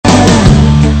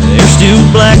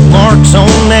black marks on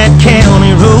that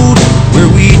county road where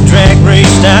we drag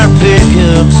raced our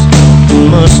pickups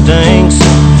and Mustangs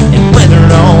and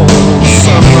weathered all the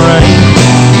summer rain.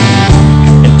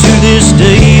 And to this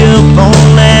day up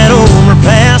on that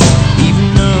overpass,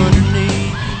 even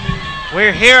underneath.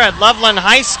 We're here at Loveland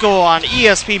High School on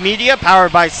ESP Media,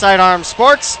 powered by Sidearm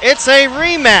Sports. It's a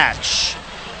rematch.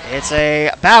 It's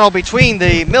a battle between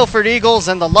the Milford Eagles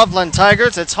and the Loveland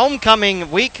Tigers. It's homecoming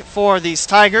week for these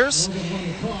Tigers.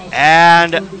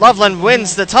 And Loveland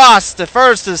wins the toss,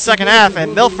 defers to the second half,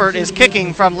 and Milford is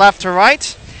kicking from left to right.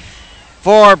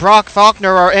 For Brock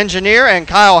Faulkner, our engineer, and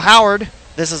Kyle Howard,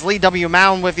 this is Lee W.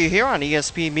 Mound with you here on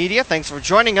ESP Media. Thanks for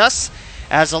joining us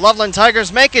as the Loveland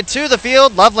Tigers make it to the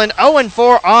field. Loveland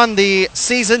 0-4 on the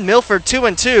season, Milford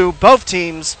 2-2. Both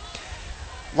teams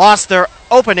lost their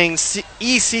opening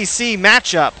ECC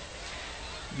matchup.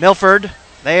 Milford,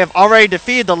 they have already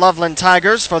defeated the Loveland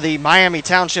Tigers for the Miami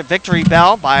Township Victory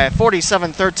Bell by a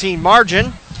 47-13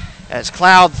 margin, as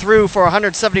Cloud threw for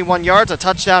 171 yards, a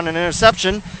touchdown and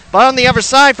interception. But on the other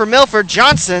side for Milford,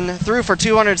 Johnson threw for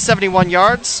 271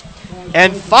 yards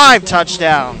and 5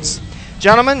 touchdowns.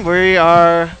 Gentlemen, we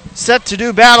are set to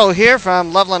do battle here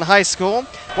from Loveland High School.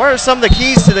 What are some of the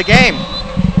keys to the game?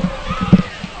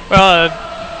 Well,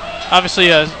 obviously,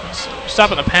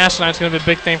 stopping the pass tonight is going to be a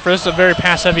big thing for us. It's a very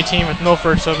pass-heavy team with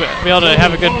Milford, so be able to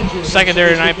have a good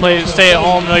secondary tonight, stay at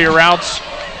home, know your routes,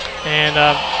 and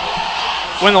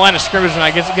win the line of scrimmage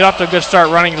tonight. Get off to a good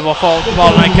start running the ball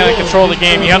tonight, kind of control the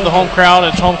game. You have the home crowd,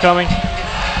 it's homecoming.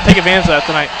 Take advantage of that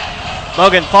tonight.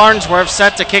 Logan Farnsworth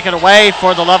set to kick it away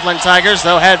for the Loveland Tigers.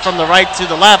 They'll head from the right to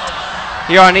the left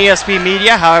here on ESP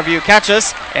Media, however you catch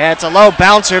us. And it's a low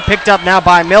bouncer picked up now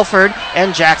by Milford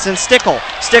and Jackson Stickle.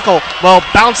 Stickle will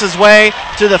bounce his way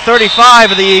to the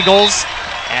 35 of the Eagles,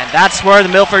 and that's where the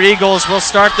Milford Eagles will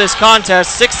start this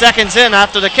contest. 6 seconds in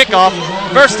after the kickoff.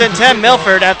 1st and 10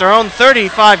 Milford at their own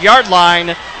 35-yard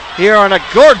line here on a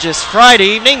gorgeous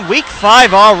Friday evening, week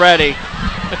 5 already.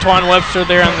 Antoine Webster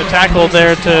there on the tackle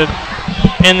there to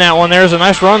end that one. There's a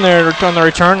nice run there on the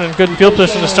return, and good field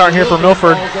position to start here for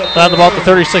Milford at about the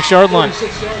 36-yard line.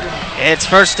 It's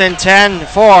 1st and 10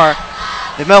 for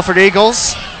the Milford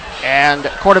Eagles, and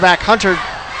quarterback Hunter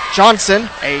Johnson,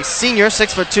 a senior,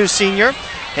 6'2" senior.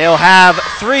 He'll have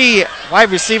 3 wide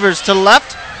receivers to the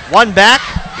left, 1 back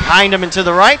behind him and to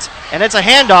the right, and it's a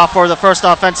handoff for the first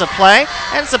offensive play,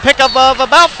 and it's a pickup of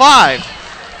about 5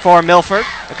 for Milford.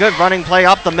 A good running play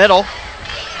up the middle,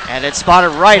 and it's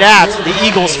spotted right at the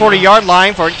Eagles' 40-yard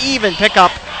line for an even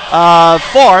pickup of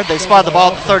 4. They spotted the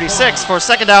ball at the 36 for a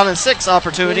 2nd down and 6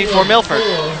 opportunity for Milford.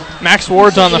 Max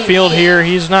Ward's on the field here.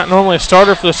 He's not normally a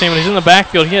starter for this team, but he's in the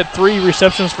backfield. He had 3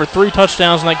 receptions for 3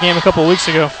 touchdowns in that game a couple of weeks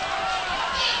ago.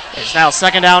 It's now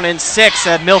 2nd down and 6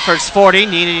 at Milford's 40,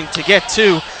 needing to get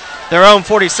to their own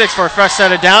 46 for a fresh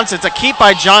set of downs. It's a keep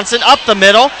by Johnson up the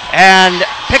middle and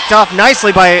picked off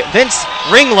nicely by Vince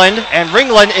Ringland. And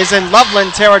Ringland is in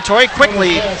Loveland territory,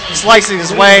 quickly slicing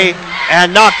his way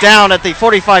and knocked down at the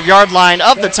 45-yard line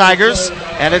of the Tigers.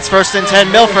 And it's 1st and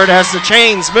 10 Milford as the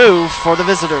chains move for the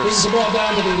visitors.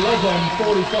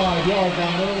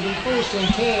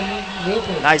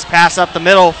 Nice pass up the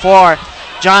middle for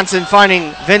Johnson,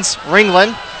 finding Vince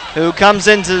Ringland, who comes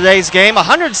into today's game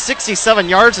 167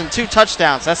 yards and 2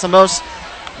 touchdowns. That's the most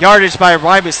yardage by a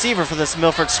wide receiver for this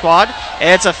Milford squad.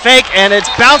 It's a fake, and it's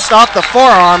bounced off the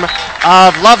forearm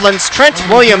of Loveland's Trent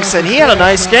Williamson. He had a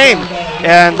nice game,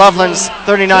 and Loveland's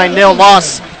 39-0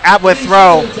 loss at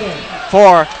Withrow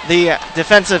for the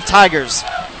defensive Tigers.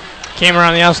 Came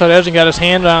around the outside edge and got his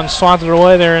hand on, swatted it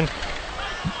away there, and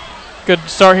good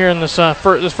start here in this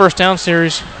this first down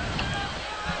series.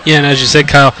 Yeah, and as you said,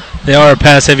 Kyle, they are a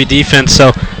pass-heavy defense,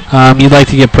 so you'd like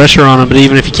to get pressure on them, but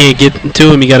even if you can't get to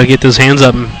them, you got to get those hands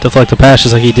up and deflect the pass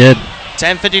just like he did.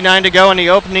 10:59 to go in the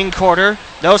opening quarter.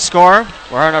 No score.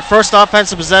 We're on our first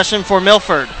offensive possession for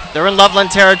Milford. They're in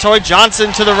Loveland territory.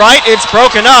 Johnson to the right. It's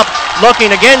broken up.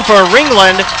 Looking again for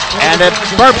Ringland, and it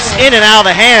burps in and out of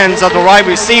the hands of the wide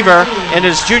receiver in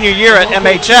his junior year at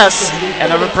MHS,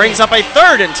 and it brings up a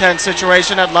 3rd and 10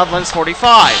 situation at Loveland's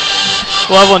 45.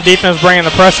 Loveland defense bringing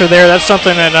the pressure there. That's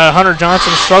something that Hunter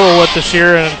Johnson struggled with this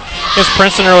year, and against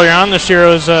Princeton earlier on this year.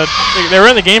 It was they were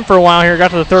in the game for a while here.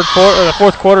 Got to the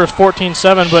 4th quarter, it was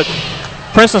 14-7, but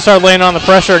Princeton started laying on the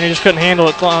pressure, and he just couldn't handle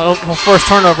it. First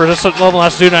turnover, that's what Loveland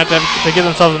has to do tonight to give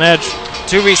themselves an edge.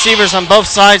 2 receivers on both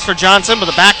sides for Johnson, with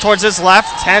the back towards his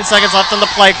left. 10 seconds left on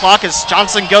the play clock as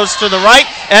Johnson goes to the right,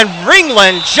 and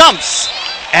Ringland jumps,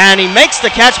 and he makes the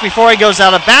catch before he goes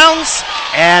out of bounds,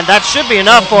 and that should be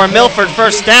enough for a Milford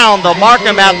first down. They'll mark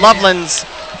him at Loveland's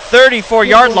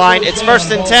 34-yard line. It's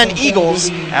 1st and 10 Eagles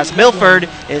as Milford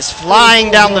is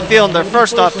flying down the field in their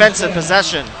first offensive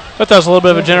possession. I thought that was a little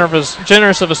bit of a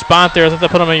generous of a spot there. I thought they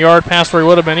put him a yard past where he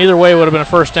would have been. Either way, it would have been a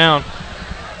first down.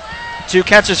 2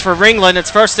 catches for Ringland.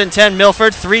 It's 1st and 10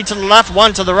 Milford. 3 to the left,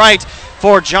 1 to the right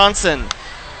for Johnson.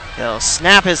 He'll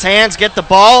snap his hands, get the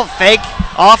ball, fake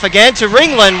off again to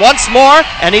Ringland once more,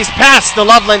 and he's past the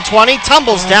Loveland 20,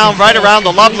 tumbles down right around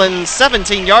the Loveland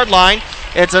 17-yard line.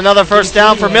 It's another first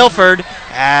down for Milford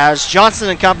as Johnson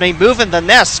and company moving the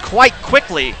nest quite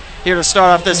quickly here to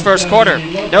start off this first quarter.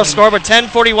 No score, but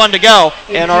 10:41 to go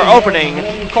in our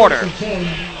opening quarter.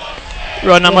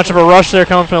 Really not much of a rush there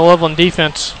coming from the Loveland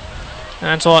defense.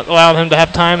 And so it allowed him to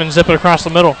have time and zip it across the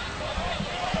middle.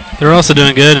 They're also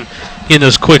doing good and getting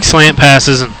those quick slant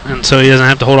passes, and so he doesn't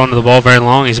have to hold on to the ball very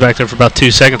long. He's back there for about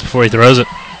 2 seconds before he throws it.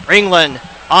 Ringland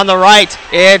on the right.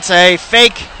 It's a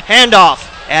fake handoff,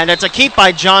 and it's a keep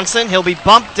by Johnson. He'll be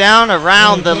bumped down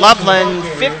around the Loveland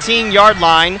 15-yard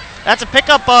line. That's a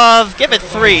pickup of, give it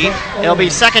 3. It'll be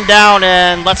 2nd down,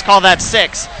 and let's call that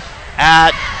 6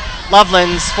 at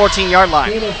Loveland's 14-yard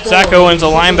line. Zach Owens, a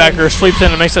linebacker, sweeps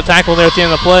in and makes the tackle there at the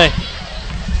end of the play.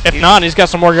 If not, he's got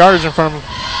some more yardage in front of him.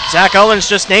 Zach Owens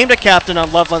just named a captain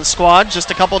on Loveland's squad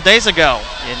just a couple days ago.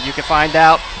 And you can find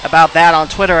out about that on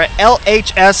Twitter at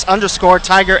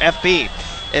LHS_TigerFB.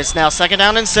 It's now 2nd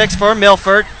down and 6 for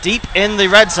Milford, deep in the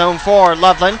red zone for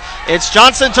Loveland. It's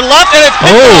Johnson to the left, and it's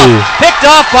picked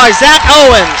off by Zach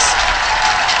Owens.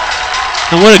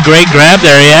 And what a great grab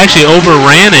there. He actually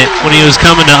overran it when he was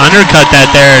coming to undercut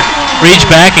that there. Reached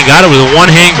back and got it with a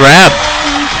one-hand grab.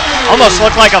 Almost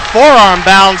looked like a forearm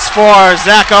bounce for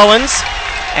Zach Owens,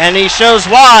 and he shows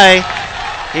why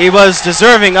he was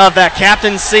deserving of that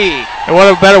captaincy. And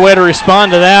what a better way to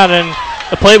respond to that. And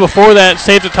the play before that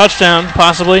saved a touchdown,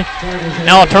 possibly.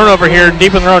 Now a turnover here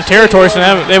deep in their own territory, so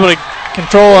they're able to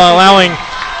control allowing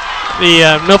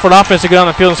the Milford offense to get on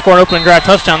the field and score an open and grab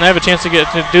touchdown. They have a chance to get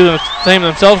to do the same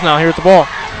themselves now here at the ball.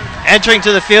 Entering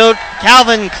to the field,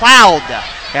 Calvin Cloud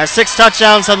has 6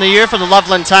 touchdowns on the year for the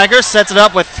Loveland Tigers. Sets it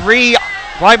up with 3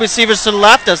 wide receivers to the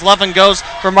left as Loveland goes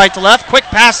from right to left. Quick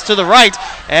pass to the right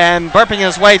and burping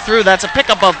his way through. That's a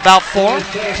pickup of about 4.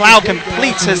 Cloud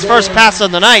completes his first pass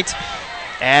of the night.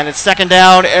 And it's 2nd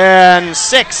down and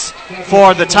 6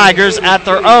 for the Tigers at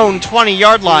their own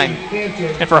 20-yard line.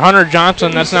 And for Hunter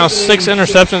Johnson, that's now 6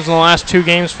 interceptions in the last 2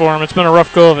 games for him. It's been a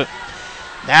rough go of it.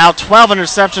 Now 12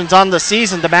 interceptions on the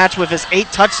season to match with his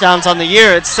 8 touchdowns on the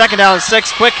year. It's 2nd down and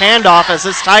 6. Quick handoff as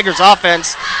this Tigers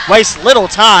offense wastes little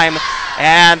time.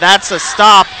 And that's a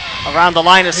stop around the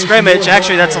line of scrimmage.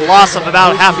 Actually, that's a loss of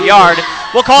about half a yard.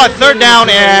 We'll call it 3rd down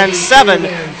and 7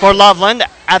 for Loveland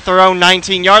at their own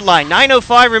 19-yard line.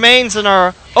 9:05 remains in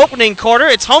our opening quarter.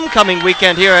 It's homecoming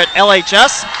weekend here at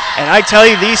LHS. And I tell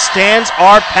you, these stands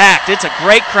are packed. It's a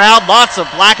great crowd, lots of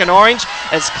black and orange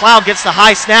as Cloud gets the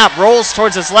high snap, rolls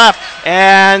towards his left,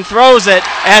 and throws it,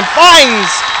 and finds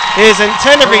his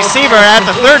intended receiver at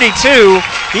the 32.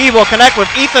 He will connect with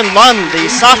Ethan Lund, the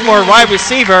sophomore wide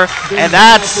receiver, and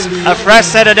that's a fresh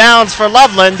set of downs for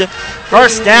Loveland.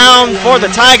 First down for the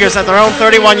Tigers at their own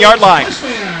 31-yard line.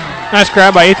 Nice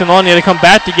grab by Ethan Lund. He had to come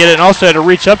back to get it and also had to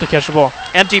reach up to catch the ball.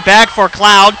 Empty back for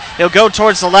Cloud. He'll go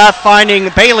towards the left, finding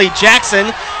Bailey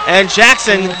Jackson. And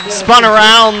Jackson spun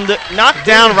around, knocked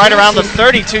down right around the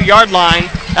 32-yard line.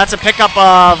 That's a pickup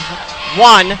of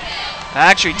 1,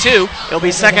 actually 2. It'll be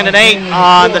 2nd and 8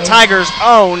 on the Tigers'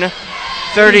 own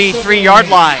 33-yard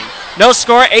line. No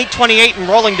score, 8:28 and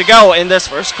rolling to go in this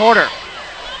first quarter.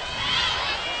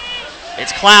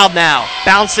 It's Cloud now,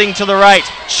 bouncing to the right,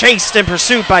 chased in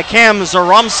pursuit by Cam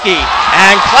Zoromski.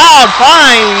 And Cloud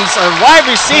finds a wide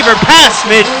receiver past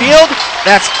midfield.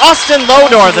 That's Austin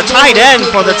Lodor, the tight end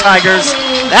for the Tigers.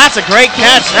 That's a great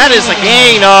catch. That is a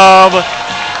gain of,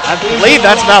 I believe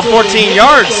that's about 14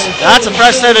 yards. That's a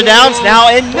fresh set of downs now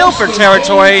in Milford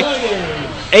territory.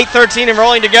 8:13 and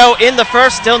rolling to go in the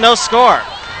first, still no score.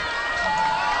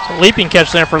 It's a leaping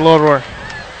catch there for Lodor.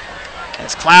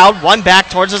 As Cloud, 1 back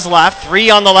towards his left, 3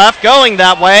 on the left, going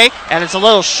that way, and it's a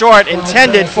little short,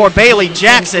 intended for Bailey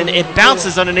Jackson. It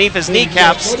bounces underneath his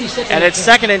kneecaps, and it's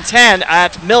 2nd and 10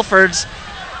 at Milford's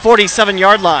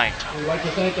 47-yard line.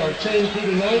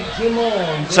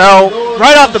 So,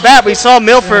 right off the bat, we saw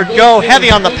Milford go heavy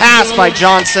on the pass by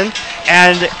Johnson,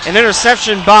 and an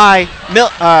interception by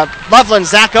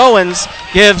Loveland's Zach Owens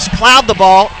gives Cloud the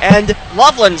ball, and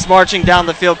Loveland's marching down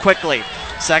the field quickly.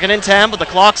 2nd and 10 with the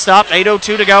clock stopped,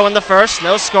 8:02 to go in the first,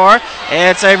 no score.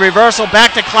 It's a reversal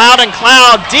back to Cloud, and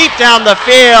Cloud deep down the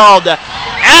field.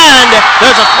 and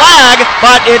there's a flag,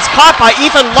 but it's caught by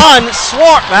Ethan Lund.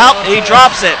 Well, he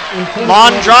drops it.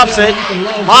 Lund drops it.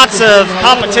 Lots of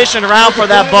competition around for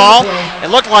that ball. It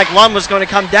looked like Lund was going to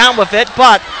come down with it,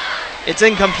 but it's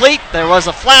incomplete. There was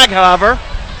a flag, however,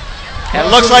 and it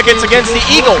looks like it's against the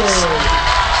Eagles.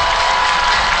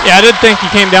 Yeah, I did think he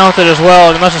came down with it as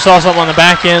well. He must have saw something on the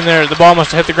back end there. The ball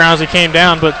must have hit the ground as he came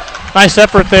down, but nice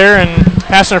effort there, and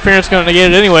pass interference going to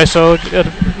negate it anyway, so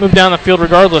move down the field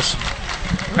regardless.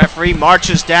 Referee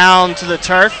marches down to the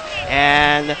turf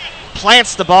and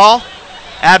plants the ball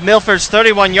at Milford's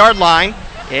 31-yard line.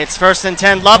 It's 1st and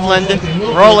 10 Loveland,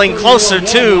 rolling closer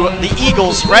to the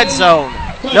Eagles' red zone.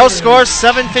 No score,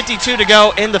 7:52 to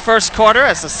go in the first quarter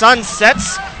as the sun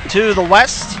sets to the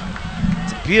west.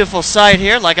 It's a beautiful sight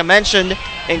here. Like I mentioned,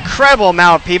 incredible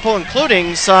amount of people,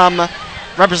 including some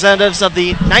representatives of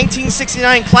the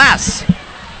 1969 class.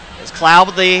 It's Cloud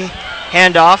with the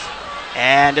handoff,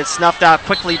 and it's snuffed out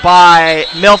quickly by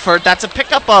Milford. That's a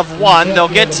pickup of 1. They'll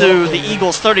get to the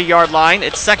Eagles' 30-yard line.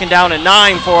 It's 2nd down and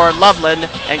 9 for Loveland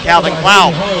and Calvin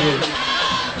Cloud.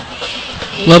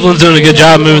 Loveland's doing a good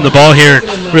job moving the ball here,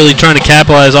 really trying to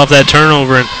capitalize off that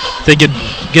turnover, and if they could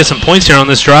get some points here on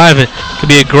this drive, it could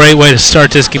be a great way to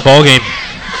start this ball game.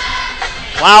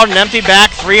 Cloud, an empty back,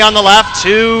 3 on the left,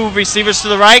 2 receivers to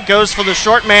the right, goes for the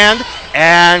short man,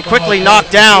 and quickly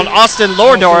knocked down Austin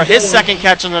Lordor, his 2nd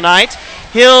catch of the night.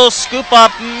 He'll scoop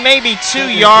up maybe 2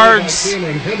 yards,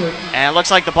 and it looks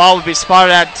like the ball would be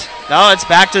spotted at, no, it's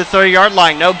back to the 30-yard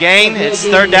line. No gain. It's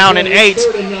 3rd down and 8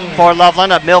 for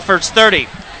Loveland at Milford's 30.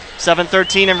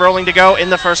 7:13 and rolling to go in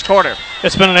the first quarter.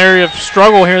 It's been an area of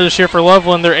struggle here this year for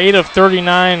Loveland. They're 8 of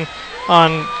 39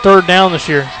 on 3rd down this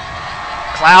year.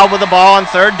 Cloud with the ball on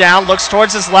 3rd down, looks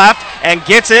towards his left and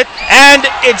gets it, and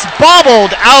it's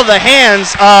bobbled out of the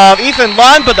hands of Ethan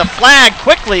Lund, but the flag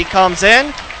quickly comes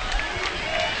in.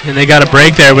 And they got a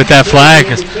break there with that flag.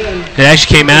 It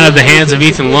actually came out of the hands of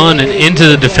Ethan Lund and into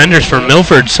the defenders for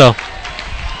Milford. So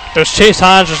it was Chase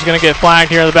Hodges going to get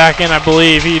flagged here in the back end, I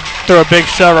believe. He threw a big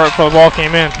shove right before the ball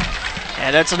came in.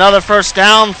 And it's another 1st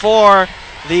down for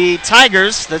the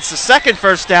Tigers. That's the 2nd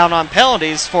 1st down on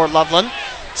penalties for Loveland.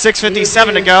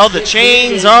 6:57 to go. The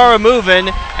chains are moving,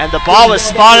 and the ball is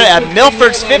spotted at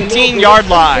Milford's 15-yard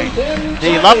line.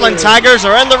 The Loveland Tigers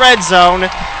are in the red zone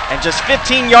and just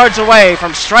 15 yards away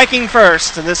from striking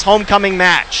first in this homecoming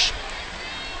match.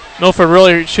 Milford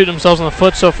really shooting themselves in the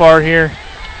foot so far here.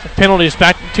 The penalties,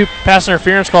 back to 2 pass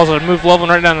interference calls that have moved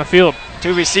Loveland right down the field.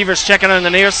 2 receivers checking on the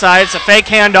near side. It's a fake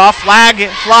handoff. Flag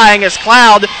flying as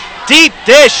Cloud. Deep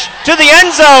dish to the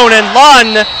end zone, and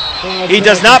Lund, he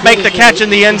does not make the catch in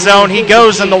the end zone. He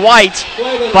goes in the white,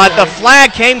 but the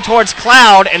flag came towards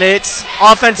Cloud, and it's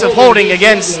offensive holding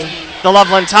against the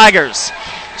Loveland Tigers.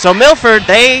 So Milford,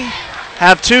 they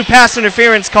have 2 pass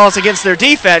interference calls against their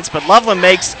defense, but Loveland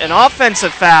makes an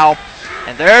offensive foul,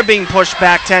 and they're being pushed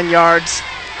back 10 yards.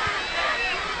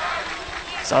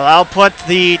 So I'll put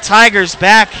the Tigers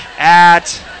back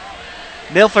at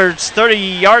Milford's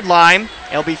 30-yard line.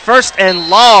 It'll be 1st and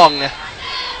long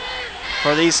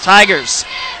for these Tigers.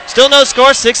 Still no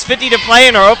score, 6:50 to play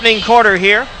in our opening quarter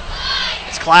here.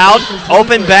 It's Cloud,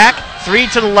 open back, 3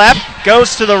 to the left,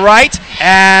 goes to the right,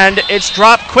 and it's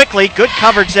dropped quickly. Good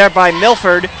coverage there by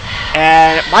Milford.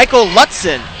 And Michael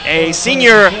Lutzen, a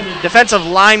senior defensive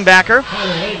linebacker,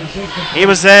 he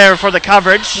was there for the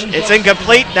coverage. It's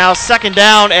incomplete, now 2nd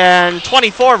down and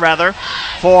 24 rather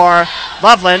for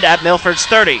Loveland at Milford's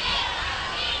 30.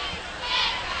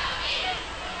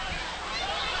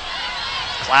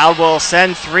 Cloud will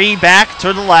send 3 back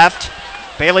to the left.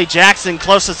 Bailey Jackson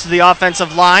closest to the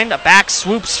offensive line. A back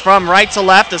swoops from right to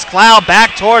left as Cloud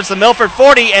back towards the Milford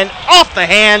 40 and off the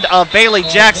hand of Bailey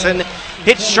Jackson.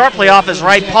 Hits sharply off his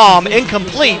right palm,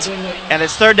 incomplete, and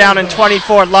it's 3rd down and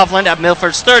 24 Loveland at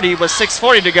Milford's 30 with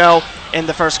 6:40 to go in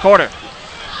the first quarter.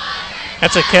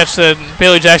 That's a catch that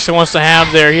Bailey Jackson wants to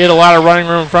have there. He had a lot of running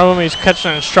room from him. He's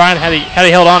catching in stride. Had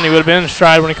he held on, he would have been in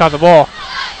stride when he caught the ball.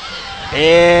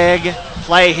 Big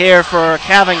play here for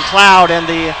Calvin Cloud and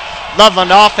the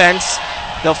Loveland offense.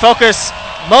 They'll focus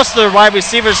most of their wide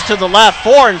receivers to the left,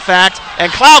 4 in fact,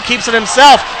 and Cloud keeps it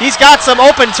himself. He's got some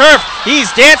open turf.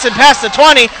 He's dancing past the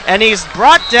 20, and he's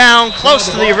brought down close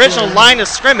to the original line of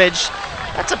scrimmage.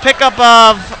 That's a pickup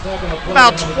of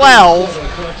about 12,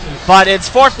 but it's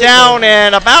 4th down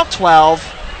and about 12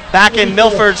 back in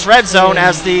Milford's red zone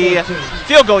as the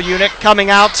field goal unit coming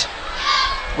out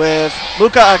with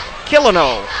Luca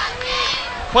Aquilino,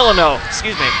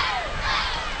 excuse me.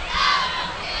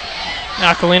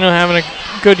 Aquilino having a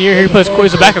good year here.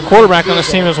 He's a backup quarterback on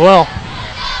this team as well.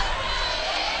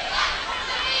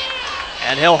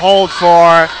 And he'll hold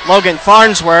for Logan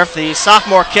Farnsworth, the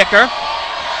sophomore kicker.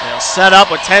 He'll set up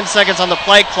with 10 seconds on the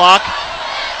play clock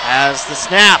as the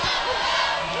snap.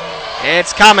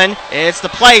 It's coming. It's the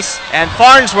place. And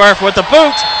Farnsworth with the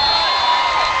boot.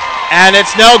 And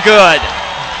it's no good.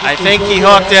 I think he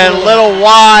hooked it a little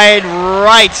wide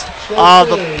right of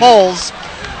the poles.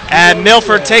 And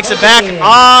Milford takes it back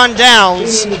on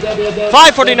downs.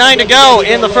 5:49 to go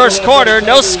in the first quarter.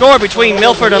 No score between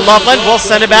Milford and Loveland. We'll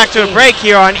send it back to a break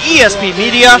here on ESP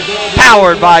Media,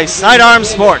 powered by Sidearm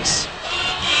Sports.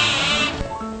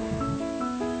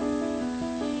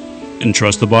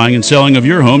 Entrust the buying and selling of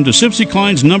your home to Sipsey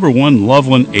Klein's #1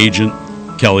 Loveland agent,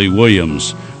 Kelly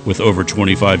Williams. With over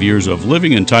 25 years of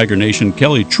living in Tiger Nation,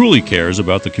 Kelly truly cares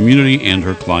about the community and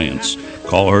her clients.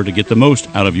 Call her to get the most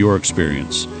out of your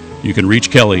experience. You can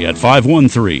reach Kelly at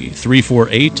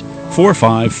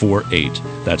 513-348-4548.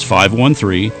 That's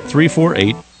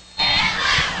 513-348.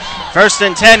 First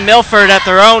and 10, Milford at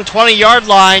their own 20-yard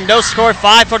line. No score,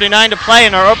 5:49 to play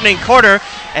in our opening quarter.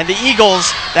 And the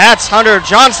Eagles, that's Hunter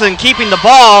Johnson keeping the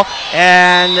ball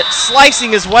and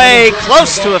slicing his way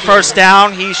close to a first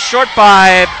down. He's short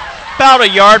by about a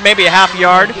yard, maybe a half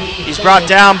yard. He's brought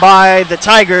down by the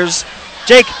Tigers,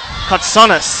 Jake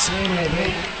Kotsonis.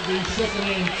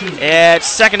 It's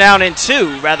second down and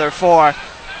 2, rather, for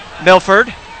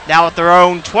Milford. Now at their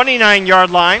own 29-yard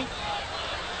line.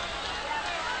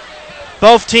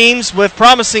 Both teams with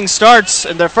promising starts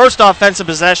in their first offensive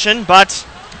possession, but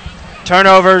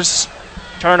turnovers.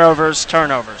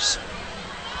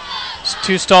 It's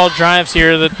 2 stalled drives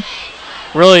here that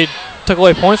really took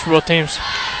away points for both teams.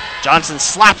 Johnson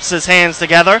slaps his hands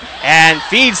together and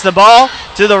feeds the ball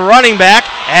to the running back,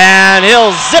 and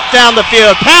he'll zip down the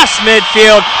field, past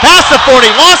midfield, past the 40,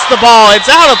 lost the ball. It's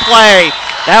out of play.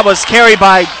 That was carried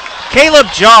by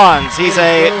Caleb Johns. He's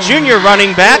a junior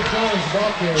running back.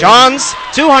 Johns,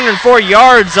 204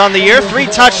 yards on the year, 3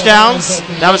 touchdowns.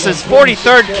 That was his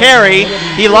 43rd carry.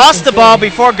 He lost the ball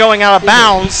before going out of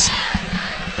bounds.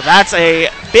 But that's a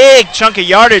big chunk of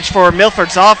yardage for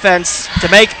Milford's offense to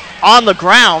make on the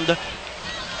ground.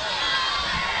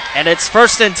 And it's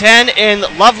first and 10 in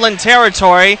Loveland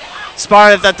territory,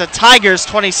 spotted at the Tigers'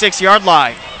 26-yard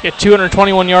line. Get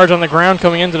 221 yards on the ground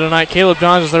coming into tonight. Caleb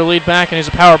Johns is their lead back, and he's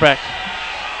a power back.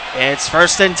 It's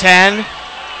first and 10, a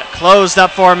closed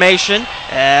up formation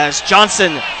as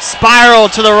Johnson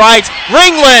spiraled to the right.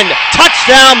 Ringland,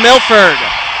 touchdown Milford.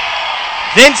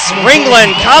 Vince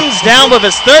Ringland comes down with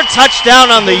his 3rd touchdown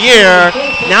on the year.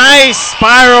 Nice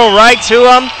spiral right to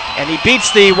him, and he beats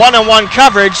the one-on-one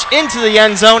coverage into the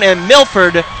end zone, and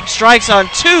Milford strikes on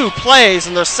 2 plays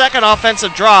in their second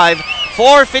offensive drive.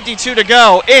 4:52 to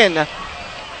go in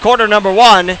quarter number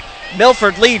 1.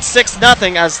 Milford leads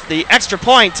 6-0 as the extra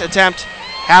point attempt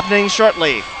happening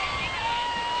shortly.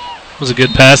 It was a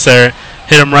good pass there.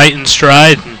 Hit him right in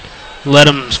stride and led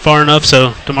him far enough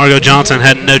so DeMarco Johnson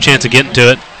had no chance of getting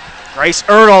to it. Grace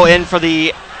Ertl in for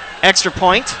the extra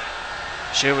point.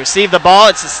 She'll receive the ball.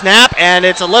 It's a snap, and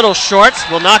it's a little short.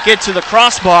 Will not get to the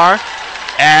crossbar.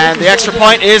 And the extra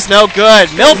point is no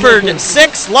good. Milford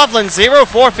 6, Loveland 0,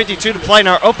 4:52 to play in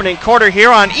our opening quarter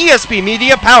here on ESP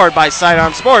Media, powered by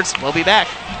Sidearm Sports. We'll be back.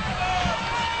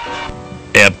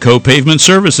 Abco Pavement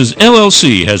Services,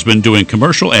 LLC, has been doing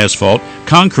commercial asphalt,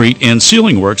 concrete, and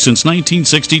ceiling work since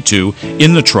 1962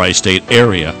 in the tri-state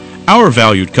area. Our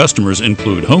valued customers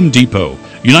include Home Depot,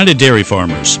 United Dairy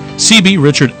Farmers, CB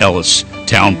Richard Ellis,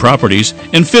 Town Properties,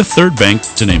 and Fifth Third Bank,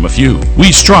 to name a few.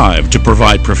 We strive to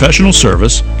provide professional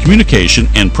service, communication,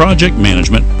 and project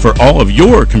management for all of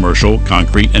your commercial,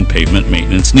 concrete, and pavement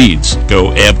maintenance needs.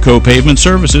 Go Abco Pavement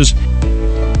Services.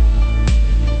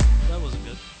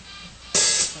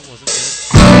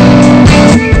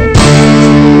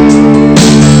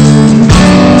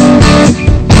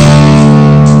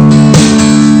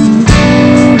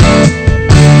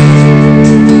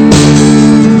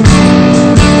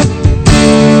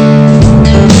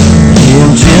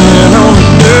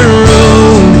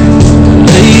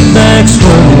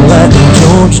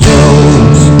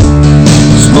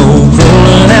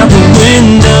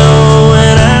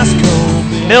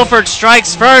 Milford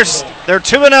strikes first. They're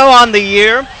 2-0 on the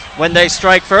year when they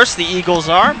strike first, the Eagles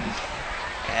are.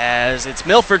 As it's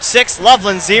Milford 6,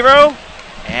 Loveland 0,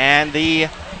 and the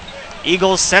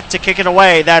Eagles set to kick it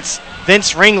away. That's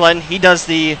Vince Ringland. He does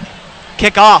the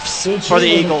kickoffs for the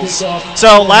Eagles.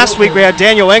 So last week we had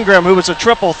Daniel Ingram, who was a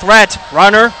triple threat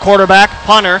runner, quarterback,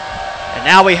 punter. And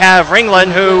now we have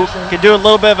Ringland, who can do a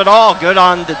little bit of it all. Good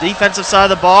on the defensive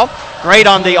side of the ball, great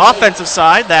on the offensive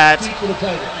side. That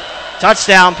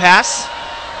touchdown pass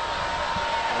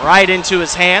right into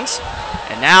his hands.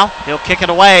 And Now he'll kick it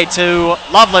away to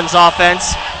Loveland's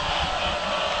offense.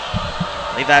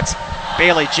 I believe that's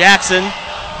Bailey Jackson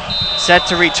set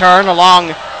to return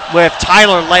along with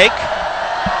Tyler Lake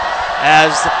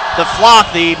as the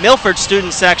flock, the Milford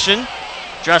student section,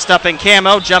 dressed up in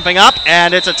camo, jumping up,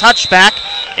 and it's a touchback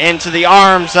into the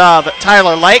arms of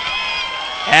Tyler Lake.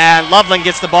 And Loveland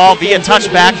gets the ball via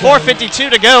touchback. 4:52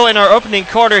 to go in our opening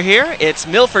quarter here. It's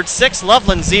Milford 6,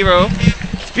 Loveland 0.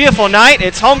 It's a beautiful night.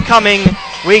 It's homecoming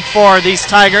week for these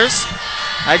Tigers.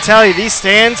 I tell you, these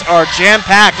stands are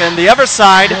jam-packed, and the other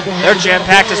side, they're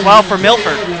jam-packed as well for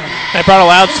Milford. They brought a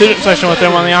loud student section with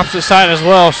them on the opposite side as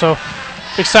well, so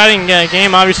exciting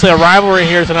game, obviously a rivalry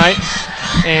here tonight.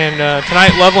 And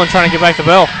tonight, Loveland trying to get back the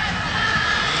bell.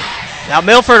 Now,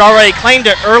 Milford already claimed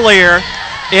it earlier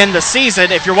in the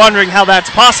season. If you're wondering how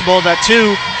that's possible, that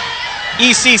two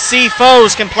ECC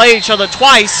foes can play each other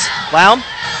twice. Well,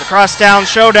 the crosstown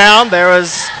showdown, there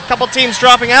was a couple teams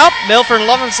dropping out. Milford and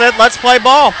Loveland said, let's play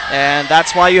ball. And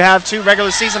that's why you have two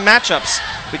regular season matchups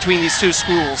between these two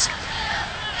schools.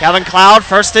 Calvin Cloud,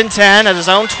 1st and 10 at his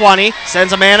own 20,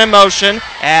 sends a man in motion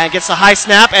and gets the high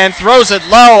snap and throws it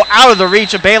low out of the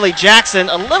reach of Bailey Jackson,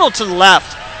 a little to the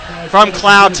left from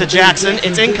Cloud to Jackson.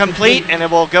 It's incomplete, and it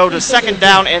will go to 2nd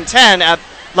down and 10 at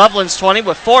Loveland's 20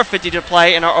 with 4:50 to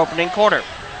play in our opening quarter.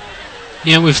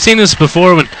 Yeah, we've seen this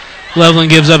before when Loveland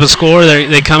gives up a score.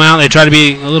 They come out, they try to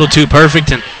be a little too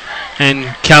perfect,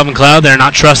 and Calvin Cloud, they're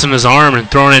not trusting his arm and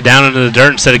throwing it down into the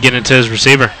dirt instead of getting it to his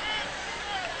receiver.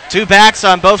 Two backs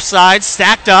on both sides,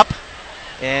 stacked up,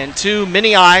 and two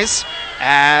mini eyes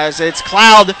as it's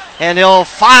Cloud, and he'll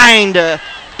find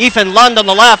Ethan Lund on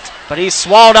the left, but he's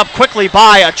swallowed up quickly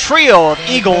by a trio of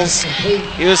Eagles.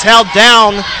 He was held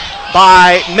down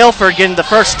by Milford getting the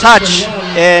first touch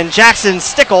in Jackson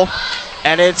Stickle,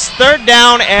 and it's 3rd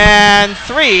down and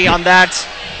 3 on that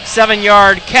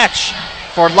 7-yard catch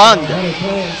for Lund.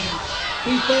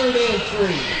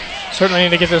 Certainly need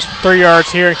to get this 3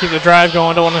 yards here and keep the drive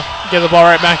going. Don't want to give the ball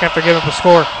right back after giving up a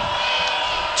score.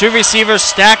 Two receivers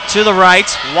stacked to the right,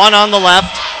 one on the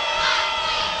left.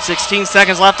 16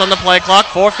 seconds left on the play clock.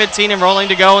 4:15 and rolling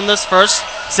to go in this first.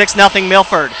 6-0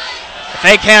 Milford.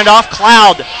 Fake handoff,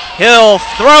 Cloud. He'll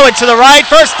throw it to the right.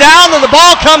 1st down, and the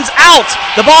ball comes out.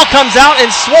 The ball comes out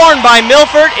and sworn by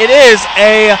Milford. It is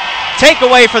a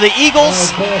takeaway for the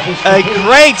Eagles. A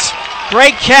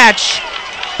great catch,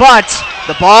 but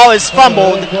the ball is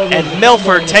fumbled, and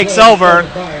Milford takes over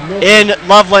in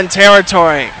Loveland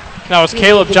territory. That was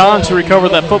Caleb Johns who recovered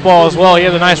that football as well. He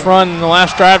had a nice run in the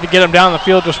last drive to get him down the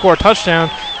field to score a touchdown.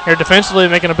 Here defensively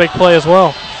making a big play as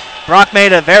well. Brock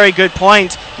made a very good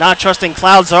point, not trusting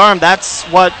Cloud's arm. That's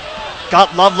what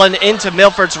got Loveland into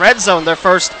Milford's red zone, their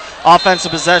first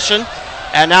offensive possession.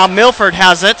 And now Milford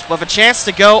has it with a chance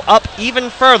to go up even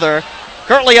further.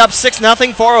 Currently up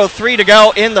 6-0, 4:03 to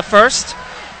go in the first,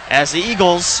 as the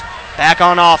Eagles back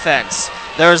on offense.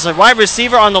 There's a wide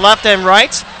receiver on the left and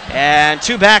right, and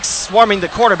two backs swarming the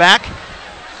quarterback.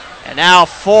 And now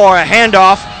for a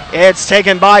handoff, it's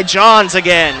taken by Johns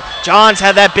again. Johns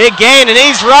had that big gain, and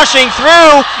he's rushing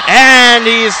through, and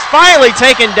he's finally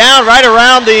taken down right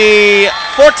around the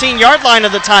 14-yard line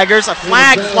of the Tigers. A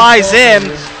flag flies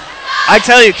in. I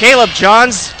tell you, Caleb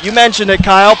Johns, you mentioned it,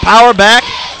 Kyle, power back.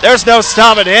 There's no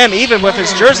stopping him, even with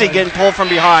his jersey getting pulled from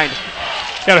behind.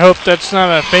 Got to hope that's not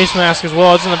a face mask as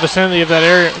well. It's in the vicinity of that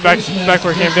area, back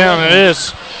where it came down. It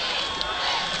is.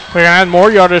 We're going to add more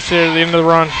yardage here at the end of the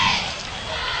run.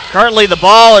 Currently, the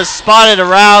ball is spotted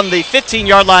around the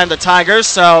 15-yard line of the Tigers,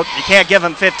 so you can't give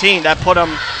them 15. That put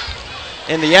them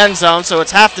in the end zone, so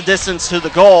it's half the distance to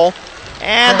the goal.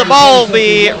 And the ball will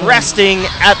be resting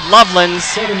at Loveland's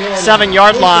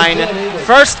 7-yard line.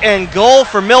 1st and goal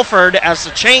for Milford as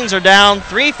the chains are down.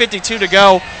 3:52 to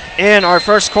go in our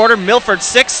first quarter. Milford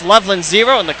 6, Loveland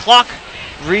 0, and the clock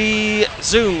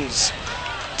resumes.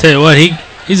 Tell you what,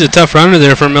 he's a tough runner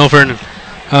there for Milford.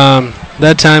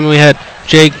 That time we had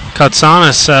Jake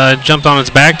Katsanis jumped on his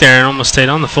back there and almost stayed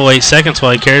on the full 8 seconds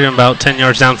while he carried him about 10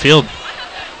 yards downfield.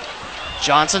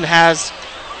 Johnson has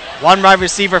one wide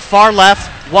receiver far left,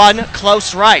 one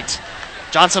close right.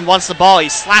 Johnson wants the ball. He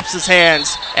slaps his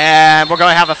hands, and we're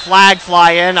going to have a flag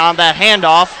fly in on that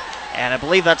handoff. And I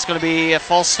believe that's going to be a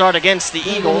false start against the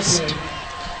Eagles.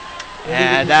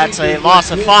 And that's a loss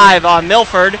of 5 on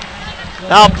Milford.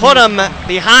 That'll put him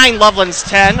behind Loveland's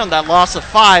 10 on that loss of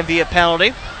 5 via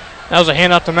penalty. That was a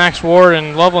handoff to Max Ward,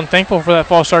 and Loveland thankful for that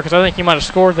false start because I think he might have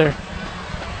scored there.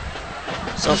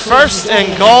 So 1st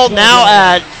and goal now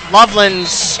at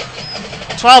Loveland's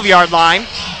 12-yard line.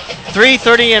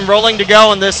 3:30 and rolling to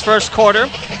go in this first quarter.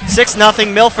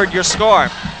 6-0 Milford, your score.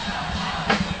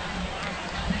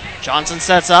 Johnson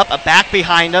sets up, a back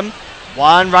behind him.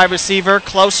 One right receiver,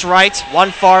 close right,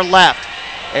 one far left.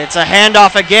 It's a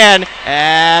handoff again,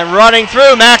 and running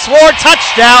through, Max Ward,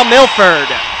 touchdown, Milford.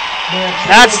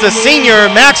 That's the senior,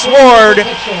 Max Ward,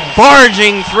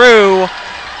 barging through,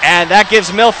 and that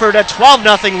gives Milford a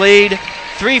 12-0 lead.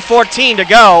 3:14 to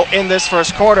go in this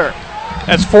first quarter.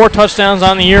 That's 4 touchdowns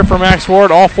on the year for Max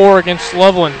Ward, all 4 against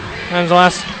Loveland. That's the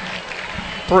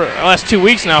last 2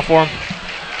 weeks now for him.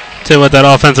 Tell you what, that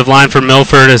offensive line for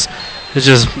Milford is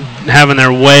just having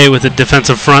their way with the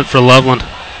defensive front for Loveland.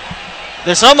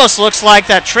 This almost looks like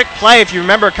that trick play. If you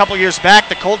remember a couple years back,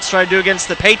 the Colts tried to do against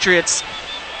the Patriots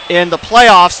in the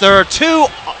playoffs. There are 2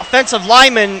 offensive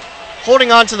linemen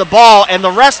holding on to the ball, and the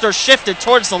rest are shifted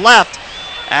towards the left.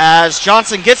 As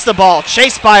Johnson gets the ball,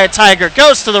 chased by a Tiger,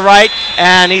 goes to the right,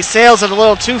 and he sails it a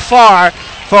little too far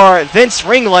for Vince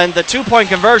Ringland. The 2-point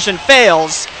conversion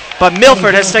fails, but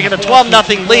Milford has taken a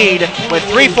 12-0 lead with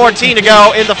 3:14 to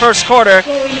go in the first quarter.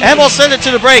 And we'll send it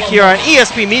to the break here on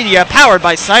ESP Media, powered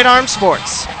by Sidearm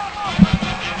Sports.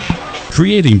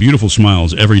 Creating beautiful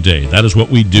smiles every day, that is what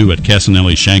we do at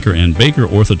Casanelli, Shanker, and Baker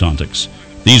Orthodontics.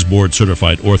 These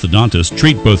board-certified orthodontists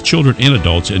treat both children and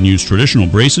adults and use traditional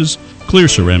braces, clear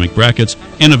ceramic brackets,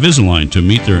 and Invisalign to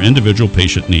meet their individual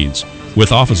patient needs.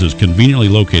 With offices conveniently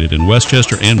located in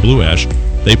Westchester and Blue Ash,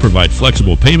 they provide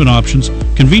flexible payment options,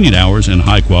 convenient hours, and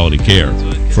high-quality care.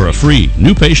 For a free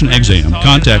new patient exam,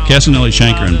 contact Casanelli,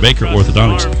 Shanker, and Baker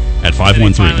Orthodontics at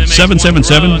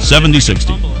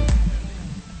 513-777-7060.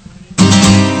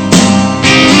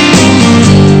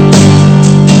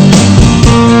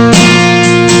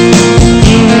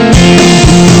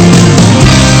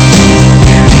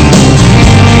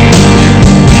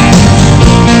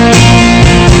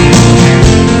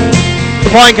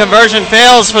 Point conversion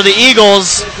fails for the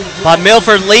Eagles, but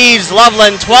Milford leads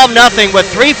Loveland 12-0 with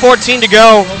 3:14 to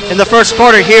go in the first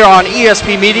quarter here on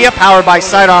ESP Media, powered by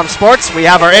Sidearm Sports. We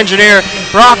have our engineer,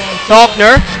 Brock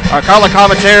Faulkner, our color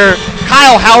commentator,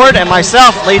 Kyle Howard, and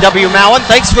myself, Lee W. Mowen.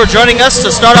 Thanks for joining us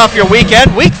to start off your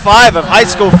weekend. Week 5 of high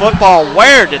school football.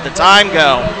 Where did the time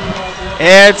go?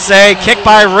 It's a kick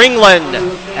by Ringland,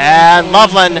 and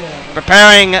Loveland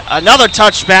preparing another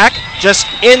touchback. Just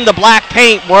in the black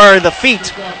paint were the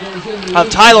feet of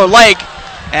Tyler Lake,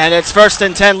 and it's 1st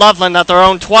and 10 Loveland at their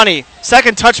own 20.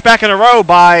 Second touchback in a row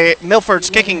by Milford's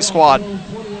kicking squad.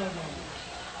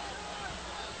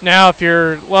 Now, if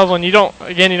you're Loveland, you don't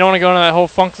want to go into that whole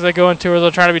funk that they go into where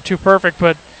they're trying to be too perfect,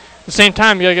 but at the same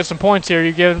time, you got to get some points here.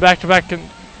 You give back-to-back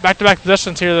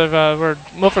possessions here where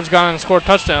Milford's gone and scored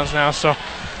touchdowns now, so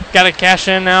got to cash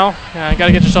in now. Got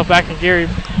to get yourself back in gear. You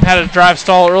had a drive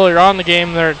stall earlier on in the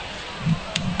game. They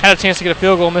had a chance to get a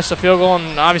field goal, missed a field goal,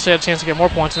 and obviously had a chance to get more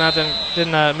points than that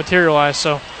didn't materialize.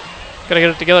 So got to get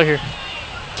it together here.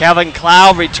 Calvin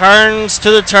Cloud returns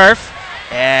to the turf,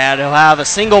 and he'll have a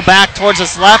single back towards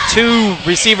his left. 2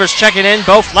 receivers checking in,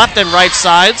 both left and right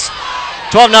sides.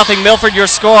 12-0 Milford, your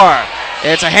score.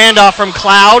 It's a handoff from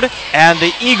Cloud, and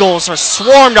the Eagles are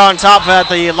swarmed on top at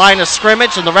the line of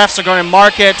scrimmage, and the refs are going to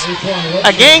mark it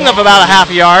a gain of about a half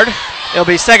a yard. It'll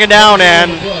be second down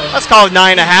and let's call it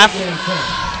 9.5.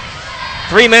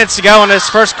 3 minutes to go in this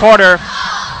first quarter.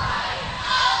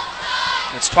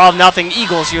 It's 12-0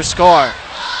 Eagles, your score.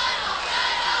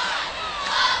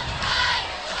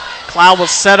 Cloud will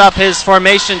set up his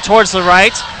formation towards the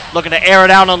right, looking to air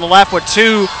it out on the left with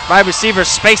 2 wide receivers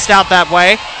spaced out that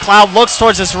way. Cloud looks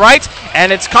towards his right,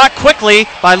 and it's caught quickly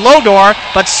by Lodor,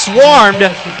 but swarmed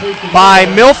by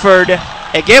Milford.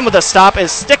 Again with a stop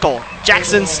is Stickle,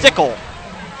 Jackson Stickle.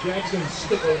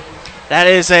 That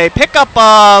is a pickup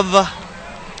of,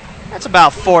 that's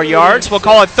about 4 yards. We'll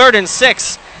call it 3rd and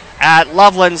 6 at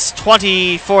Loveland's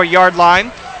 24-yard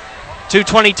line.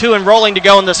 2:22 and rolling to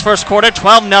go in this first quarter.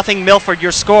 12-0 Milford,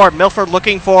 your score. Milford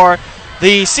looking for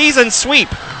the season sweep.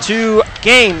 2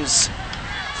 games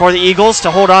for the Eagles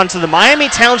to hold on to the Miami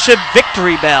Township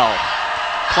victory bell.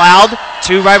 Cloud,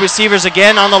 2 wide receivers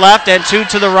again on the left and 2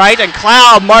 to the right, and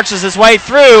Cloud marches his way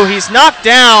through. He's knocked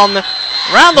down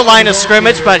around the line of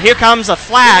scrimmage, but here comes a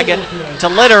flag to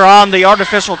litter on the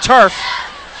artificial turf,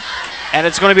 and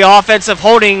it's going to be offensive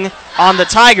holding on the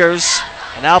Tigers,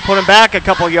 and now put him back a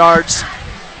couple yards.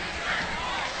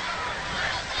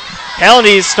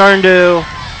 Penalties starting to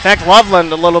affect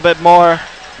Loveland a little bit more.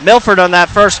 Milford on that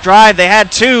first drive, they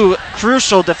had 2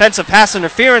 crucial defensive pass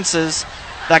interferences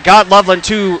that got Loveland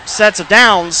 2 sets of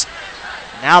downs.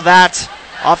 Now that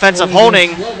offensive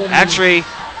holding actually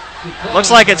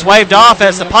looks like it's waved off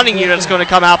as the punting unit's going to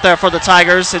come out there for the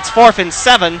Tigers. It's 4th and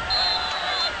 7.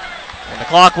 And the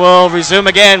clock will resume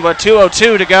again with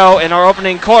 2:02 to go in our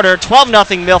opening quarter.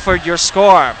 12-0 Milford, your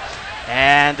score.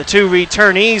 And the two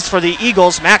returnees for the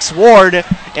Eagles, Max Ward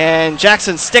and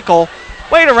Jackson Stickle,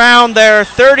 wait around their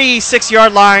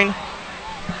 36-yard line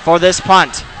for this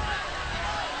punt.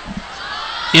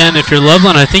 Yeah, and if you're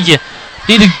Loveland, I think you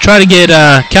need to try to get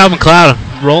Calvin Cloud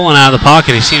rolling out of the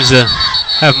pocket. He seems to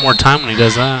have more time when he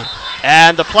does that.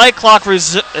 And the play clock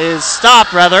is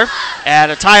stopped,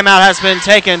 and a timeout has been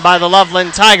taken by the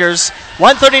Loveland Tigers.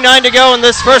 1:39 to go in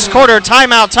this first quarter.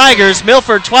 Timeout Tigers.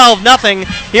 Milford 12-0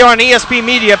 here on ESP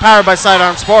Media, powered by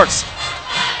Sidearm Sports.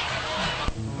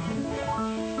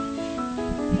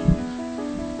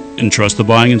 Entrust the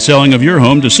buying and selling of your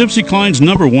home to Sipsey Klein's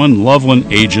 #1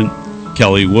 Loveland agent,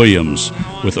 Kelly Williams.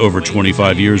 With over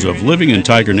 25 years of living in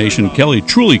Tiger Nation, Kelly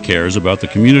truly cares about the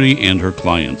community and her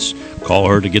clients. Call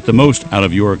her to get the most out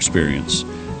of your experience.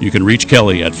 You can reach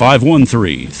Kelly at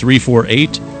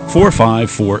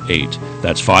 513-348-4548.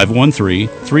 That's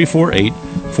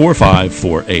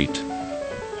 513-348-4548.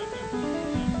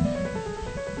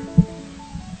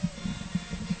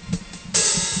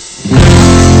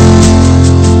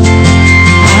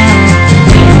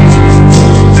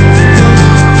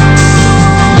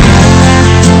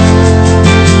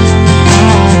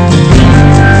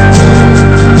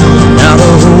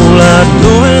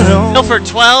 Milford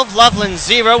 12, Loveland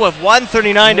 0 with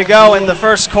 1:39 to go in the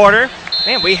first quarter.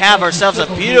 Man, we have ourselves a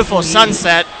beautiful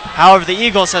sunset. However, the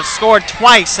Eagles have scored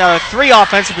twice out of 3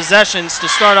 offensive possessions to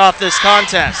start off this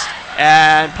contest.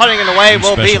 And putting it away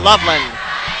will be Loveland.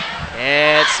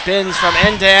 It spins from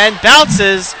end to end,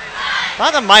 bounces.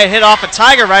 Thought that might hit off a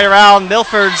Tiger right around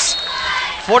Milford's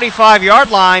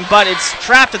 45-yard line, but it's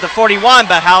trapped at the 41.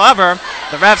 But however,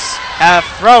 the refs have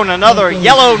thrown another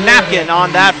yellow napkin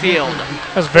on that field.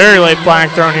 That's very late flag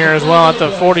thrown here as well at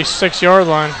the 46-yard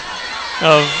line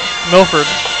of Milford.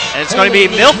 And it's going to be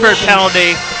Milford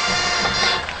penalty.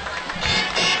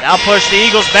 Now push the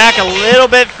Eagles back a little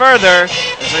bit further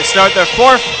as they start their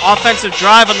 4th offensive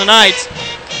drive on the night.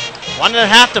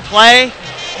 1.5 to play.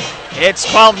 It's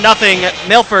 12-0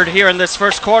 Milford here in this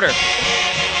first quarter.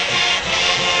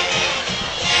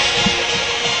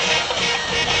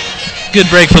 Good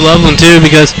break for Loveland, too,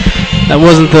 because that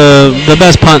wasn't the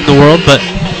best punt in the world, but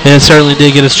it certainly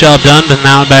did get its job done, but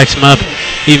now it backs him up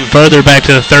even further back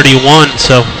to the 31.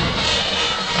 So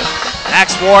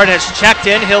Max Ward has checked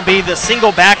in. He'll be the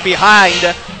single back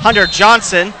behind Hunter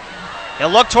Johnson. He'll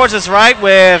look towards his right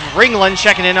with Ringland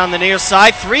checking in on the near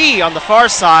side. 3 on the far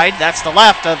side. That's the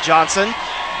left of Johnson.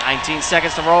 19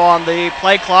 seconds to roll on the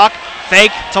play clock.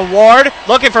 Fake to Ward.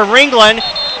 Looking for Ringland.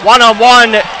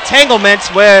 One-on-one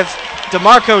tanglement with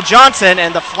DeMarco Johnson,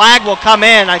 and the flag will come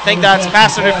in. I think that's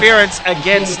pass interference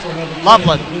against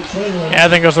Loveland. Yeah, I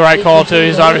think it was the right call, too.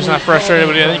 He's obviously not frustrated,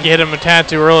 but I think he hit him a tad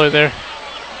too early there.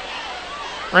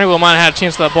 Ringland might have had a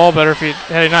chance to that ball better if he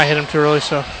had not hit him too early.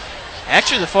 So,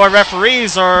 actually, the 4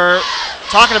 referees are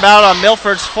talking about on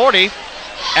Milford's 40,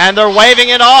 and they're waving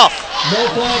it off.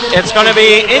 It's going to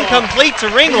be incomplete to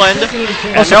Ringland,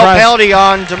 and no penalty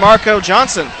on DeMarco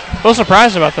Johnson. A little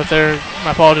surprised about that there.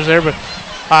 My apologies there, but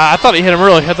I thought he hit him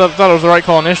early. I thought it was the right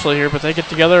call initially here, but they get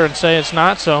together and say it's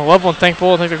not. So Loveland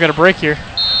thankful. I think they've got a break here.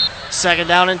 2nd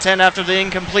down and 10 after the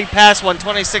incomplete pass.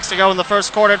 1:26 to go in the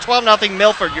first quarter. 12-0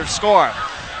 Milford, your score.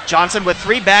 Johnson with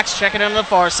 3 backs checking in on the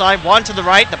far side. 1 to the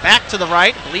right, the back to the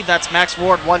right. I believe that's Max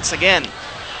Ward once again.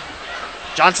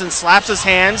 Johnson slaps his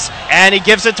hands, and he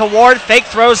gives it to Ward. Fake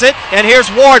throws it, and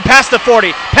here's Ward past the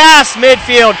 40, past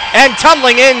midfield, and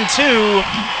tumbling into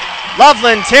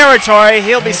Loveland territory.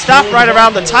 He'll be stopped right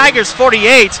around the Tigers'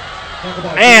 48.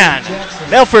 Man,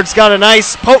 Milford's got a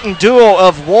nice potent duo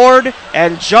of Ward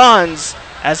and Johns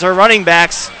as their running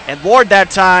backs, and Ward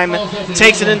that time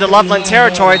takes it into Loveland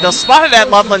territory. They'll spot it at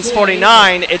Loveland's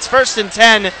 49. It's 1st and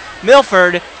 10,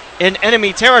 Milford in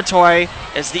enemy territory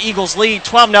as the Eagles lead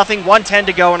 12-0, 1:10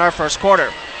 to go in our first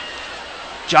quarter.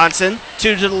 Johnson,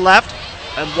 2 to the left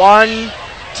and 1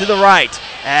 to the right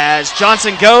as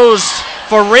Johnson goes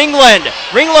for Ringland.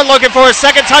 Ringland looking for his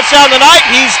 2nd touchdown tonight.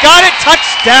 He's got it.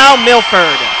 Touchdown,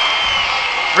 Milford.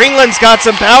 Ringland's got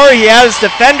some power. He has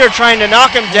defender trying to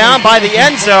knock him down by the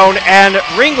end zone, and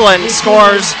Ringland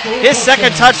scores his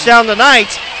 2nd touchdown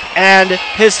tonight and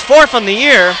his 4th on the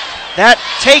year. That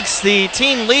takes the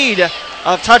team lead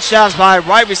of touchdowns by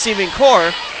wide receiving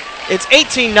core. It's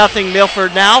 18-0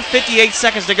 Milford now. 58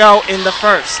 seconds to go in the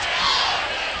first.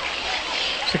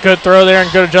 It's a good throw there and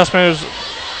good adjustment. It was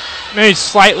maybe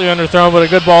slightly underthrown, but a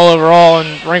good ball overall,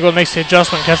 and Ringland makes the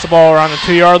adjustment, catches the ball around the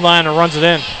 2-yard line and runs it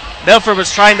in. Milford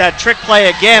was trying that trick play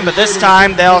again, but this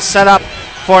time they'll set up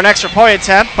for an extra point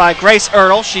attempt by Grace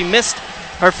Earl. She missed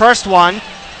her first one.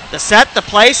 The set, the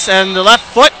place, and the left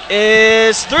foot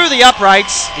is through the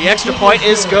uprights. The extra point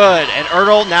is good, and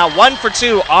Ertl now 1 for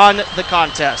 2 on the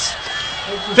contest.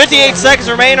 58 seconds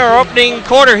remain our opening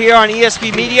quarter here on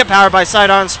ESP Media, powered by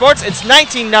Sidearm Sports. It's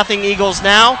 19-0 Eagles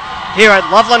now here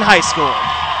at Loveland High School.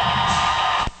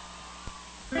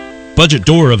 Budget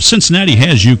Door of Cincinnati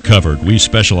has you covered. We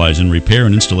specialize in repair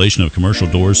and installation of commercial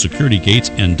doors, security gates,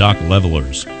 and dock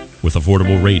levelers. With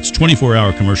affordable rates,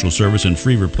 24-hour commercial service, and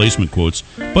free replacement quotes,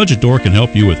 Budget Door can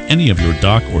help you with any of your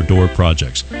dock or door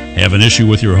projects. Have an issue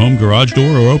with your home garage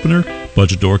door or opener?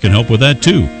 Budget Door can help with that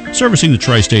too. Servicing the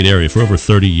tri-state area for over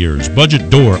 30 years,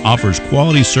 Budget Door offers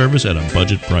quality service at a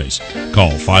budget price.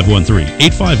 Call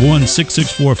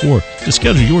 513-851-6644 to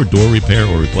schedule your door repair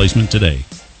or replacement today.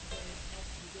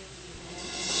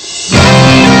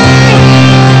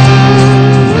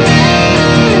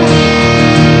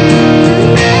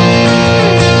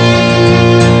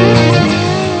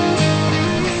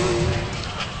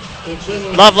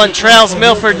 Loveland trails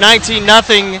Milford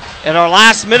 19-0 in our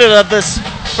last minute of this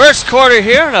first quarter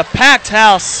here in a packed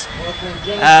house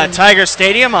at Tiger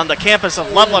Stadium on the campus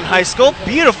of Loveland High School.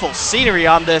 Beautiful scenery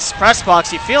on this press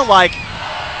box. You feel like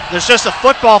there's just a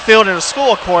football field and a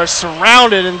school course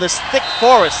surrounded in this thick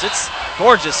forest. It's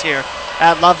gorgeous here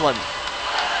at Loveland.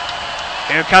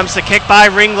 Here comes the kick by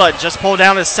Ringland. Just pulled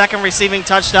down his second receiving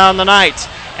touchdown of the night.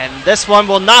 And this one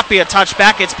will not be a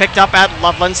touchback. It's picked up at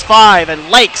Loveland's 5. And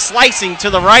Lake slicing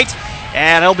to the right.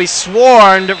 And he'll be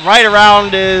swarmed right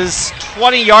around his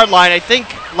 20-yard line. I think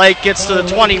Lake gets to the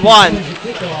 21.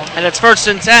 And it's 1st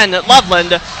and 10 at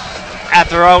Loveland at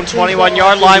their own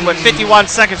 21-yard line with 51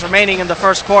 seconds remaining in the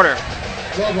first quarter.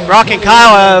 Brock and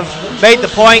Kyle have made the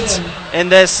point in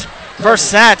this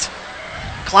first set.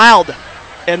 Cloud,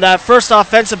 in that first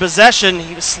offensive possession,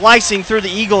 he was slicing through the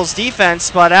Eagles'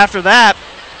 defense. But after that,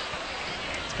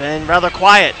 been rather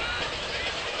quiet.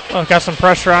 Well, got some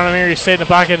pressure on him here. He stayed in the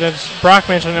pocket. As Brock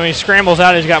mentioned, when he scrambles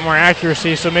out, he's got more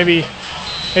accuracy. So maybe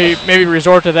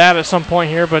resort to that at some point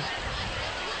here. But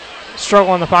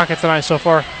struggle in the pocket tonight so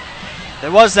far. There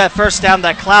was that first down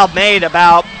that Cloud made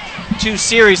about 2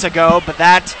 series ago, but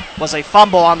that was a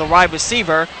fumble on the wide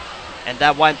receiver, and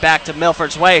that went back to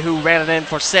Milford's way, who ran it in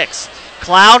for 6.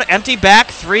 Cloud empty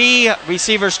back, 3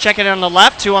 receivers checking in on the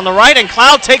left, 2 on the right, and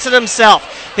Cloud takes it himself.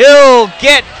 He'll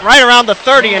get right around the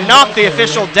 30 and knock the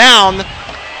official down.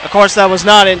 Of course, that was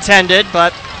not intended,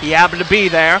 but he happened to be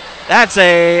there. That's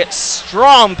a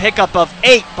strong pickup of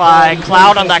 8 by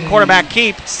Cloud on that quarterback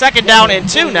keep. 2nd down and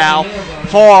 2 now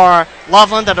for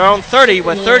Loveland at their own 30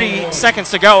 with 30 seconds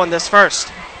to go in this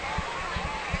first.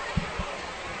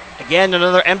 Again,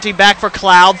 another empty back for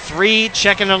Cloud. 3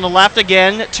 checking on the left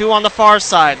again, 2 on the far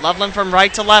side. Loveland from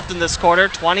right to left in this quarter.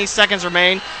 20 seconds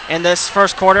remain in this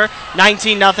first quarter.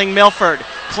 19-0 Milford.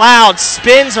 Cloud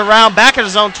spins around back at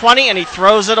his own 20, and he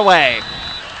throws it away.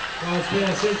 I'll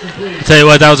tell you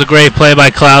what, that was a great play by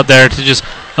Cloud there to just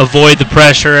avoid the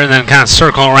pressure and then kind of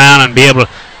circle around and be able to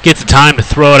get the time to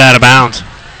throw it out of bounds.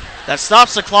 That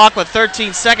stops the clock with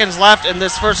 13 seconds left in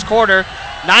this first quarter.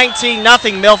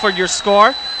 19-0 Milford your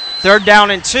score. 3rd down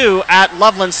and 2 at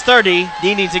Loveland's 30,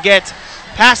 needing to get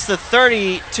past the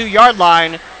 32-yard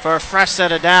line for a fresh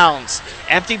set of downs.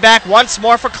 Empty back once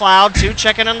more for Cloud. 2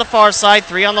 checking on the far side,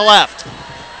 3 on the left.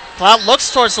 Cloud looks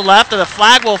towards the left, and the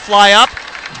flag will fly up.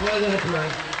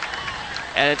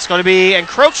 And it's going to be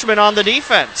encroachment on the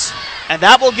defense. And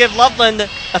that will give Loveland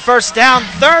a first down,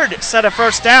 3rd set of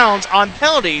first downs on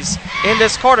penalties in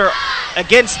this quarter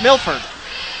against Milford.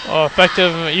 Oh,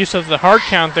 effective use of the hard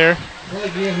count there.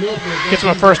 Gets him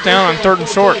a first down on 3rd and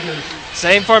short.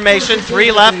 Same formation,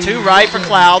 3 left, 2 right for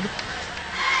Cloud.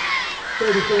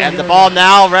 And the ball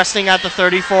now resting at the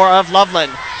 34 of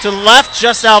Loveland. To the left,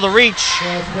 just out of the reach,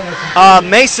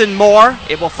 Mason Moore.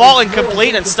 It will fall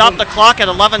incomplete and stop the clock at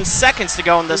 11 seconds to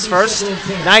go in this first.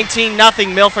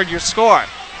 19-0 Milford your score.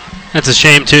 That's a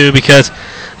shame, too, because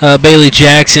Bailey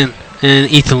Jackson and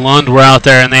Ethan Lund were out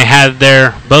there, and they had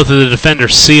both of the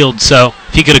defenders sealed. So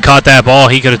if he could have caught that ball,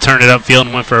 he could have turned it upfield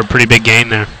and went for a pretty big gain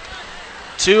there.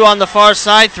 2 on the far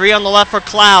side, 3 on the left for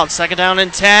Cloud. 2nd down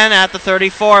and 10 at the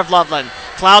 34 of Loveland.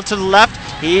 Cloud to the left.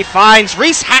 He finds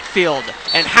Reese Hatfield,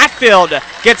 and Hatfield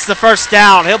gets the first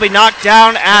down. He'll be knocked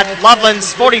down at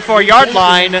Loveland's 44-yard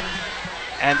line,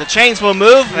 and the chains will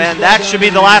move, and that should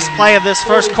be the last play of this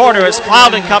first quarter as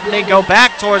Cloud and company go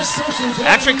back towards,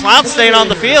 actually Cloud staying on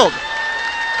the field.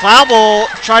 Cloud will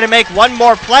try to make one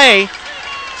more play,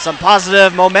 some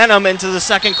positive momentum into the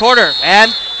second quarter,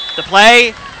 and the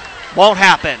play won't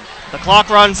happen. The clock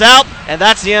runs out, and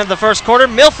that's the end of the first quarter.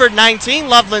 Milford 19,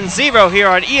 Loveland 0 here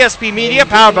on ESP Media,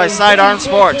 powered by Sidearm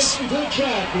Sports.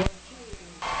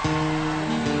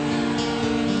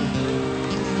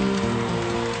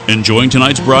 Enjoying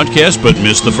tonight's broadcast but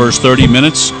missed the first 30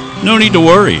 minutes? No need to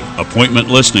worry. Appointment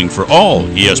listening for all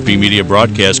ESP Media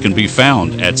broadcasts can be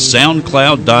found at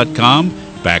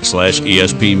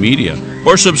soundcloud.com/ESP Media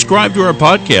or subscribe to our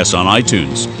podcast on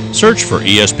iTunes. Search for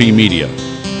ESP Media.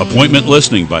 Appointment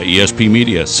listening by ESP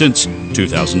Media since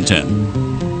 2010.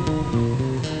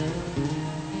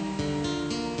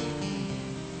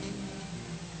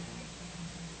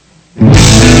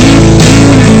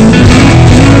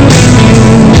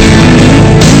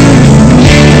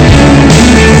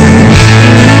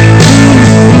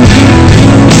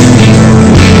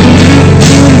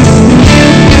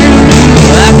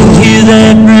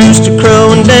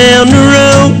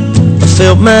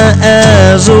 My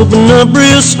eyes opened up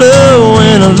real slow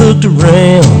and I looked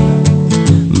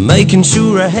around, making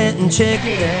sure I hadn't checked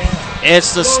it out.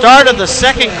 It's the start of the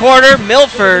second quarter.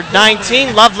 Milford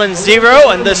 19, Loveland 0,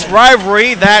 and this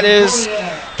rivalry that is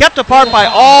kept apart by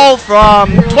all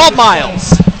from 12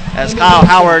 miles, as Kyle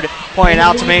Howard pointed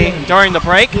out to me during the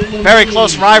break. Very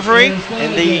close rivalry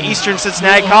in the Eastern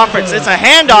Cincinnati Conference. It's a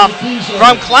handoff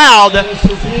from Cloud,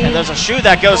 and there's a shoe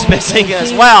that goes missing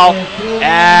as well,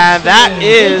 and that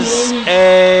is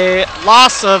a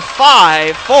loss of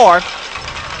 5, 4.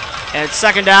 And it's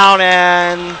second down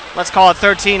and let's call it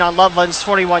 13 on Loveland's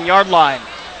 21-yard line.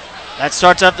 That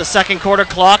starts up the second quarter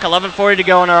clock. 11:40 to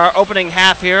go in our opening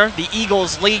half here. The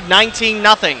Eagles lead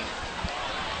 19-0.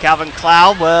 Calvin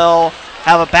Cloud will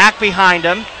have a back behind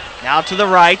him. Now to the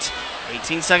right.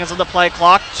 18 seconds on the play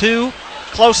clock. Two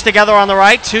close together on the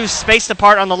right. Two spaced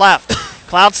apart on the left.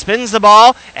 Cloud spins the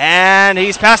ball, and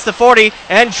he's past the 40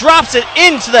 and drops it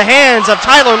into the hands of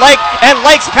Tyler Lake, and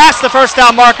Lake's past the first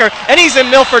down marker, and he's in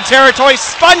Milford territory,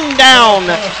 spun down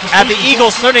at the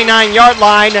Eagles' 39-yard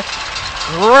line.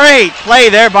 Great play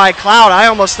there by Cloud. I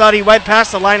almost thought he went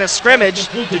past the line of scrimmage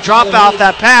to drop out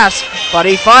that pass, but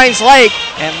he finds Lake,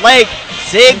 and Lake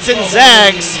zigs and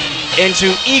zags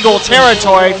into Eagle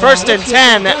territory. First and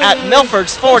 10 at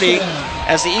Milford's 40.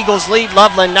 As the Eagles lead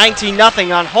Loveland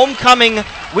 19-0 on homecoming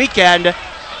weekend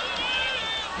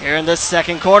here in this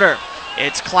second quarter.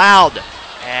 It's Cloud,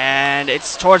 and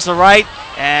it's towards the right,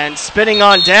 and spinning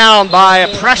on down by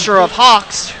a pressure of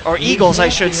Hawks, or Eagles I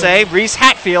should say, Reese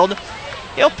Hatfield.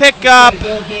 He'll pick up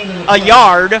a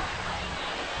yard,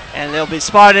 and they'll be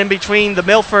spotted in between the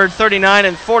Milford 39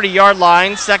 and 40-yard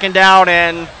line. Second down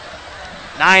and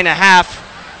 9.5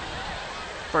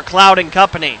 for Cloud and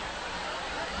company.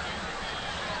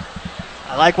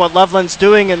 I like what Loveland's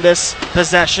doing in this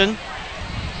possession.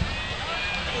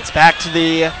 It's back to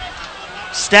the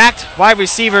stacked wide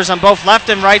receivers on both left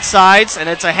and right sides, and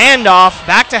it's a handoff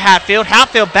back to Hatfield.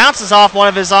 Hatfield bounces off one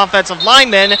of his offensive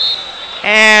linemen,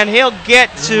 and he'll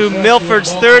get to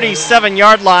Milford's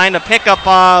 37-yard line, a pickup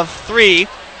of 3.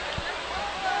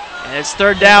 And it's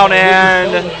third down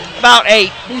and about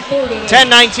 8.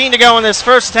 10:19 to go in this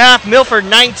first half. Milford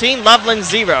 19, Loveland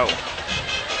 0.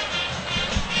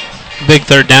 Big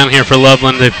third down here for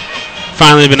Loveland. They've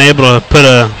finally been able to put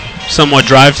a somewhat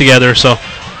drive together, so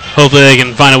hopefully they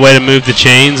can find a way to move the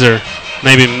chains, or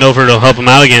maybe Milford will help them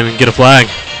out again and get a flag.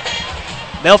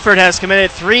 Milford has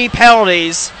committed 3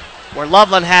 penalties where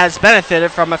Loveland has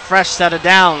benefited from a fresh set of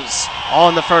downs, all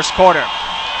in the first quarter.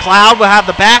 Cloud will have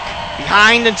the back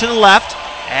behind and to the left,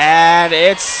 and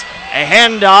it's a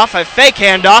handoff, a fake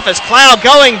handoff, as Cloud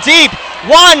going deep.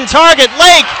 One target,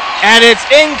 Lake, and it's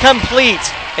incomplete.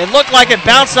 It looked like it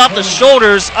bounced off the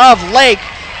shoulders of Lake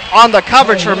on the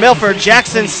coverage for Milford,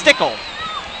 Jackson Stickle.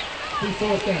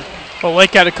 Well,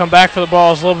 Lake had to come back for the ball.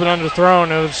 It was a little bit underthrown.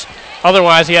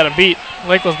 Otherwise, he had a beat.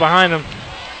 Lake was behind him.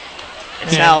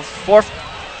 It's now fourth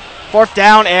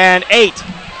down and 8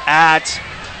 at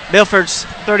Milford's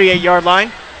 38-yard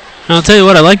line. I'll tell you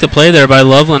what, I like the play there by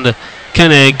Loveland to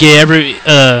kind of get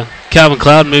Calvin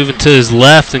Cloud moving to his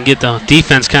left and get the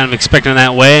defense kind of expecting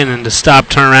that way, and then to stop,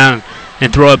 turn around,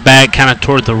 and throw it back kind of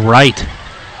toward the right.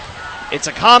 It's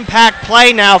a compact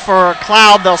play now for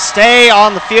Cloud. They'll stay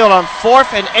on the field on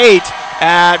 4th and 8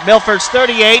 at Milford's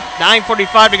 38.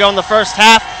 9:45 to go in the first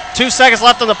half. 2 seconds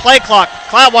left on the play clock.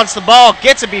 Cloud wants the ball,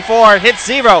 gets it before it hits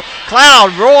 0.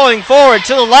 Cloud rolling forward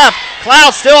to the left.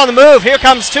 Cloud still on the move. Here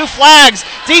comes 2 flags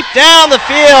deep down the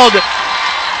field.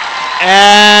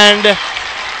 And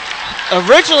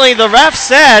originally the ref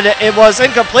said it was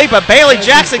incomplete, but Bailey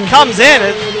Jackson comes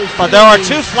in. But there are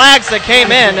 2 flags that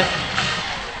came in.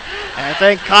 And I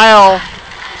think Kyle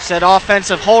said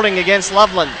offensive holding against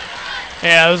Loveland.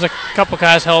 Yeah, there's a couple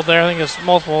guys held there. I think there's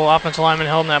multiple offensive linemen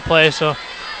held in that play. So,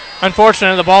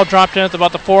 unfortunately, the ball dropped in at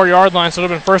about the 4-yard line, so it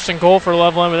would have been first and goal for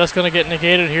Loveland, but that's going to get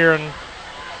negated here, and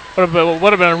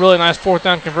would have been a really nice 4th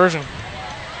down conversion.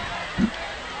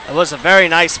 It was a very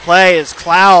nice play as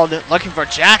Cloud looking for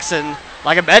Jackson.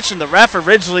 Like I mentioned, the ref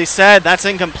originally said that's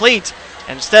incomplete.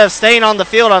 And instead of staying on the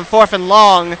field on 4th and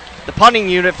long, the punting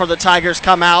unit for the Tigers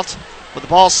come out with the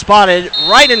ball spotted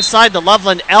right inside the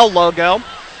Loveland L logo,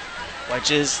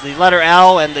 which is the letter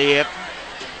L and the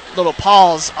little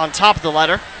pause on top of the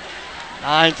letter.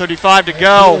 9:35 to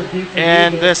go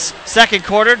in this second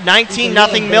quarter.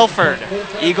 19-0 Milford.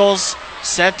 Eagles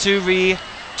set to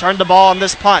return the ball on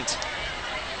this punt.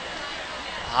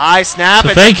 High snap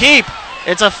and a keep.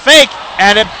 It's a fake,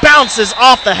 and it bounces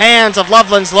off the hands of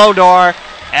Loveland's Lodor,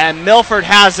 and Milford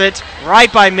has it right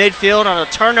by midfield on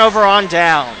a turnover on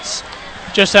downs.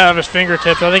 Just out of his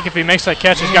fingertips. I think if he makes that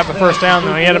catch, he's got the first down,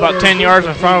 though. He had about 10 yards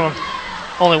in front of him.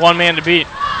 Only one man to beat.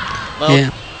 Yeah.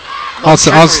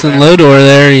 Austin Lodor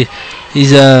there,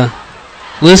 he's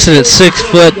listed at 6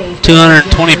 foot,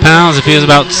 220 pounds. If he was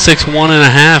about 6'1" and a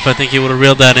half, I think he would have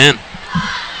reeled that in.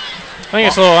 I think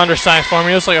it's a little undersized for him.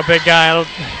 He looks like a big guy.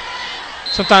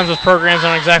 Sometimes those programs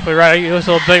aren't exactly right. He looks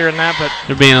a little bigger than that, but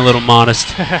they're being a little modest.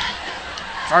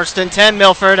 1st and 10,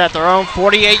 Milford at their own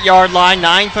 48-yard line.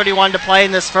 9:31 to play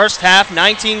in this first half.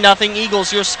 19-0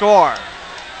 Eagles, your score.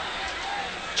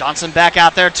 Johnson back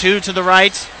out there, 2 to the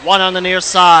right, 1 on the near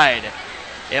side.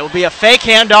 It will be a fake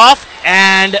handoff,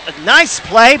 and a nice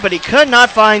play, but he could not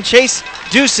find Chase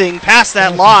Dusing past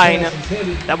that line.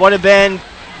 That would have been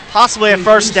possibly a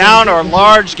first down or a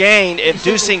large gain if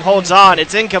Dusing holds on.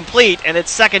 It's incomplete, and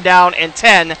it's 2nd down and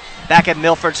 10 back at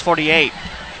Milford's 48.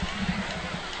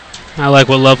 I like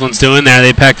what Loveland's doing there.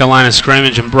 They packed the line of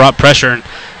scrimmage and brought pressure. And, I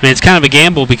mean, it's kind of a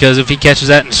gamble because if he catches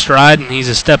that in stride and he's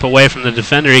a step away from the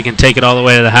defender, he can take it all the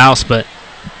way to the house. But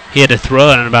he had to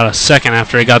throw it in about a second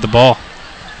after he got the ball.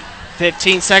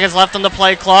 15 seconds left on the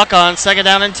play clock on 2nd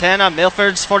down and 10 on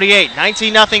Milford's 48.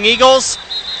 19-0 Eagles.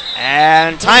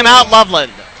 And timeout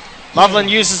Loveland. Loveland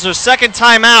uses their 2nd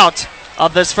timeout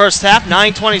of this first half.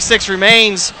 9:26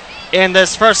 remains in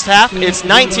this first half. It's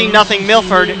 19-0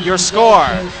 Milford, your score.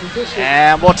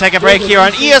 And we'll take a break here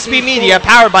on ESP Media,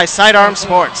 powered by Sidearm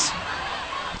Sports.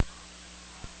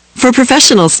 For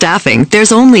professional staffing,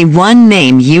 there's only one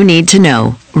name you need to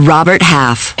know. Robert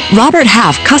Half. Robert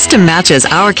Half custom matches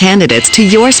our candidates to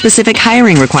your specific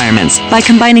hiring requirements by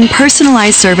combining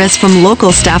personalized service from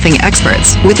local staffing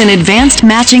experts with an advanced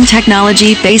matching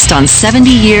technology based on 70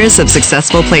 years of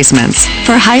successful placements.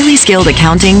 For highly skilled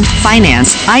accounting,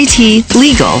 finance, IT,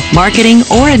 legal, marketing,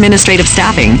 or administrative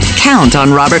staffing, count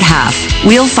on Robert Half.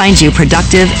 We'll find you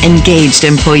productive, engaged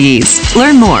employees.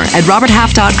 Learn more at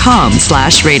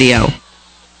roberthalf.com/radio.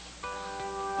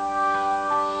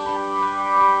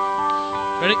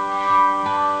 Ready?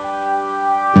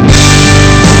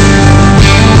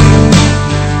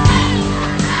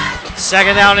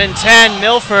 Second down and 10,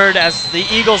 Milford, as the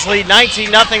Eagles lead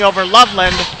 19-0 over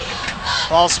Loveland.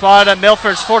 Ball spotted at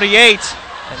Milford's 48,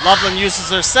 and Loveland uses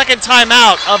their 2nd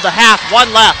timeout of the half,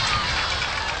 1 left.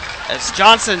 As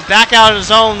Johnson back out of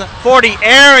his own 40,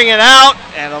 airing it out,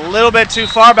 and a little bit too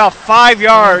far, about 5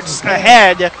 yards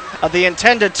ahead of the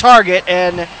intended target,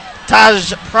 and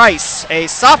Taj Price, a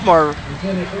sophomore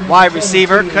wide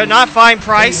receiver, could not find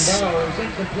Price.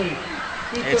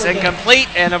 It's incomplete,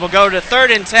 and it will go to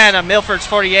 3rd and 10 on Milford's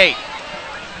 48.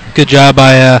 Good job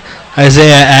by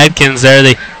Isaiah Adkins there.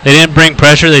 They didn't bring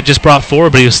pressure, they just brought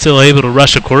forward, but he was still able to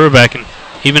rush the quarterback, and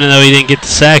even though he didn't get the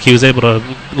sack, he was able to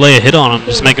lay a hit on him,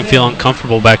 just make him feel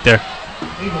uncomfortable back there.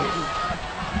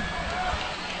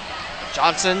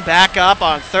 Johnson back up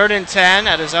on 3rd and 10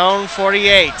 at his own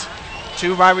 48.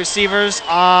 2 wide receivers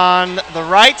on the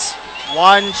right.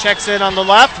 1 checks in on the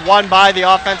left. 1 by the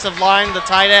offensive line, the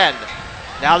tight end.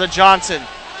 Now to Johnson,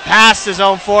 past his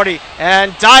own 40,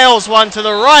 and dials one to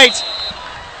the right.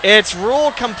 It's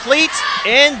ruled complete,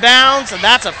 inbounds, and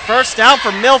that's a first down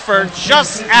for Milford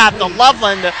just at the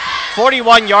Loveland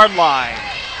 41-yard line.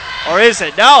 Or is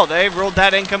it? No, they ruled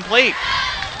that incomplete.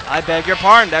 I beg your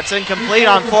pardon. That's incomplete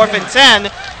on 4th and 10,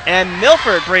 and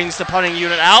Milford brings the punting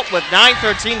unit out with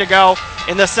 9:13 to go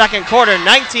in the second quarter.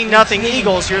 19-0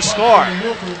 Eagles, your score.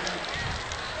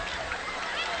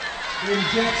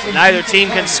 Neither team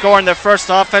can score in their first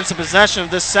offensive possession of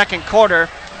this second quarter,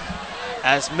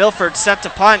 as Milford set to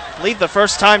punt, I believe the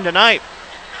first time tonight.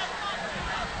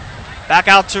 Back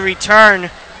out to return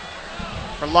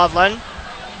for Loveland,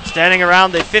 standing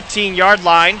around the 15-yard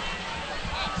line.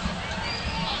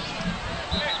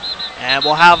 And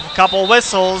we'll have a couple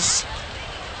whistles,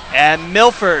 and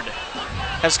Milford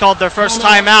has called their first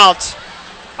timeout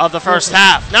of the first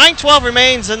half. 9:12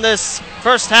 remains in this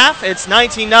first half. It's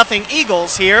 19-0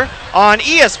 Eagles here on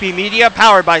ESP Media,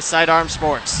 powered by Sidearm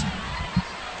Sports.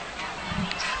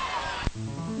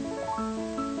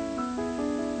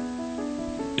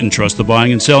 entrust the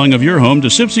buying and selling of your home to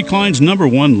Sipsey Klein's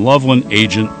 #1 Loveland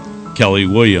agent, Kelly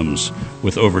Williams.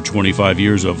 With over 25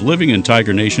 years of living in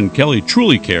Tiger Nation, Kelly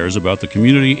truly cares about the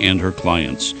community and her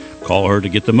clients. Call her to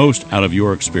get the most out of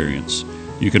your experience.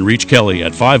 You can reach Kelly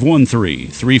at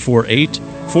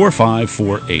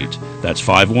 513-348-4548. That's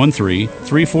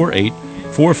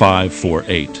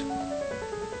 513-348-4548.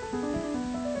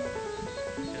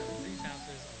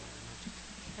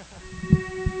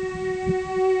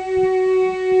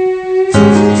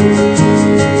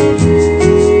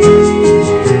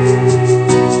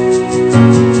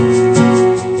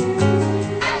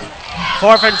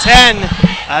 Fourth and 10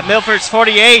 at Milford's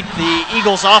 48. The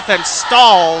Eagles offense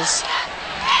stalls,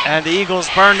 and the Eagles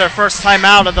burn their first time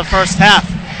out of the first half.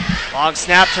 Long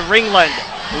snap to Ringland,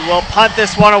 who will punt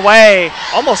this one away,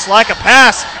 almost like a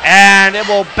pass, and it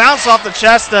will bounce off the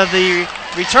chest of the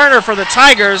returner for the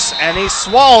Tigers, and he's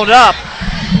swallowed up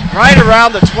right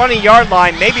around the 20-yard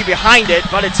line, maybe behind it,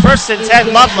 but it's first and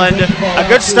 10 Loveland. A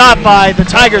good stop by the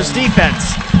Tigers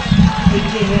defense.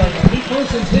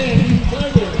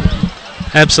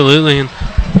 Absolutely, and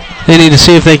they need to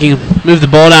see if they can move the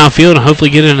ball downfield and hopefully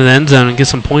get into the end zone and get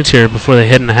some points here before they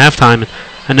head into halftime.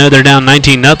 I know they're down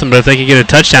 19-0, but if they could get a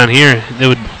touchdown here, it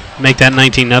would make that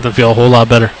 19-0 feel a whole lot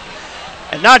better.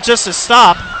 And not just a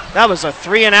stop, that was a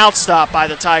 3-and-out stop by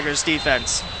the Tigers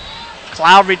defense.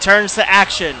 Cloud returns to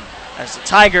action as the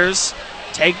Tigers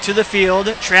take to the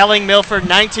field, trailing Milford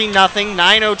 19-0,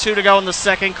 9:02 to go in the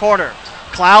second quarter.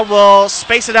 Cloud will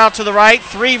space it out to the right.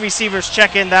 3 receivers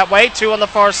check in that way, 2 on the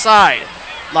far side.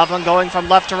 Loveland going from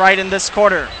left to right in this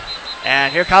quarter.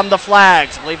 And here come the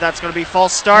flags. I believe that's going to be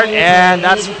false start, and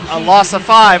that's a loss of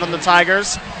 5 on the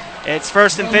Tigers. It's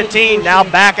first and 15, now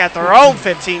back at their own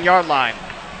 15-yard line.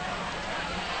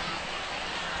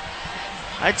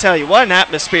 I tell you, what an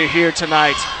atmosphere here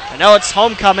tonight. I know it's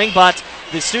homecoming, but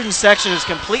the student section is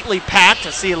completely packed. I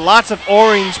see lots of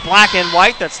orange, black, and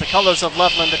white. That's the colors of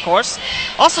Loveland, of course.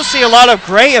 Also see a lot of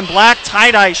gray and black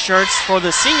tie-dye shirts for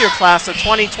the senior class of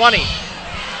 2020.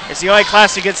 It's the only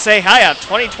class you could say, I have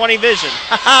 2020 vision.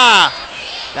 Ha-ha!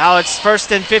 Now it's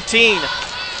first and 15.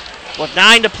 With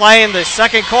 9 to play in the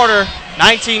second quarter,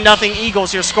 19-0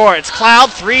 Eagles your score. It's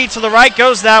Cloud, 3 to the right,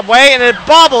 goes that way, and it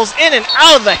bobbles in and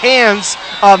out of the hands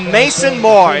of Mason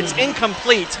Moore. It's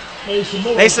incomplete.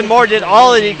 Mason Moore did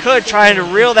all that he could trying to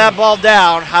reel that ball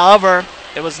down. However,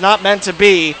 it was not meant to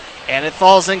be, and it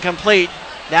falls incomplete.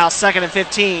 Now second and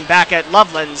 15 back at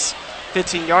Loveland's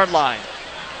 15-yard line.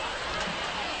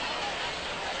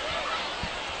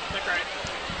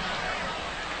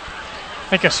 I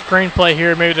think a screenplay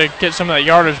here, maybe to get some of that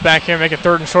yardage back here, make a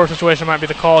 3rd and short situation might be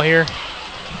the call here.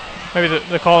 Maybe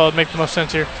the call would make the most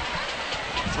sense here.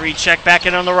 3 check back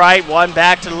in on the right, 1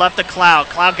 back to the left of Cloud.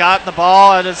 Cloud got the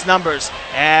ball at his numbers,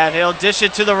 and he'll dish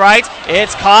it to the right.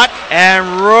 It's caught,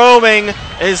 and roaming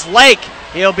is Lake.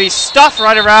 He'll be stuffed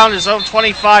right around his own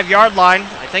 25-yard line.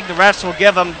 I think the refs will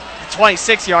give him the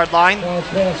 26-yard line.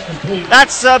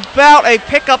 That's about a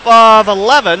pickup of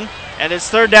 11, and it's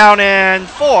 3rd down and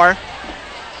 4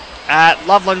 at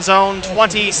Loveland's own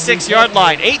 26-yard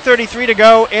line. 8:33 to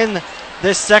go in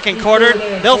this second quarter.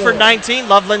 Milford 19,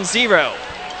 Loveland 0.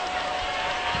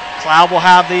 Cloud will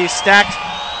have the stacked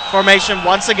formation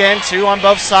once again, 2 on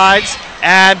both sides,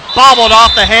 and bobbled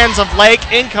off the hands of Lake,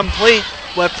 incomplete,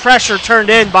 with pressure turned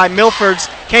in by Milford's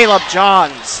Caleb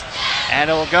Johns. And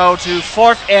it will go to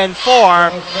 4th and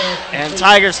 4 in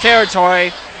Tigers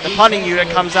territory. The punting unit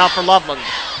comes out for Loveland.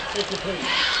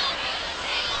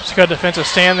 Just good defensive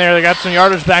stand there. They got some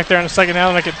yardage back there in the second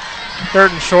down, make it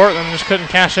 3rd and short, and just couldn't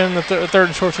cash in the 3rd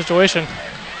and short situation.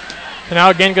 And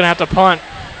now again going to have to punt,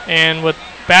 and with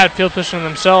bad field position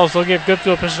themselves, they'll give good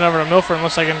field position over to Milford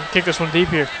unless they can kick this one deep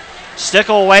here.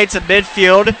 Stickle away to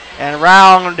midfield, and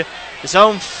around his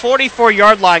own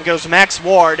 44-yard line goes Max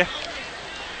Ward.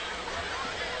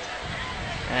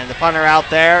 And the punter out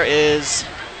there is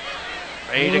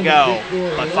ready to go.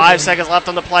 But 5 seconds left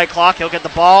on the play clock. He'll get the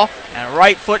ball, and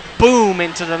right foot boom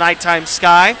into the nighttime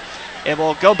sky. It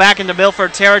will go back into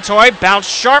Milford territory, bounce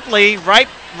sharply right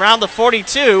around the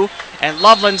 42, and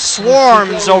Loveland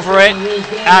swarms over it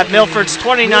at Milford's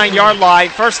 29-yard line.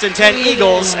 First and 10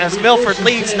 Eagles as Milford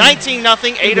leads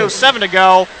 19-0, 8:07 to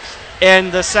go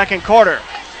in the second quarter.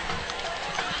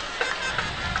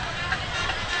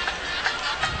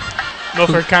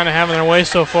 Milford kind of having their way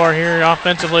so far here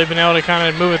offensively, been able to kind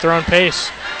of move at their own pace.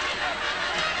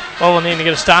 Loveland needing to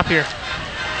get a stop here.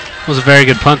 It was a very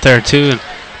good punt there, too. And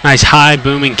nice high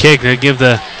booming kick to give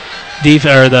the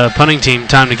the punting team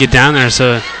time to get down there,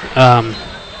 so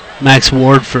Max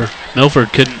Ward for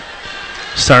Milford couldn't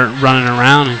start running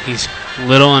around. And he's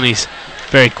little and he's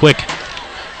very quick.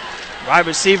 Wide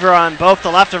receiver on both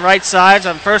the left and right sides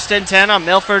on 1st and 10 on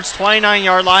Milford's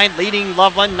 29-yard line, leading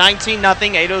Loveland 19-0,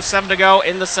 8:07 to go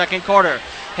in the second quarter.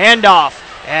 Handoff,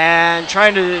 and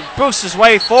trying to boost his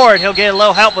way forward. He'll get a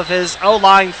little help with his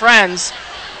O-line friends.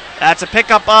 That's a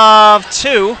pickup of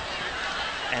 2.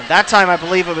 And that time I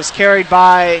believe it was carried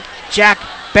by Jack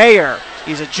Bayer.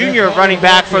 He's a junior running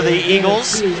back for the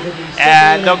Eagles.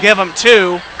 And they'll give him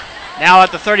 2. Now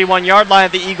at the 31-yard line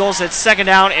of the Eagles, it's 2nd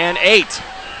down and 8.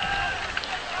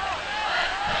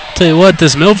 Tell you what,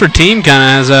 this Milford team kind of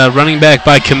has a running back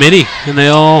by committee, and they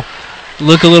all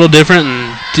look a little different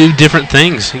and do different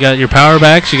things. You got your power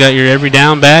backs, you got your every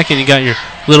down back, and you got your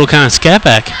little kind of scat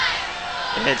back.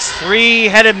 It's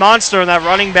three-headed monster in that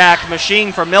running back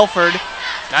machine for Milford.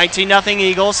 19-0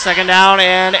 Eagles, 2nd down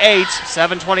and 8.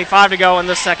 7:25 to go in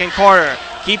the second quarter.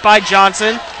 Keep by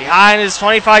Johnson behind his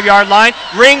 25-yard line.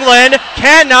 Ringland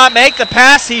cannot make the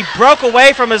pass. He broke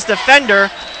away from his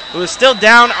defender, who is still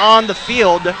down on the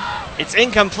field. It's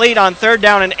incomplete on 3rd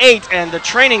down and 8, and the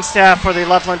training staff for the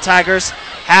Loveland Tigers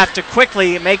have to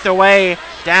quickly make their way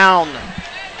down.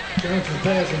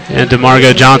 And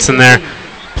DeMargo Johnson there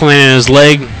planted his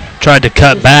leg, tried to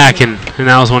cut back, and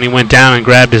that was when he went down and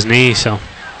grabbed his knee. So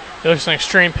He looks in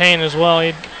extreme pain as well.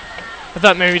 I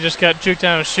thought maybe he just got juked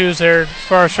down his shoes there as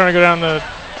far as trying to go down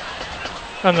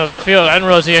on the field. I didn't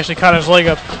realize he actually caught his leg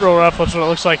up real rough. That's what it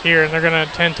looks like here, and they're going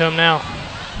to attend to him now.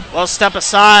 Well, step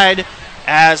aside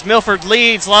as Milford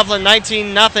leads Loveland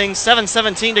 19-0,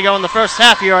 7:17 to go in the first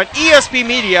half here on ESP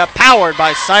Media, powered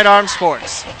by Sidearm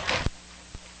Sports.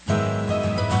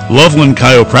 Loveland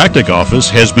Chiropractic Office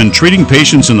has been treating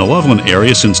patients in the Loveland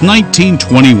area since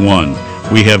 1921.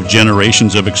 We have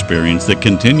generations of experience that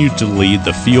continue to lead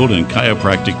the field in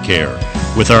chiropractic care.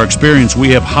 With our experience, we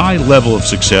have high level of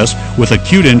success with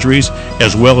acute injuries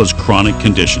as well as chronic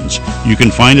conditions. You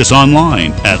can find us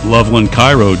online at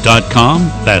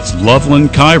lovelandchiro.com. That's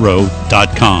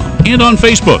lovelandchiro.com. And on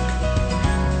Facebook.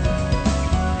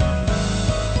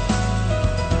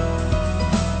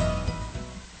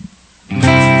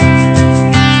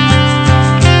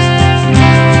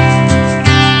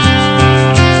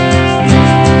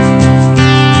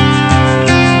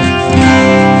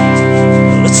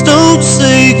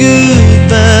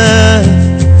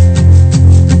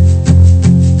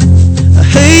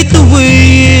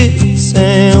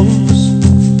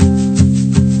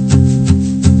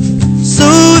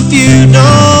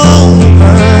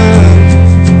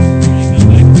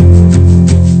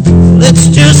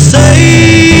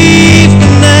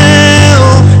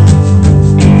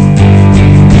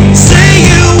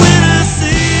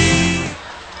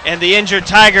 The injured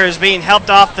Tiger is being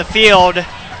helped off the field.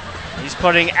 He's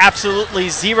putting absolutely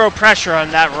zero pressure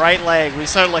on that right leg. We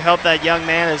certainly hope that young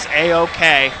man is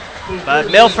A-OK.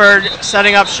 But Milford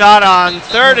setting up shot on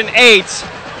 3rd and 8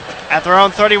 at their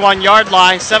own 31-yard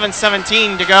line.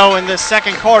 7:17 to go in this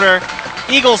second quarter.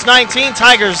 Eagles 19,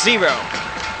 Tigers 0.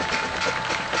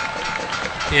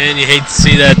 Yeah, and you hate to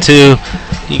see that too.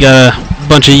 You got a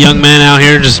bunch of young men out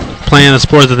here just playing the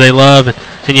sport that they love,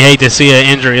 and you hate to see an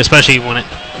injury, especially when it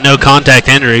no contact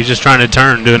injury, just trying to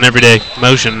turn, do an everyday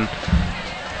motion.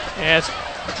 Yeah, it's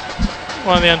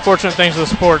one of the unfortunate things of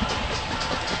the sport.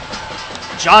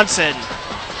 Johnson,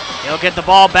 he'll get the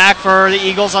ball back for the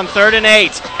Eagles on 3rd and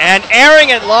 8. And airing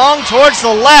it long towards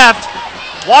the left.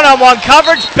 One-on-one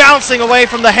coverage, bouncing away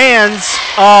from the hands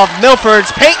of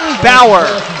Milford's Peyton Bauer.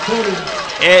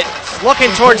 It's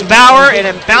looking towards Bauer, and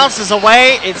it bounces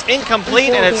away. It's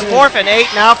incomplete, and it's 4th and 8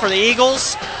 now for the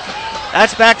Eagles.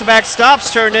 That's back-to-back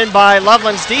stops turned in by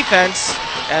Loveland's defense,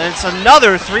 and it's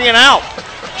another 3 and out.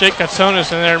 Jake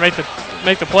Katsonis in there to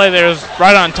make the play there. It was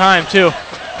right on time, too.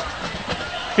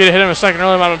 If he'd have hit him a second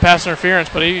earlier, it might have been pass interference,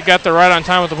 but he got there right on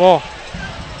time with the ball.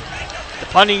 The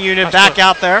punting unit back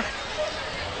out there.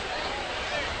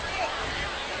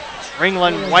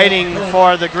 Ringland waiting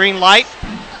for the green light.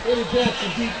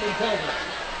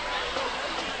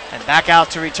 And back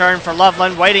out to return for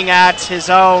Loveland, waiting at his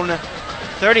own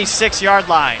 36-yard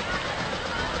line.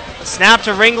 Snap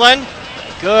to Ringland.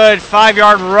 Good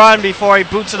 5-yard run before he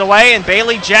boots it away. And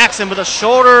Bailey Jackson with a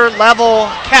shoulder-level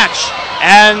catch.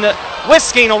 And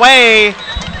whisking away,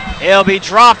 he'll be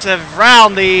dropped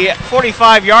around the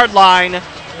 45-yard line.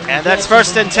 And that's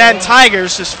 1st and 10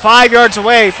 Tigers, just 5 yards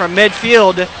away from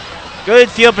midfield. Good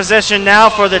field position now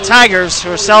for the Tigers, who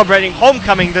are celebrating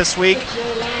homecoming this week,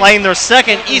 playing their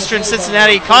second Eastern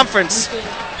Cincinnati Conference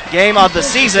game of the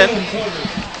season.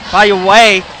 By the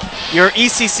way, your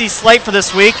ECC slate for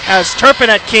this week has Turpin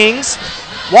at Kings,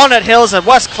 Walnut Hills at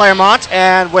West Claremont,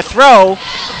 and Withrow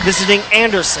visiting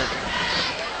Anderson.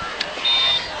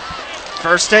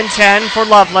 1st and 10 for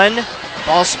Loveland.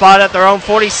 Ball spotted at their own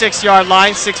 46-yard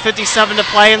line. 6:57 to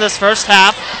play in this first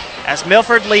half as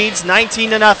Milford leads 19-0.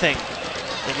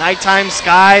 The nighttime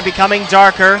sky becoming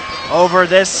darker over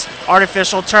this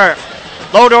artificial turf.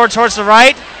 Lodor towards the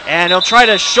right, and he'll try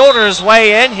to shoulder his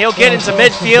way in. He'll get into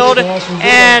midfield,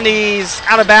 and he's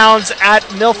out of bounds at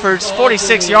Milford's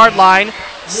 46-yard line.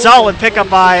 Solid pickup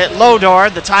by Lodor,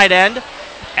 the tight end.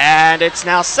 And it's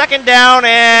now second down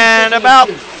and about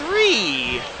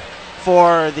 3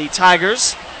 for the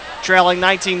Tigers, trailing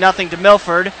 19-0 to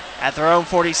Milford at their own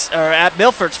at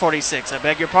Milford's 46. I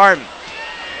beg your pardon.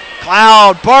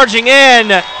 Cloud barging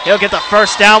in. He'll get the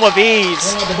first down with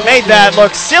ease. Made that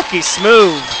look silky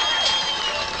smooth.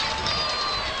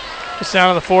 It's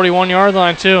down to the 41-yard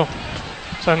line, too.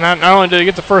 So not only did he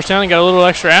get the first down, he got a little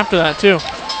extra after that, too.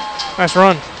 Nice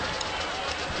run.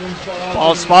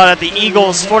 Ball spotted at the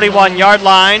Eagles' 41-yard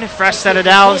line. Fresh set of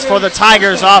downs for the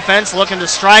Tigers offense, looking to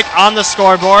strike on the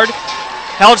scoreboard.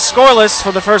 Held scoreless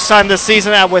for the first time this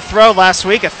season at Withrow last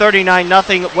week. A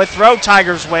 39-0 Withrow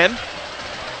Tigers win.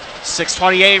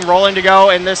 6:28 rolling to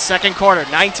go in this second quarter.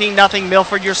 19-0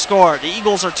 Milford your score. The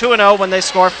Eagles are 2-0 when they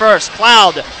score first.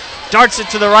 Cloud darts it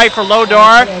to the right for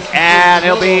Lodor, and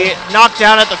he'll be knocked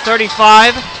down at the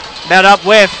 35. Met up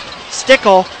with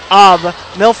Stickle of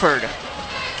Milford.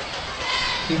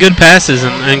 Good passes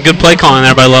and good play calling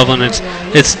there by Loveland.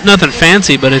 It's nothing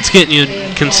fancy, but it's getting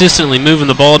you consistently moving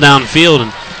the ball downfield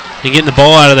and getting the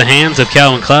ball out of the hands of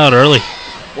Calvin Cloud early.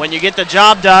 When you get the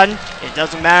job done, it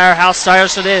doesn't matter how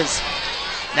stylish it is.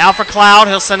 Now for Cloud,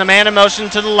 he'll send a man in motion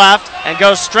to the left and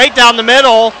go straight down the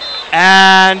middle,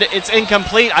 and it's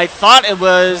incomplete. I thought it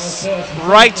was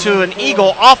right to an Eagle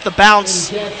off the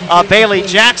bounce of Bailey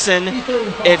Jackson.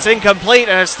 It's incomplete,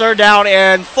 and it's third down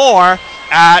and 4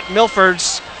 at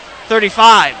Milford's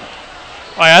 35.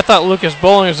 I thought Lucas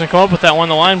Bowling was going to come up with that one,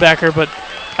 the linebacker, but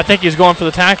I think he's going for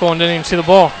the tackle and didn't even see the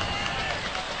ball.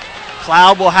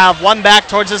 Cloud will have one back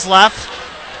towards his left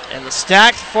in the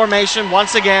stacked formation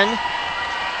once again.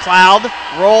 Cloud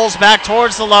rolls back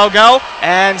towards the logo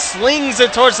and slings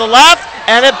it towards the left,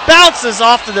 and it bounces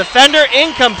off the defender,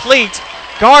 incomplete,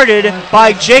 guarded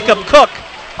by Jacob Cook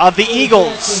of the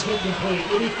Eagles.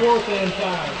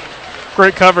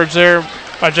 Great coverage there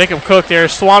by Jacob Cook there.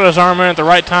 Swatted his arm in at the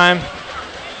right time.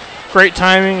 Great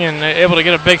timing and able to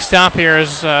get a big stop here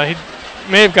as he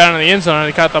may have gotten in the end zone and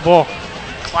he caught the ball.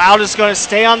 Cloud is going to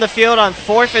stay on the field on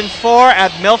 4th and 4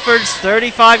 at Milford's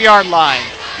 35-yard line.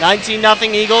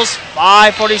 19-0 Eagles,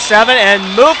 5:47, and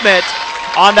movement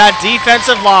on that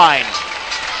defensive line.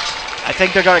 I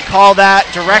think they're going to call that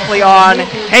directly on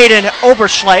Hayden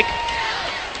Oberschleck.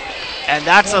 And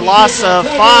that's a loss of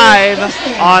 5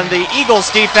 on the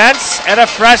Eagles defense and a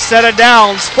fresh set of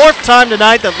downs. 4th time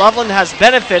tonight that Loveland has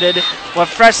benefited with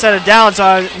fresh set of downs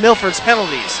on Milford's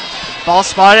penalties. Ball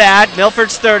spotted at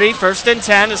Milford's 30, 1st and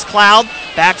 10 as Cloud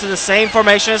back to the same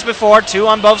formation as before, 2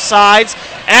 on both sides,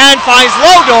 and finds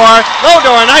Lodor.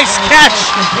 Lodor, a nice catch.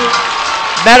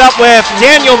 Met up with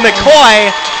Daniel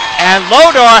McCoy, and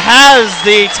Lodor has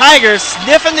the Tigers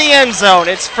sniffing the end zone.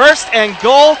 It's 1st and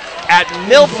goal at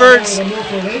Milford's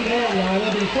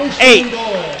 8.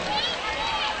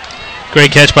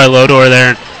 Great catch by Lodor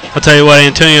there. I'll tell you what,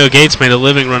 Antonio Gates made a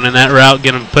living running that route,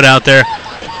 get him put out there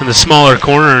in the smaller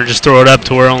corner and just throw it up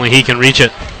to where only he can reach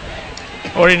it.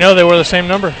 What do you know? They were the same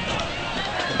number.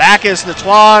 Back is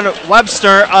Natwan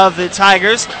Webster of the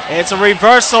Tigers. It's a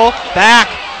reversal back,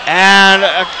 and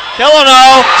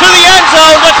Killano to the end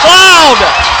zone to Cloud.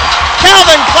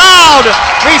 Calvin Cloud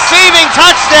receiving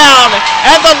touchdown,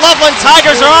 and the Loveland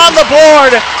Tigers are on the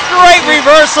board. Great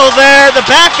reversal there. The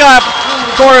backup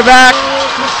quarterback,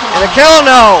 and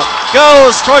Killano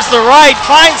goes towards the right,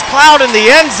 finds Cloud in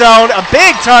the end zone. A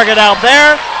big target out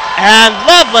there, and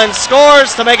Loveland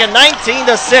scores to make it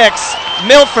 19-6.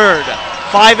 Milford.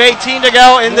 5:18 to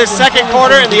go in this second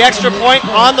quarter, and the extra point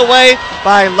on the way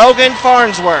by Logan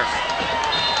Farnsworth.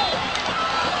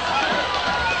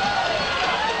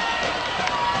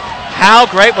 How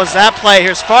great was that play?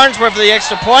 Here's Farnsworth for the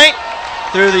extra point.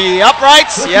 Through the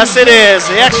uprights. Yes, it is.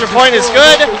 The extra point is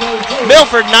good.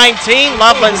 Milford 19,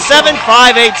 Loveland 7,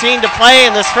 5:18 to play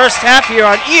in this first half here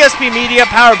on ESP Media,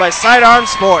 powered by Sidearm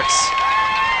Sports.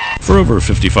 For over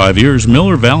 55 years,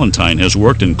 Miller Valentine has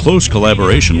worked in close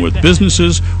collaboration with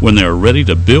businesses when they are ready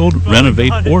to build,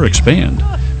 renovate, or expand.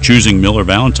 Choosing Miller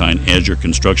Valentine as your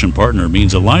construction partner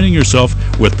means aligning yourself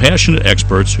with passionate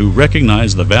experts who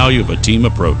recognize the value of a team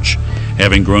approach.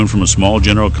 Having grown from a small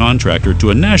general contractor to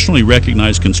a nationally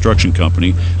recognized construction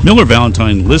company, Miller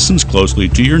Valentine listens closely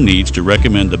to your needs to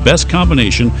recommend the best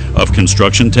combination of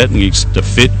construction techniques to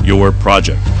fit your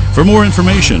project. For more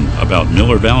information about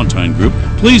Miller Valentine Group,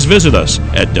 please visit us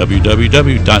at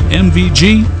www.mvg.com.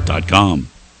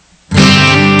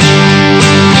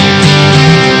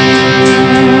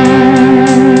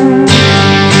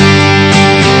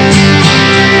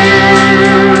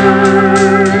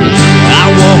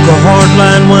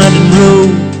 Hardline winding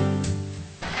road.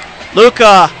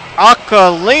 Luca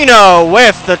Aquilino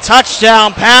with the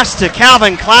touchdown pass to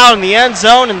Calvin Cloud in the end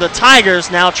zone, and the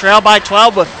Tigers now trail by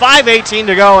 12 with 5:18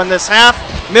 to go in this half.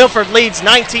 Milford leads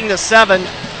 19-7.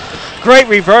 Great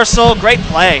reversal, great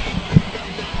play.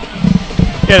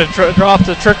 Yeah, to draw off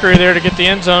the trickery there to get the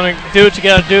end zone and do what you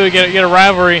got to do. You get a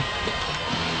rivalry.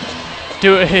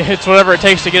 It's whatever it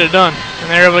takes to get it done. And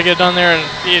they're able to get it done there, and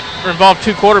it involved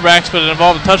two quarterbacks, but it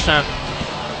involved a touchdown.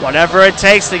 Whatever it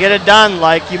takes to get it done,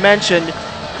 like you mentioned.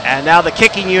 And now the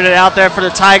kicking unit out there for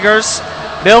the Tigers.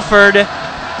 Milford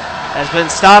has been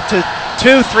stopped to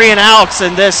 2 3-and-outs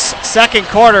in this second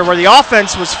quarter, where the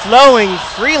offense was flowing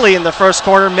freely in the first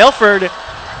quarter. Milford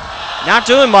not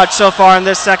doing much so far in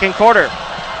this second quarter.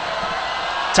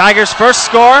 Tigers' first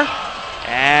score,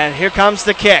 and here comes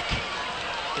the kick.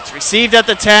 It's received at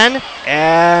the 10,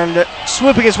 and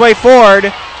swooping his way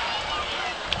forward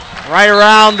right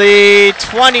around the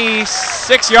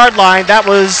 26-yard line. That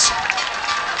was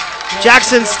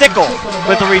Jackson Stickle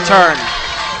with the return.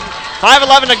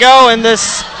 5:11 to go in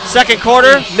this second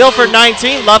quarter. Milford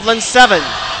 19, Loveland 7.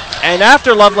 And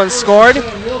after Loveland scored,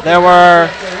 there were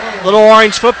little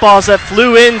orange footballs that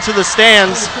flew into the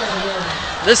stands.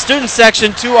 This student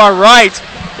section to our right,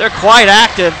 they're quite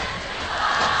active.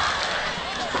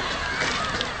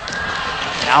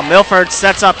 Now Milford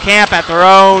sets up camp at their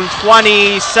own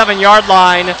 27-yard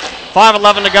line.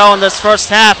 5:11 to go in this first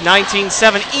half.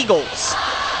 19-7 Eagles.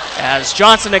 As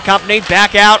Johnson and company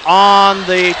back out on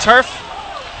the turf.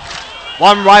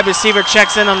 One wide receiver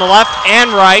checks in on the left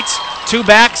and right. Two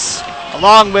backs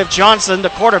along with Johnson, the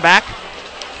quarterback.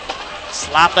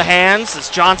 Slap the hands as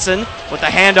Johnson with the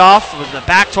handoff with the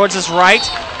back towards his right.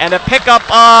 And a pickup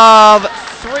of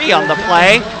 3 on the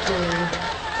play.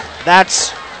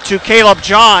 That's to Caleb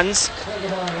Johns.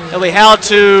 He'll be held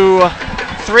to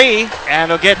 3,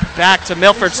 and he'll get back to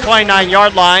Milford's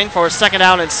 29-yard line for a second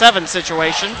down and 7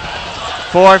 situation.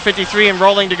 4:53 and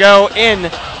rolling to go in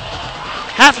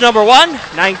half number 1,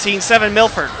 19-7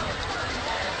 Milford.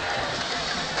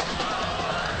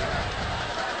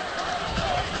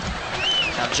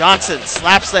 Now Johnson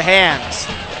slaps the hands.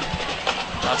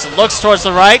 Johnson looks towards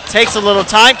the right, takes a little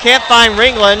time, can't find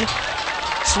Ringland.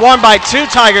 Swarmed by 2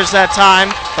 Tigers that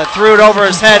time, but threw it over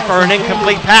his head for an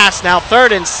incomplete pass. Now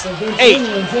 3rd and 8.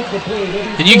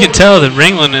 And you can tell that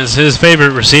Ringland is his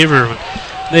favorite receiver.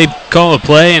 They call a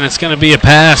play, and it's going to be a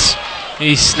pass.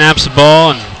 He snaps the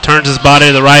ball and turns his body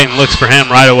to the right and looks for him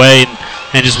right away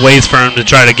and just waits for him to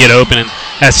try to get open. And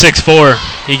at 6'4",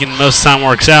 he can most of the time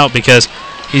works out because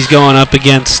he's going up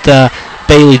against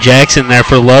Bailey Jackson there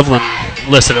for Loveland,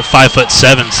 listed at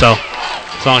 5'7", so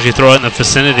as long as you throw it in the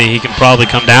vicinity, he can probably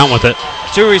come down with it.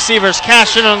 2 receivers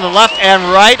cash in on the left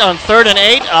and right on 3rd and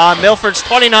 8. Milford's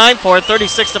 29,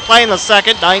 4:36 to play in the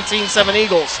second. 19-7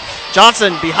 Eagles.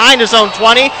 Johnson behind his own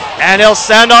 20, and he'll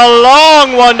send a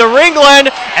long one to Ringland,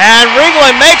 and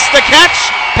Ringland makes the catch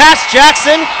past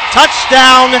Jackson.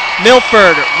 Touchdown,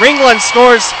 Milford. Ringland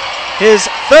scores his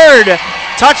 3rd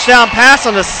touchdown pass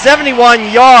on a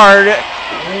 71-yard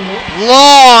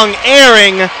long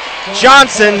airing.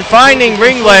 Johnson finding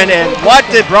Ringland, and what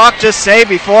did Brock just say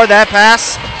before that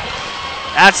pass?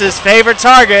 That's his favorite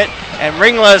target, and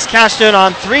Ringland has cashed in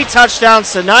on 3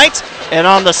 touchdowns tonight, and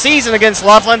on the season against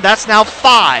Loveland, that's now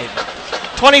 5.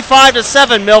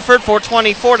 25-7 Milford,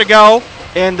 4:24 to go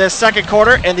in this second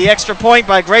quarter, and the extra point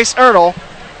by Grace Ertl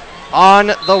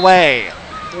on the way.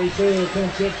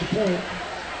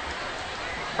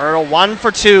 Ertl 1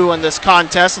 for 2 in this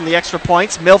contest in the extra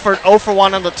points. Milford 0 for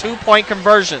 1 on the 2-point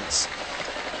conversions.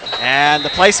 And the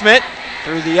placement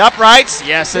through the uprights.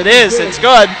 Yes, it is. It's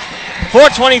good.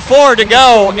 4:24 to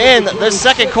go in the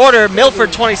second quarter.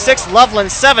 Milford 26,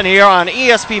 Loveland 7 here on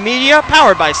ESP Media,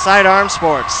 powered by Sidearm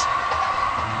Sports.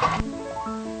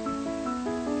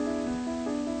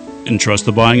 Entrust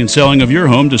the buying and selling of your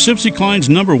home to Sipsey Klein's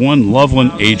 #1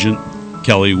 Loveland agent,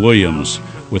 Kelly Williams.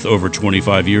 With over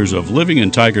 25 years of living in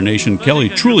Tiger Nation, Kelly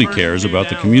truly cares about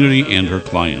the community and her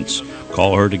clients.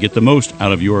 Call her to get the most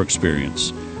out of your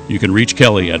experience. You can reach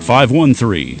Kelly at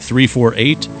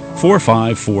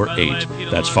 513-348-4548.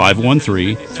 That's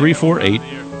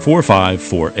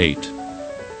 513-348-4548.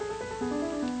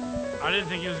 I didn't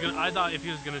think he was going to. I thought if he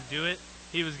was going to do it,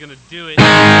 he was going to do it.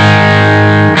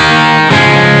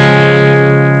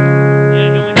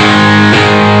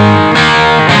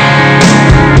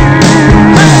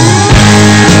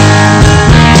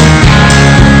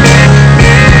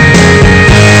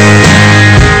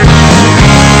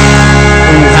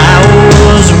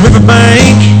 Ohio's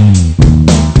riverbank.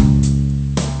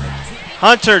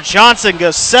 Hunter Johnson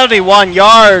goes 71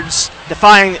 yards,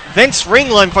 defying Vince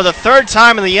Ringland for the third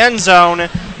time in the end zone,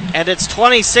 and it's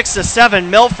 26-7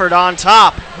 Milford on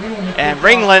top. And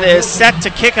Ringland is set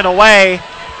to kick it away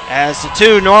as the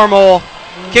two normal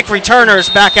kick returners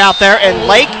back out there, and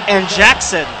Lake and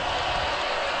Jackson.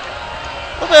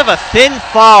 A little bit of a thin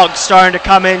fog starting to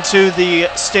come into the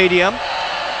stadium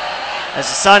as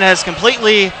the sun has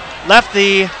completely left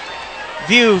the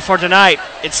view for tonight.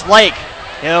 It's Lake.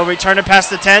 He'll return it past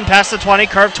the 10, past the 20,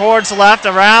 curve towards the left,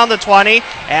 around the 20,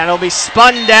 and it'll be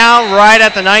spun down right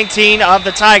at the 19 of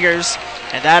the Tigers.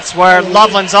 And that's where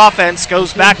Loveland's offense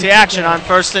goes back to action on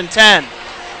 1st and 10.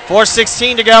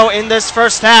 4:16 to go in this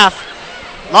first half.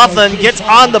 Loveland gets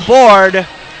on the board.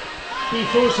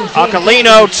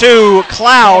 Acalino to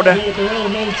Cloud,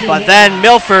 but then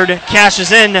Milford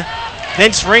cashes in.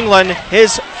 Vince Ringland,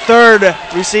 his third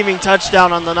receiving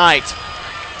touchdown on the night.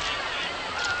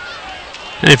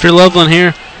 And if you're Loveland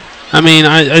here, I mean,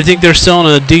 I think they're still in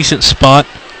a decent spot.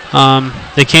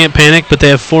 They can't panic, but they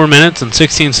have 4 minutes and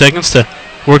 16 seconds to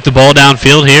work the ball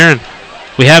downfield here. And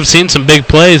we have seen some big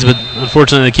plays, but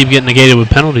unfortunately they keep getting negated with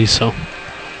penalties. So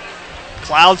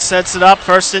Cloud sets it up,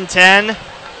 1st and 10.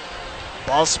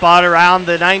 Ball spot around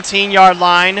the 19-yard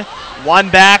line. One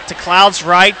back to Cloud's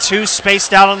right, two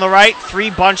spaced out on the right,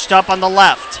 three bunched up on the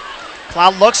left.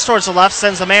 Cloud looks towards the left,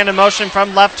 sends a man in motion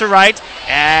from left to right,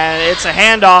 and it's a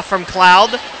handoff from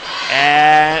Cloud,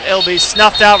 and it'll be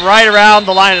snuffed out right around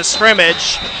the line of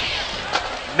scrimmage.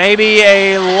 Maybe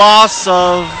a loss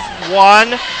of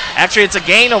 1. Actually, it's a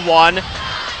gain of 1.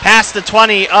 Past the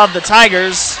 20 of the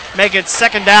Tigers, make it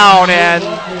 2nd down and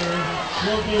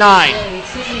 9.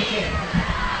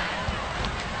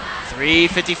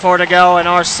 3:54 to go in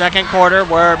our second quarter,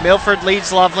 where Milford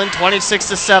leads Loveland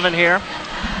 26-7 here.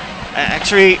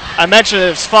 Actually, I mentioned it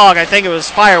was fog. I think it was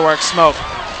fireworks smoke.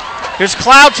 Here's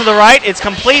Cloud to the right. It's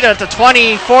complete at the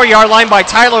 24-yard line by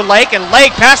Tyler Lake, and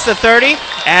Lake past the 30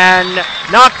 and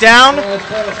knocked down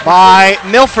by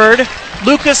Milford,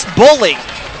 Lucas Bowling.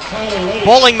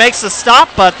 Bowling makes the stop,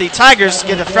 but the Tigers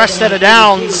get a fresh set of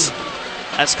downs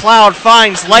as Cloud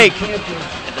finds Lake.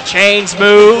 And the chains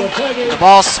move. The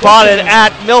ball spotted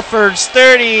at Milford's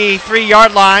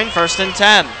 33-yard line, 1st and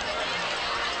 10.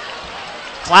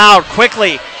 Cloud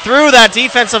quickly through that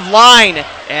defensive line,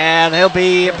 and he'll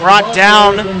be brought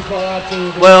down.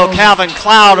 Will Calvin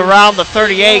Cloud around the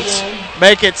 38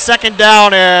 make it 2nd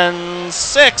down and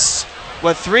 6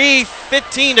 with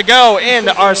 3:15 to go in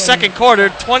our second quarter,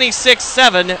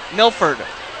 26-7 Milford.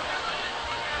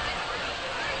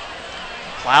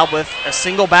 Cloud with a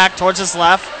single back towards his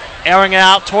left, airing it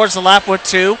out towards the left with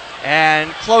 2,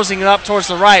 and closing it up towards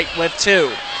the right with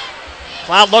 2.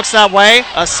 Cloud looks that way,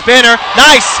 a spinner,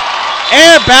 nice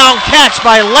airbound catch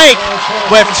by Lake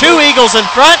with 2 Eagles in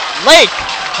front. Lake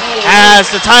has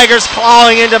the Tigers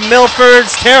clawing into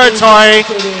Milford's territory,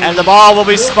 and the ball will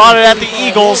be spotted at the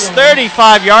Eagles'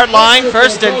 35-yard line,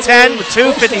 1st and 10 with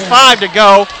 2:55 to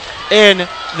go in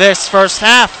this first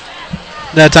half.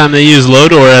 that time they used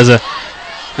Lodor as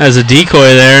a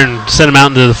decoy there and sent him out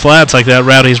into the flats like that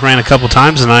route he's ran a couple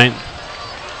times tonight.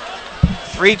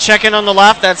 3 checking on the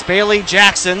left. That's Bailey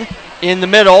Jackson in the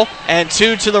middle, and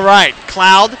 2 to the right.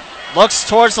 Cloud looks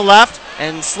towards the left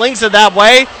and slings it that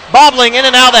way, bobbling in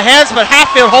and out of the hands, but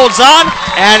Hatfield holds on,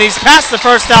 and he's past the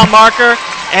first down marker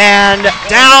and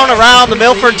down around the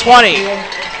Milford 20.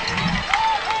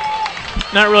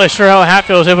 Not really sure how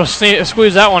Hatfield was able to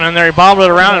squeeze that one in there. He bobbled it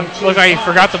around and looked like he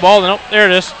forgot the ball. Then, there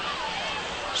it is.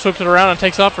 Swoops it around and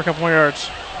takes off for a couple more yards.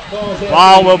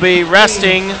 Ball will be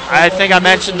resting. I think I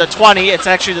mentioned the 20. It's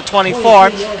actually the 24.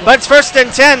 But it's 1st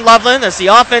and 10, Loveland, as the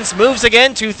offense moves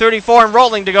again. 2:34 and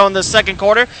rolling to go in the second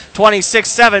quarter.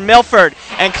 26-7 Milford.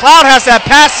 And Cloud has that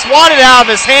pass swatted out of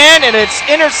his hand, and it's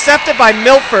intercepted by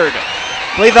Milford.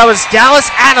 I believe that was Dallas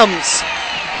Adams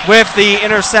with the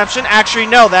interception. Actually,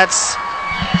 no, that's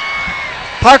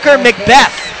Parker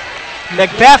McBeth.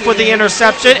 McBeth with the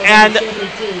interception, and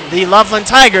the Loveland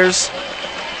Tigers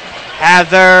have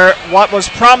their what was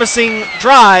promising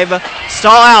drive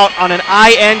stall out on an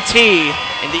INT,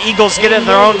 and the Eagles get in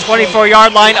their own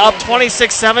 24-yard line, up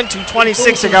 26-7 to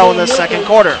 26 to go in the second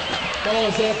quarter.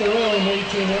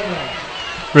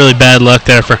 Really bad luck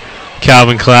there for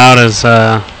Calvin Cloud as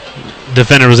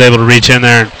defender was able to reach in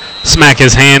there and smack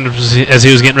his hand as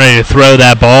he was getting ready to throw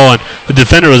that ball, and the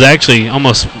defender was actually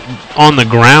almost on the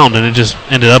ground, and it just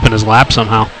ended up in his lap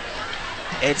somehow.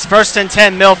 It's 1st and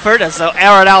 10 Milford as they'll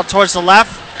air it out towards the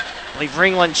left. I believe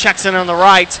Ringland checks in on the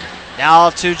right. Now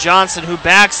to Johnson, who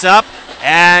backs up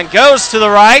and goes to the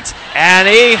right, and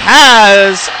he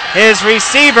has his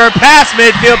receiver past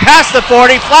midfield, past the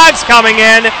 40. Flags coming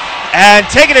in and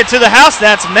taking it to the house.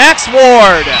 That's Max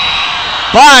Ward.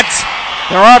 But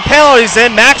there are penalties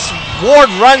in. Max Ward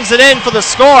runs it in for the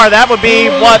score. That would be,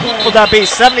 what would that be,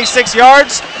 76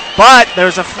 yards? But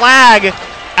there's a flag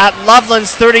at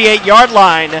Loveland's 38-yard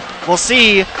line. We'll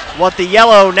see what the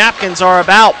yellow napkins are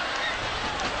about.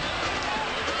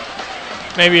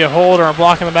 Maybe a hold or a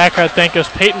block in the back, I think, as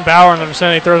Peyton Bauer in the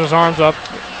vicinity throws his arms up.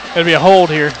 It'll be a hold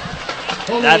here.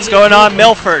 That's going on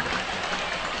Milford.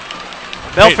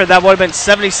 Milford, that would have been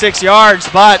 76 yards,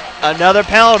 but another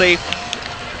penalty.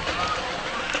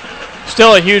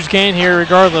 Still a huge gain here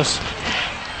regardless.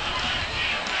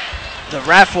 The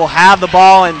ref will have the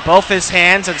ball in both his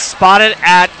hands and spot it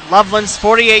at Loveland's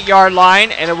 48-yard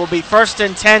line, and it will be 1st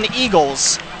and 10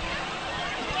 Eagles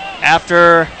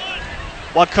after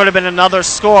what could have been another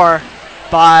score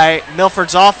by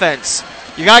Milford's offense.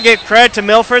 You got to give credit to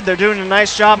Milford. They're doing a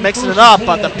nice job mixing it up,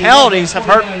 but the penalties have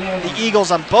hurt the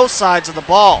Eagles on both sides of the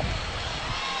ball.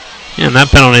 Yeah, and that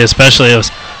penalty especially was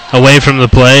away from the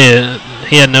play.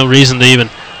 He had no reason to even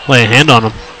lay a hand on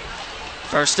him.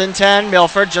 1st and 10,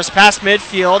 Milford just past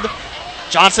midfield.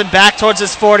 Johnson back towards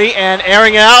his 40 and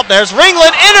airing it out. There's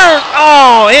Ringland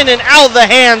in and out of the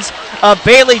hands of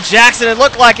Bailey Jackson. It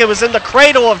looked like it was in the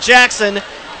cradle of Jackson,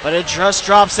 but it just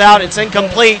drops out. It's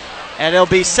incomplete, and it'll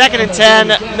be 2nd and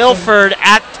 10, Milford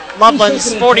at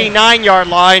Loveland's 49-yard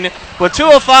line. With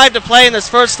 2:05 to play in this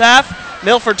first half,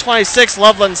 Milford 26,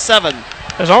 Loveland 7.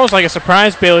 It's almost like a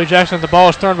surprise Bailey Jackson that the ball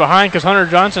was thrown behind because Hunter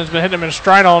Johnson's been hitting him in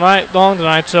stride all night long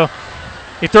tonight, so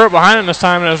he threw it behind him this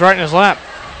time, and it was right in his lap.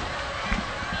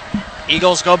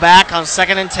 Eagles go back on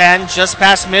 2nd and 10, just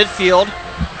past midfield.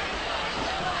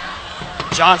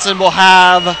 Johnson will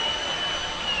have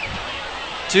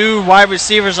two wide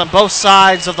receivers on both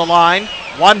sides of the line.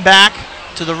 One back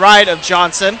to the right of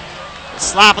Johnson.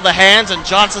 Slap of the hands, and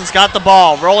Johnson's got the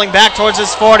ball. Rolling back towards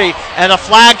his 40, and a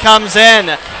flag comes in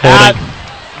at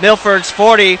Milford's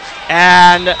 40,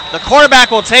 and the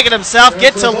quarterback will take it himself,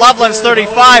 get to Loveland's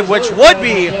 35, which would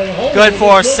be good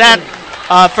for set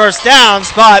first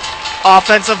downs, but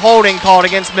offensive holding called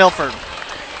against Milford.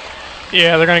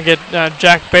 Yeah, they're going to get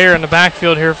Jack Bayer in the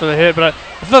backfield here for the hit, but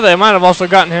I thought they might have also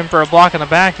gotten him for a block in the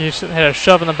back. He had a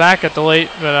shove in the back at the late,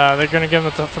 but they're going to give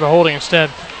him for the holding instead.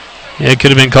 Yeah, it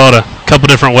could have been called a couple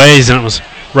different ways, and it was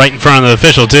right in front of the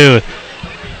official, too.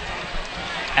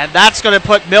 And that's going to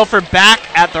put Milford back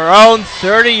at their own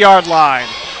 30-yard line.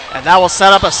 And that will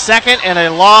set up a second and a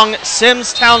long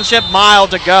Sims Township mile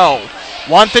to go.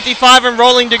 1:55 and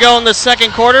rolling to go in the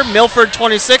second quarter. Milford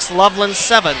 26, Loveland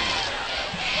 7.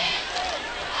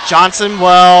 Johnson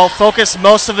will focus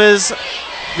most of his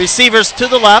receivers to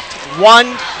the left.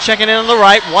 One checking in on the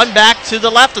right, one back to the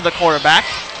left of the quarterback.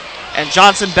 And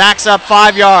Johnson backs up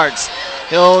 5 yards.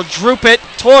 He'll droop it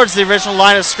towards the original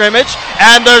line of scrimmage.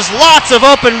 And there's lots of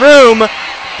open room. I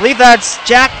believe that's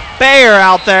Jack Bayer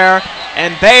out there.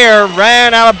 And Bayer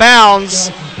ran out of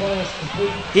bounds.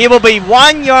 He will be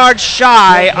 1 yard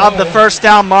shy of the first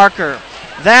down marker.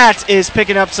 That is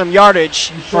picking up some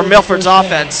yardage for Milford's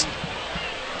offense.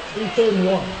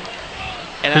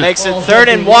 And it makes it 3rd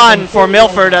and 1 for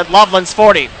Milford at Loveland's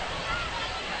 40.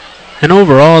 And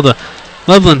overall, the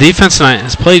Loveland defense tonight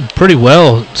has played pretty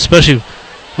well, especially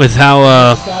with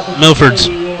how Milford's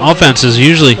offense is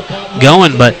usually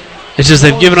going. But it's just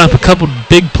they've given up a couple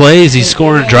big plays, these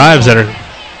scoring drives that are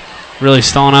really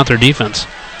stalling out their defense.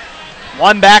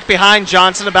 One back behind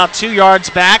Johnson, about 2 yards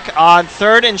back on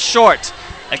 3rd and short.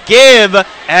 A give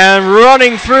and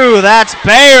running through. That's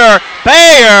Bayer.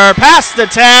 Bayer past the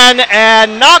 10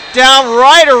 and knocked down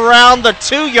right around the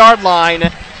 2-yard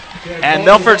line. And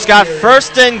Milford's got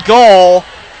 1st and goal.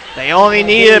 They only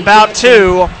needed about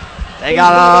 2. They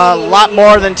got a lot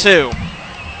more than 2.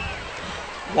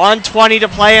 1:20 to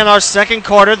play in our second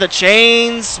quarter. The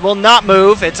chains will not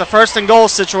move. It's a 1st and goal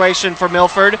situation for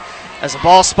Milford as the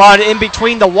ball spotted in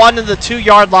between the 1 and the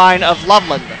 2-yard line of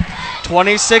Loveland.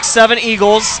 26-7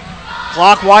 Eagles.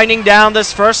 Clock winding down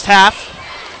this first half.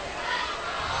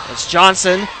 It's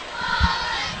Johnson.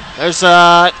 There's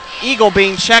a Eagle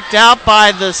being checked out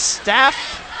by the staff,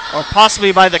 or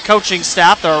possibly by the coaching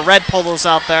staff. There are red polos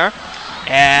out there.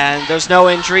 And there's no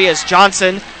injury as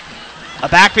Johnson a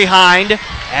back behind,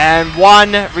 and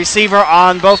one receiver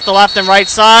on both the left and right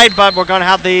side, but we're going to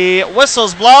have the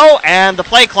whistles blow, and the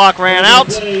play clock ran out.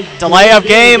 Delay of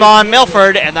game on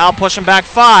Milford, and now push them back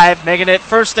 5, making it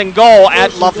 1st and goal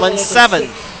at Loveland 7.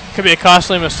 Could be a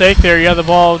costly mistake there. You have the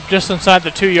ball just inside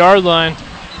the 2-yard line.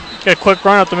 Get a quick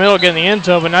run up the middle, get in the end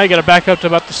zone, but now you got to back up to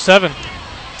about the 7.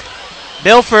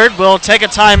 Milford will take a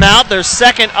timeout, their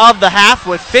second of the half,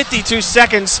 with 52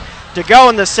 seconds to go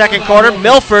in the second quarter.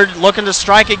 Milford looking to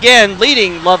strike again,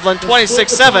 leading Loveland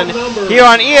 26-7 here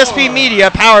on ESP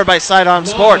Media, powered by Sidearm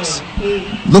Sports.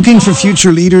 Looking for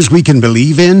future leaders we can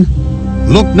believe in?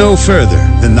 Look no further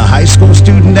than the high school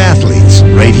student athletes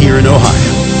right here in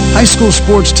Ohio. High school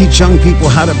sports teach young people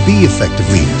how to be effective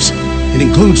leaders. It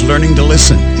includes learning to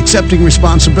listen, accepting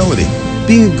responsibility,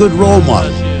 being a good role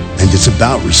model, and it's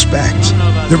about respect.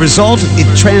 The result,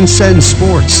 it transcends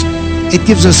sports. It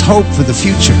gives us hope for the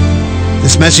future.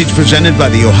 This message presented by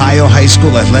the Ohio High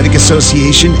School Athletic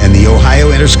Association and the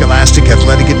Ohio Interscholastic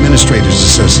Athletic Administrators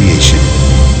Association.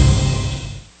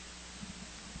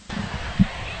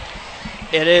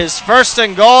 It is 1st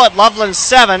and goal at Loveland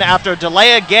 7 after a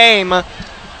delay of game.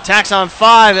 Tacks on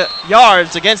 5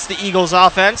 yards against the Eagles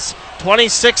offense.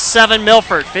 26-7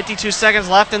 Milford. 52 seconds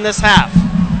left in this half.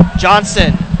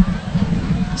 Johnson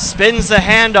spins the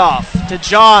handoff to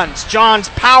Johns. Johns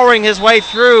powering his way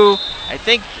through. I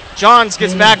think Johns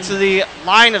gets back to the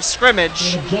line of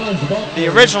scrimmage,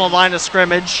 the original line of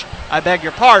scrimmage. I beg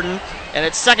your pardon. And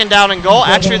it's 2nd down and goal.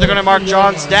 Actually, they're going to mark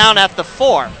Johns down at the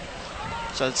 4.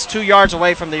 So it's 2 yards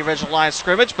away from the original line of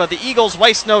scrimmage. But the Eagles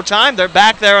waste no time. They're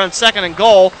back there on 2nd and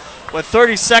goal with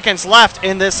 30 seconds left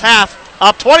in this half.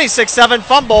 Up 26-7,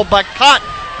 fumble, but caught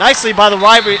nicely by the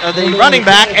running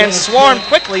back and swarmed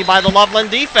quickly by the Loveland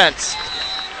defense.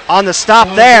 On the stop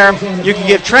there, you can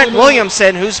give Trent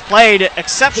Williamson, who's played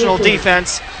exceptional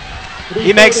defense.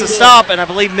 He makes the stop, and I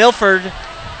believe Milford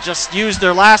just used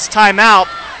their last timeout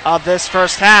of this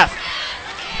first half.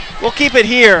 We'll keep it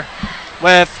here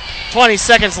with 20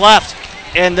 seconds left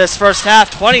in this first half.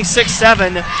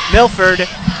 26-7 Milford.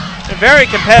 A very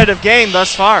competitive game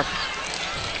thus far.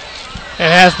 It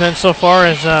has been so far,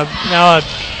 as now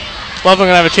Loveland going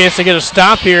to have a chance to get a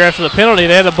stop here after the penalty.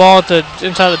 They had the ball at the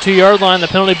inside the 2-yard line. The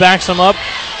penalty backs them up,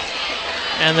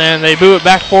 and then they move it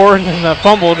back forward, and the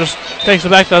fumble just takes it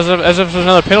back as if there's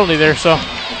another penalty there. So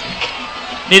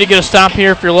need to get a stop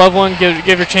here if you're Loveland.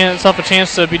 Give yourself a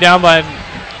chance to be down by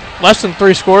less than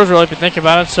 3 scores, really, if you think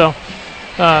about it. So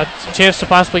a chance to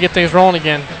possibly get things rolling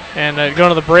again and go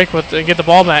to the break and get the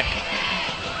ball back.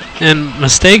 And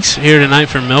mistakes here tonight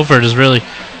for Milford is really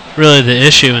the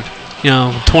issue. And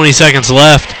 20 seconds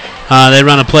left. They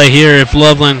run a play here. If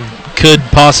Loveland could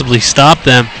possibly stop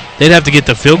them, they'd have to get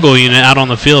the field goal unit out on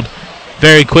the field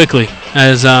very quickly,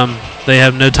 as they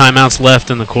have no timeouts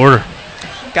left in the quarter.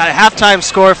 Got a halftime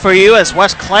score for you as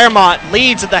West Claremont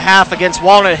leads at the half against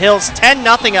Walnut Hills,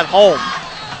 10-0 at home.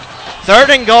 3rd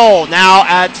and goal now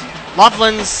at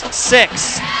Loveland's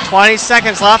 6. 20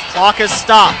 seconds left. Clock is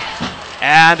stopped.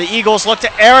 And the Eagles look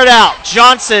to air it out.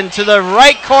 Johnson to the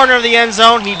right corner of the end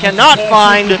zone. He cannot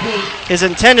find his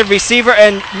intended receiver.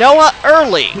 And Noah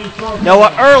Early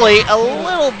a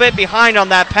little bit behind on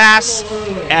that pass.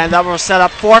 And that will set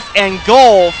up 4th and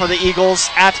goal for the Eagles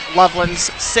at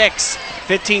Loveland's 6.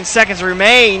 15 seconds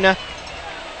remain.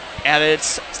 And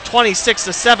it's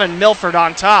 26-7, Milford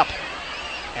on top.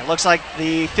 It looks like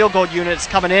the field goal unit is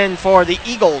coming in for the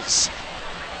Eagles.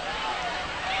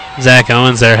 Zach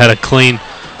Owens there had a clean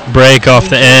break off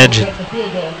the edge.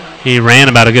 He ran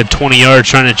about a good 20 yards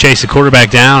trying to chase the quarterback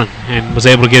down and was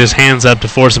able to get his hands up to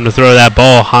force him to throw that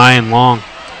ball high and long.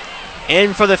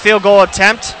 In for the field goal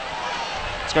attempt.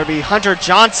 It's going to be Hunter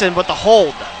Johnson with the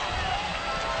hold.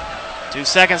 2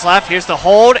 seconds left. Here's the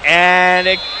hold, and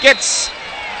it gets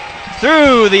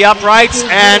through the uprights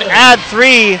and add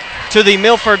 3 to the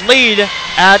Milford lead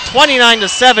at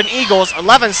 29-7 Eagles.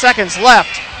 11 seconds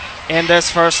left in this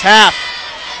first half.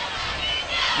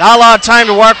 Not a lot of time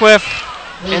to work with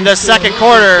in the second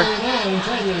quarter.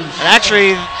 And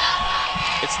actually,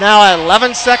 it's now at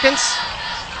 11 seconds.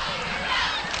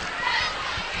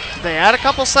 Did they add a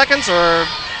couple seconds, or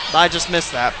did I just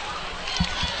missed that?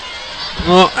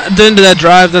 Well, at the end of that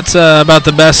drive, that's about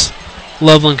the best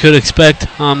Loveland could expect.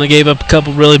 They gave up a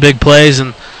couple really big plays,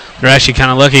 and they're actually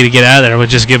kind of lucky to get out of there with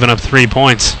just giving up 3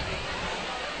 points.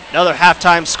 Another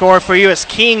halftime score for you as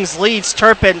Kings leads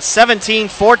Turpin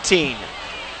 17-14.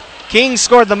 Kings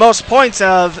scored the most points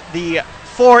of the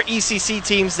 4 ECC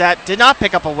teams that did not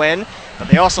pick up a win, but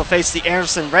they also faced the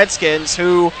Anderson Redskins,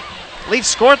 who I believe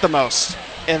scored the most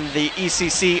in the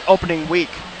ECC opening week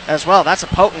as well. That's a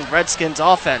potent Redskins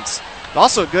offense. But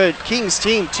also a good Kings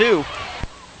team, too.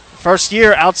 First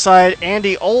year outside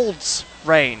Andy Old's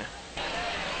reign.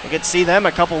 We get to see them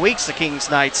a couple weeks, the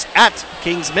Kings Knights, at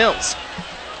Kings Mills.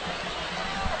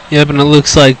 Yep, and it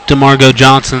looks like DeMargo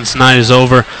Johnson's night is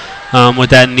over with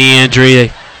that knee injury.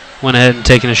 They went ahead and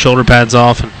taken his shoulder pads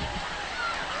off, and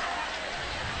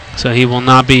so he will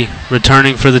not be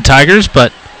returning for the Tigers,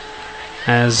 but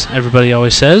as everybody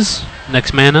always says,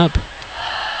 next man up.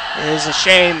 It is a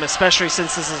shame, especially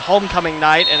since this is homecoming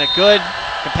night and a good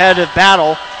competitive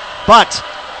battle, but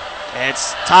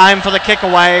it's time for the kick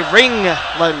away.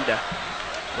 Ringland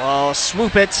will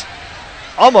swoop it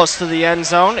almost to the end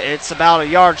zone. It's about a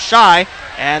yard shy,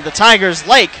 and the Tigers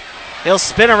Lake, he'll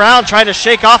spin around trying to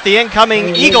shake off the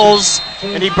incoming Eagles,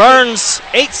 and he burns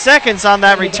 8 seconds on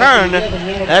that return.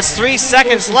 That's 3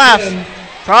 seconds left.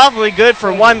 Probably good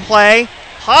for one play,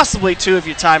 possibly two if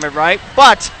you time it right,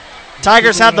 but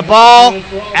Tigers have the ball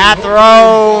at their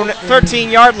own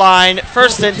 13-yard line,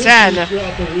 1st and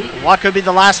 10. What could be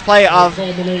the last play of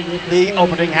the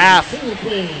opening half?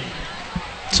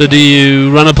 So do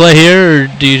you run a play here, or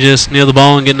do you just kneel the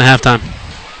ball and get into halftime?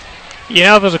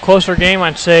 Yeah, if it was a closer game,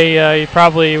 I'd say you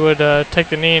probably would take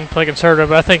the knee and play conservative.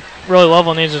 But I think really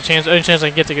Loveland needs any chance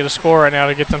they can get a score right now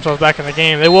to get themselves back in the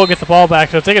game. They will get the ball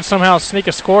back. So if they could somehow sneak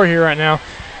a score here right now,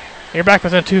 you're back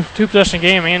within a two-possession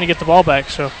game and you get the ball back.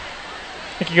 So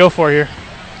I think you go for it here.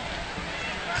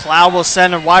 Cloud will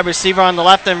send a wide receiver on the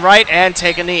left and right and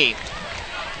take a knee.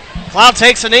 Cloud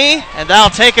takes a knee, and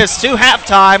that'll take us to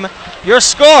halftime. Your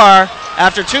score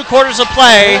after 2 quarters of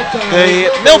play, the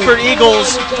Milford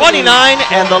Eagles 29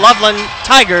 and the Loveland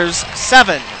Tigers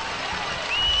 7.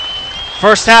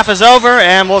 First half is over,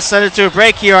 and we'll send it to a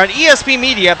break here on ESP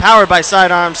Media, powered by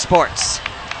Sidearm Sports.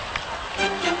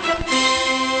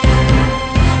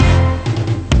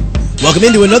 Welcome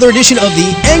into another edition of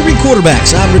the Angry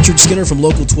Quarterbacks. I'm Richard Skinner from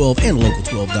Local 12 and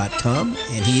Local12.com,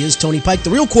 and he is Tony Pike,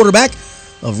 the real quarterback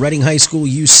of Reading High School,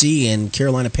 UC, and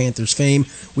Carolina Panthers fame.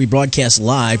 We broadcast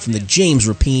live from the James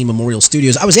Rapine Memorial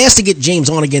Studios. I was asked to get James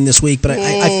on again this week, but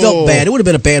I felt bad. It would have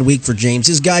been a bad week for James.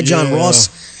 His guy, John Ross,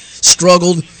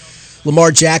 struggled.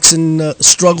 Lamar Jackson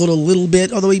struggled a little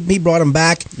bit, although he brought him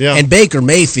back. Yeah. And Baker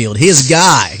Mayfield, his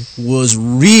guy, was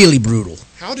really brutal.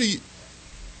 How do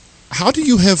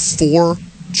you have 4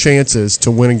 chances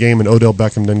to win a game and Odell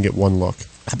Beckham didn't get 1 look?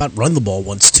 How about run the ball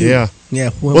once, too?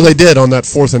 Yeah. Well, they did on that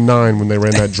 4th and 9 when they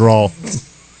ran that draw.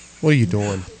 What are you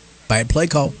doing? Bad play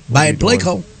call.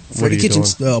 Freddie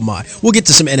Kitchens. Oh, my. We'll get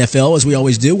to some NFL, as we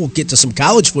always do. We'll get to some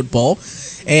college football.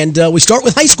 And we start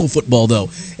with high school football, though.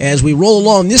 As we roll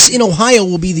along, this in Ohio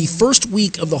will be the first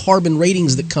week of the Harbin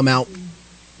ratings that come out.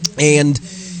 And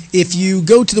if you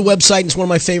go to the website, it's one of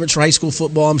my favorites for high school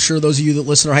football. I'm sure those of you that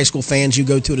listen are high school fans, you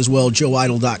go to it as well,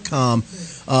 joeidle.com.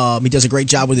 He does a great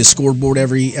job with his scoreboard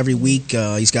every week.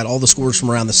 He's got all the scores from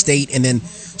around the state and then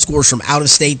scores from out of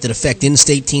state that affect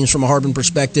in-state teams from a Harbin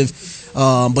perspective.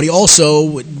 But he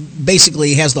also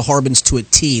basically has the Harbins to a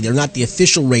T. They're not the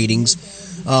official ratings,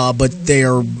 but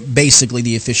they're basically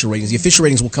the official ratings. The official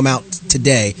ratings will come out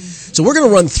today. So we're going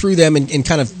to run through them and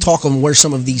kind of talk on where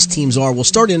some of these teams are. We'll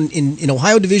start in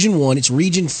Ohio Division I. It's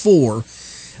Region 4.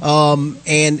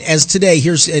 And as today,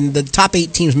 and the top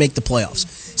 8 teams make the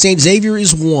playoffs. St. Xavier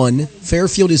is 1,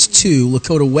 Fairfield is 2,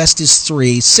 Lakota West is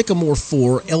 3, Sycamore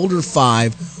 4, Elder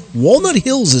 5, Walnut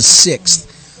Hills is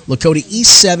 6th, Lakota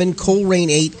East 7, Colerain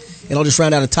 8, and I'll just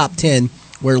round out a top 10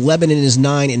 where Lebanon is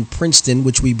 9 and Princeton,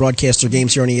 which we broadcast their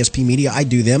games here on ESP Media. I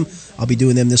do them. I'll be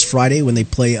doing them this Friday when they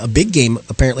play a big game,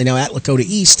 apparently now at Lakota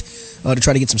East, to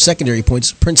try to get some secondary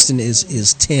points. Princeton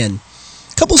is 10.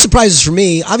 A couple of surprises for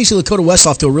me. Obviously, Lakota West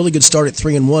off to a really good start at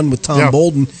 3-1 with Tom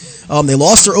Bolden. They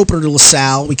lost their opener to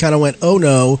LaSalle. We kind of went, oh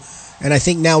no. And I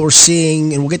think now we're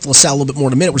seeing, and we'll get to LaSalle a little bit more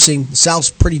in a minute, we're seeing LaSalle's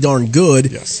pretty darn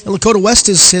good. Yes. And Lakota West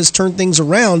has turned things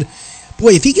around.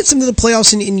 Boy, if he gets into the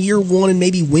playoffs in year 1 and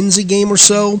maybe wins a game or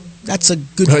so, that's a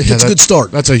good good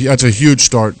start. That's a huge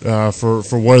start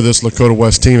for where this Lakota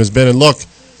West team has been. And look,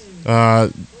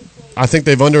 I think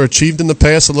they've underachieved in the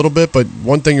past a little bit, but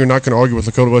one thing you're not going to argue with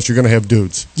Lakota West, you're going to have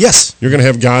dudes. Yes. You're going to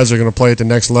have guys that are going to play at the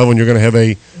next level, and you're going to have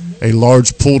a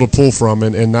large pool to pull from,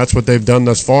 and that's what they've done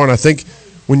thus far. And I think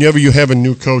whenever you have a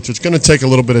new coach, it's going to take a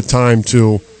little bit of time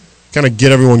to kind of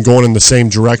get everyone going in the same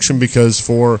direction, because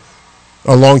for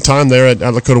a long time there at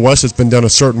Lakota West, it's been done a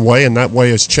certain way, and that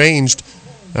way has changed.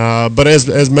 But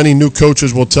as many new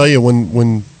coaches will tell you,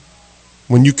 when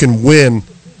you can win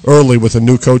early with a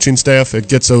new coaching staff, it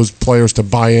gets those players to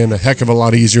buy in a heck of a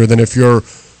lot easier than if you're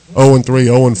 0-3,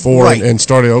 0-4, right. and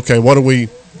starting, okay, what do we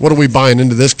what are we buying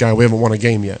into this guy? We haven't won a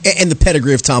game yet. And the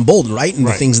pedigree of Tom Bolden, right? And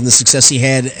Right. the things and the success he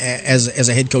had as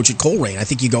a head coach at Colerain. I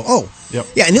think you go, oh, Yep.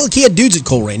 yeah, and he had dudes at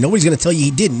Colerain. Nobody's going to tell you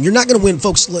he didn't. You're not going to win,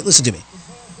 folks. Listen to me.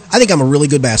 I think I'm a really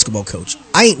good basketball coach.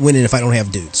 I ain't winning if I don't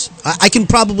have dudes. I can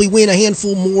probably win a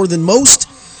handful more than most,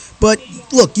 but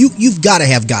look, you've got to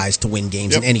have guys to win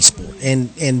games in any sport,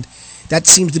 and that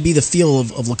seems to be the feel of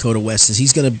Lakota West. Is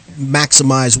he's going to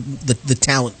maximize the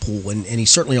talent pool, and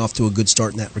he's certainly off to a good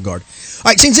start in that regard. All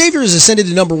right, St. Xavier has ascended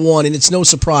to number 1, and it's no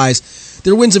surprise.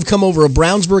 Their wins have come over a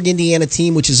Brownsburg, Indiana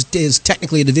team, which is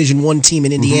technically a Division I team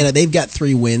in Indiana. They've got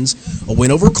 3 wins. A win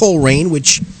over Colerain,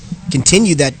 which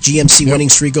continued that GMC winning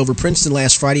streak over Princeton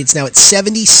last Friday. It's now at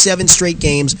 77 straight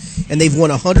games, and they've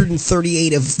won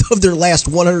 138 of their last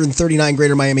 139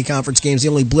 Greater Miami Conference games. The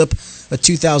only blip, a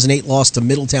 2008 loss to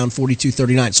Middletown,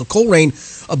 42-39. So Colerain,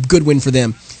 a good win for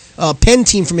them. Penn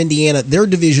team from Indiana, their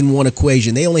Division I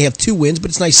equation. They only have 2 wins,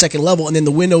 but it's nice second level. And then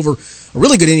the win over a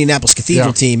really good Indianapolis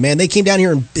Cathedral team. Man, they came down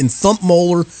here and thumped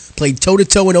Moeller, played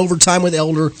toe-to-toe in overtime with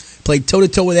Elder, played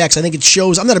toe-to-toe with X. I think it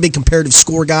shows. I'm not a big comparative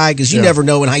score guy because you never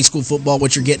know in high school football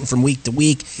what you're getting from week to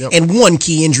week. And one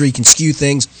key injury can skew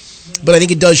things. But I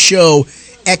think it does show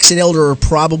X and Elder are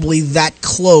probably that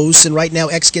close. And right now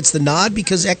X gets the nod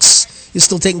because X is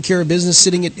still taking care of business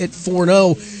sitting at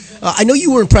 4-0. I know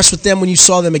you were impressed with them when you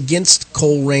saw them against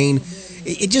Colerain.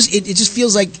 It just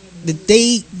feels like that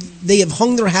they have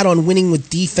hung their hat on winning with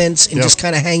defense and just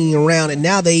kind of hanging around, and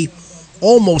now they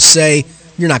almost say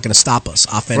you're not going to stop us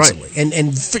offensively. Right.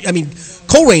 And I mean,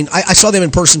 Colerain, I saw them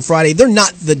in person Friday. They're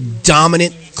not the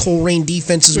dominant Colerain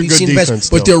defenses we've seen in the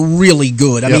past, but they're really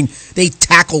good. I mean, they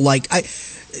tackle like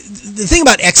the thing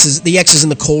about the X's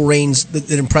and the Colerains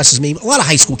that impresses me. A lot of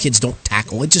high school kids don't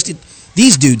tackle.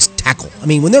 These dudes tackle. I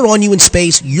mean, when they're on you in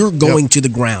space, you're going to the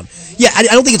ground. Yeah, I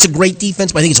don't think it's a great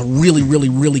defense, but I think it's a really, really,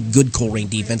 really good Colerain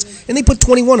defense. And they put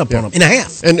 21 up on them in a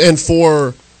half. And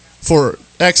for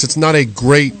X, it's not a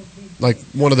great, like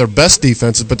one of their best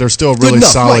defenses, but they're still a really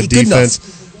solid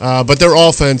defense. But their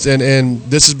offense, and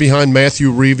this is behind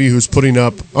Matthew Reevy, who's putting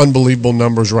up unbelievable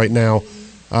numbers right now.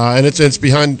 And it's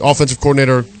behind offensive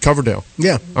coordinator Coverdale.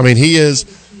 Yeah. I mean, he is,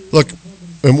 look,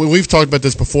 and we've talked about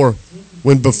this before.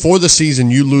 When before the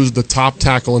season you lose the top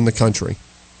tackle in the country,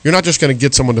 you're not just going to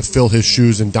get someone to fill his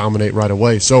shoes and dominate right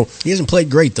away. So he hasn't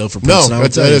played great though for Princeton. No,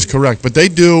 that is correct. But they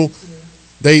do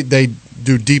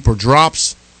deeper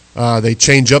drops. They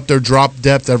change up their drop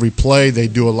depth every play. They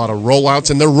do a lot of rollouts,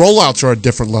 and their rollouts are at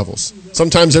different levels.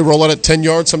 Sometimes they roll out at 10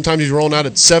 yards. Sometimes he's rolling out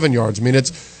at 7 yards. I mean,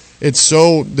 it's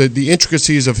so the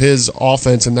intricacies of his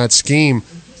offense and that scheme.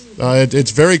 It's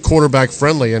very quarterback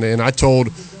friendly, and I told.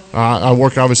 I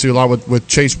work obviously a lot with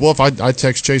Chase Wolf. I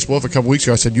texted Chase Wolf a couple weeks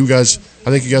ago. I said, I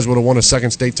think you guys would have won a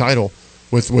second state title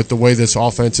with the way this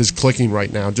offense is clicking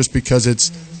right now, just because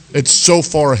it's so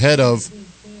far ahead of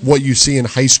what you see in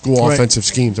high school offensive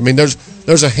schemes. I mean,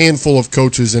 there's a handful of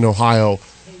coaches in Ohio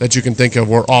that you can think of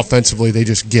where offensively they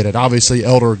just get it. Obviously,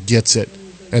 Elder gets it,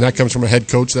 and that comes from a head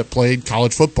coach that played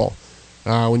college football.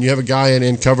 When you have a guy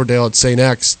in Coverdale at St.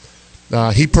 X,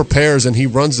 he prepares and he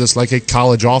runs this like a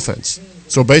college offense.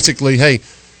 So basically, hey,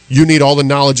 you need all the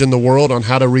knowledge in the world on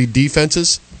how to read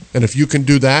defenses, and if you can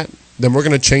do that, then we're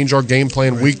going to change our game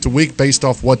plan week to week based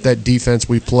off what that defense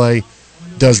we play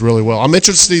does really well. I'm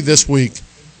interested to see this week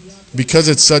because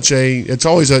it's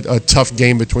always a tough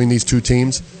game between these two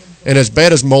teams, and as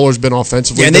bad as Moeller's been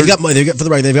offensively, and they've got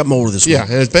Moeller this week. Yeah,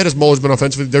 and as bad as Moeller's been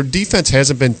offensively, their defense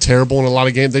hasn't been terrible in a lot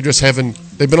of games. They just haven't.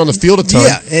 They've been on the field a ton.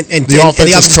 Yeah, and the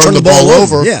offense has turned the ball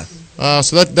over. Yeah.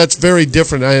 So that's very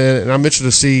different, and I'm interested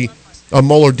to see a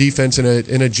Moeller defense in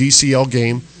a GCL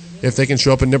game if they can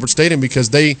show up in Nippert Stadium,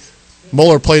 because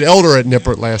Moeller played Elder at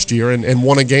Nippert last year and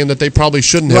won a game that they probably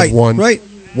shouldn't have won. Right.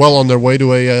 Well on their way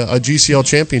to a GCL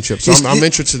championship. So I'm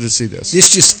interested to see this.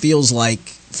 This just feels like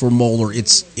for Moeller,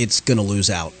 it's going to lose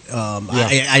out.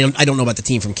 I don't know about the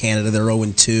team from Canada. They're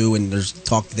 0-2, and there's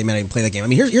talk that they might not even play that game. I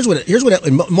mean, here's what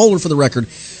Moeller, for the record,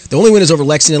 the only win is over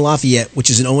Lexington Lafayette,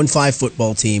 which is an 0-5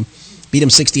 football team. Beat them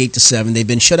 68-7. They've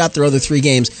been shut out their other 3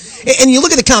 games. And you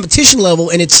look at the competition level,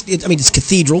 and it's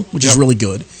Cathedral, which is really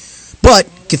good. But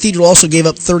Cathedral also gave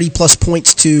up 30-plus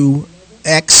points to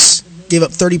X, gave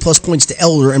up 30-plus points to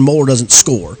Elder, and Moeller doesn't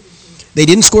score. They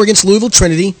didn't score against Louisville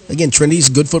Trinity. Again, Trinity's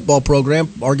a good football program,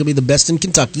 arguably the best in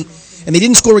Kentucky. And they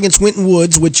didn't score against Winton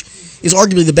Woods, which is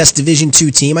arguably the best Division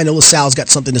II team. I know LaSalle's got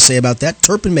something to say about that.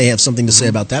 Turpin may have something to say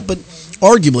about that, but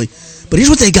arguably. But here's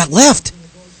what they got left.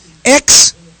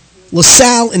 X,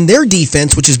 LaSalle and their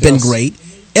defense, which has been great.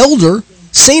 Elder,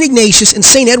 St. Ignatius, and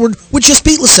St. Edward, which just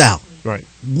beat LaSalle. Right.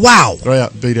 Wow. Oh, yeah,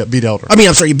 beat Elder. I mean,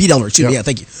 I'm sorry, you beat Elder. Excuse me. Yeah,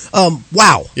 thank you.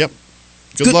 Wow. Yep.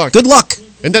 Good luck. Good luck.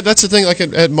 And that's the thing, like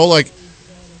at Moleck,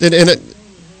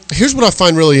 here's what I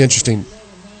find really interesting.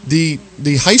 The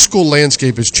high school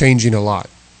landscape is changing a lot.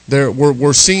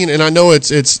 We're seeing, and I know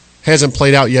it's hasn't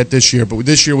played out yet this year, but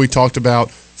this year we talked about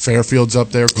Fairfield's up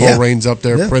there, Colerain's up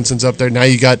there, Princeton's up there. Now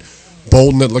you got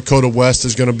Bolton at Lakota West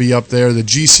is going to be up there. The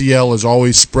GCL is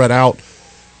always spread out.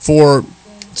 For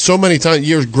so many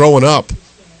years growing up,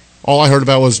 all I heard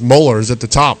about was Moeller is at the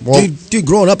top. Well, dude,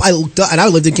 growing up, I looked up, and I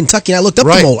lived in Kentucky, and I looked up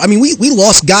to Moeller. I mean, we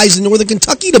lost guys in northern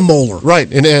Kentucky to Moeller.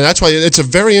 Right, and that's why it's a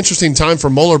very interesting time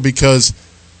for Moeller because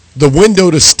the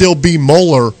window to still be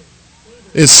Moeller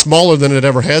is smaller than it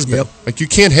ever has been. Yep. Like, you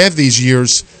can't have these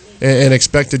years and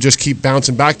expect to just keep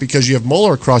bouncing back because you have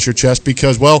Moeller across your chest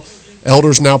because, well,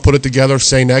 Elder's now put it together,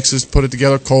 St. X has put it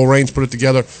together, Colerain's put it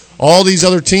together, all these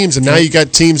other teams, and now you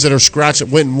got teams that are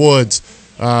scratching Winton Woods,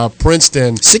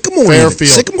 Princeton, Sycamore, Fairfield,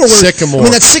 Sycamore. I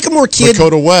mean, that Sycamore kid,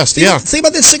 Dakota West. Think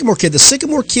about that Sycamore kid. The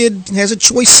Sycamore kid has a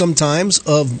choice sometimes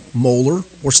of Moeller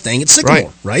or staying at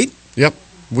Sycamore, right? Yep.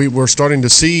 We're starting to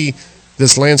see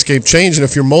this landscape change, and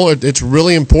if you're Moeller, it's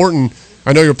really important.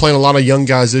 I know you're playing a lot of young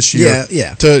guys this year.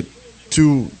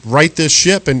 To right this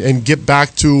ship and get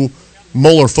back to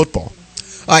Moeller football.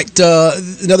 All right,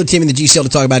 another team in the GCL to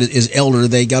talk about is Elder.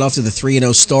 They got off to the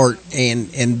 3-0 start, and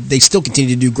they still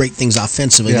continue to do great things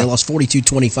offensively. They lost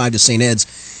 42-25 to St.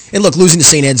 Ed's. And look, losing to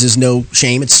St. Ed's is no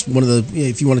shame. It's one of the,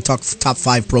 if you want to talk top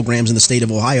 5 programs in the state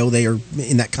of Ohio, they are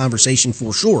in that conversation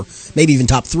for sure, maybe even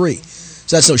top 3.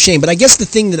 So that's no shame. But I guess the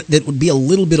thing that would be a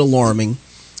little bit alarming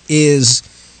is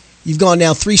you've gone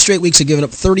now 3 straight weeks of giving up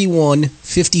 31,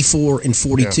 54, and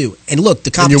 42. Yeah. And look,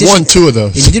 the competition. And you won 2 of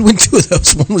those. And you did win 2 of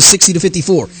those. One was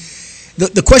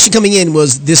 60-54. The question coming in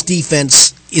was this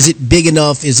defense, is it big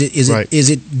enough? Is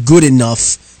it good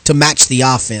enough to match the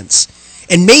offense?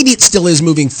 And maybe it still is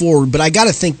moving forward, but I got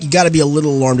to think you got to be a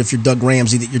little alarmed if you're Doug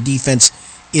Ramsey that your defense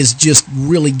is just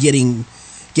really getting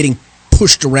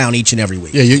pushed around each and every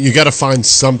week. Yeah, you got to find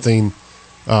something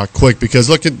quick because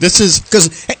look, this is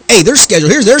because hey, their schedule.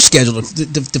 Here's their schedule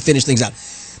to finish things out.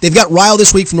 They've got Ryle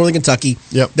this week from Northern Kentucky.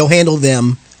 Yep, they'll handle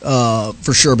them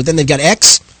for sure. But then they've got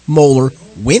Moeller,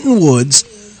 Winton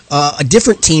Woods, a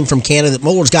different team from Canada that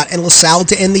Moeller's got, and LaSalle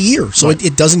to end the year. So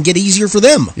it doesn't get easier for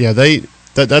them. Yeah,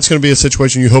 that's going to be a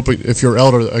situation you hope if you're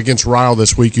Elder against Ryle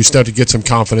this week, you start to get some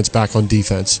confidence back on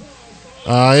defense.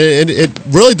 It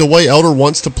really the way Elder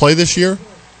wants to play this year,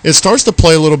 it starts to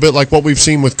play a little bit like what we've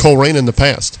seen with Colerain in the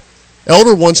past.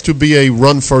 Elder wants to be a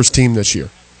run-first team this year.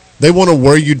 They want to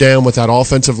wear you down with that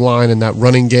offensive line and that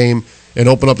running game and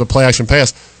open up the play-action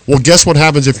pass. Well, guess what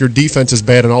happens if your defense is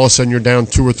bad and all of a sudden you're down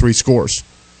 2 or 3 scores?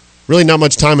 Really not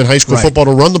much time in high school football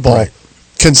to run the ball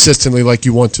consistently like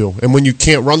you want to. And when you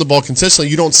can't run the ball consistently,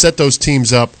 you don't set those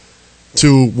teams up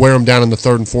to wear them down in the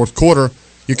 3rd and 4th quarter.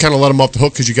 You kind of let them off the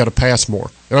hook because you got to pass more.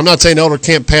 And I'm not saying Elder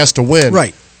can't pass to win.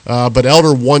 Right. But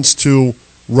Elder wants to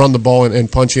run the ball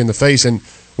and punch you in the face. And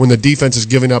when the defense is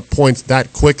giving up points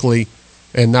that quickly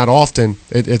and that often,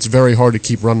 it's very hard to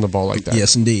keep running the ball like that.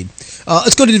 Yes, indeed.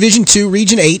 Let's go to Division II,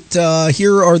 Region 8.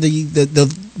 Here are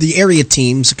the area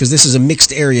teams, because this is a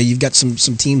mixed area. You've got some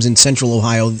teams in central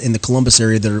Ohio, in the Columbus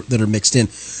area, that are mixed in.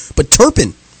 But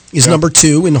Turpin is number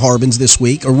 2 in Harbins this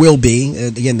week, or will be.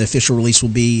 Again, the official release will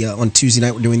be on Tuesday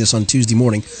night. We're doing this on Tuesday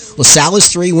morning. LaSalle is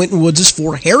 3, Winton Woods is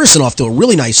 4. Harrison off to a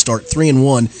really nice start,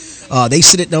 3-1. They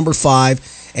sit at number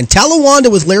 5. And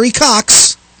Talawanda with Larry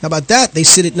Cox, how about that? They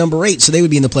sit at number 8, so they would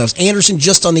be in the playoffs. Anderson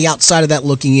just on the outside of that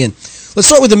looking in. Let's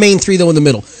start with the main 3, though, in the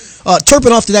middle.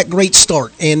 Turpin off to that great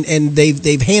start, and they've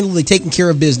taken care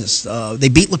of business. They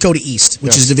beat Lakota East,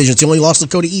 which is division. It's the only loss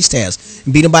Lakota East has,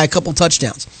 and beat them by a couple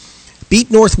touchdowns. Beat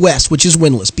Northwest, which is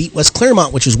winless. Beat West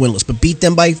Claremont, which is winless, but beat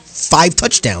them by 5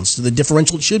 touchdowns to the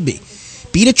differential it should be.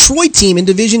 Beat a Troy team in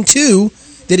Division II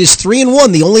that is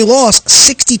 3-1. The only loss,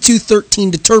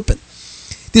 62-13 to Turpin.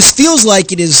 This feels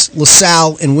like it is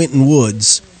LaSalle and Winton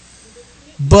Woods,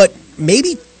 but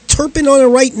maybe Turpin on a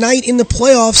right night in the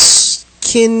playoffs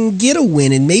can get a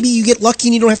win, and maybe you get lucky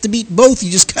and you don't have to beat both.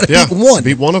 You just got to beat one.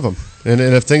 Beat one of them. And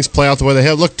if things play out the way they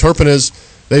have, look, Turpin is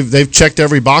they've checked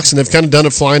every box and they've kind of done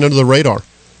it flying under the radar.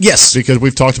 Yes, because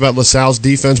we've talked about LaSalle's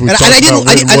defense. We've talked about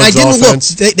Winton Woods'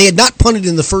 offense. Look. They had not punted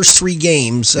in the first 3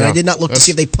 games, and I did not look to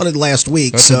see if they punted last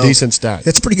week. That's a decent stat.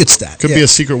 That's a pretty good stat. Could be a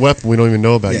secret weapon we don't even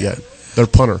know about yet. Their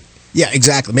punter. Yeah,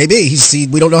 exactly. Maybe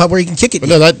we don't know where he can kick it. But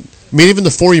no, even the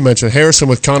 4 you mentioned, Harrison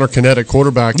with Connor Kinnett at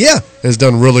quarterback, has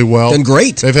done really well. Done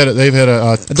great. They've had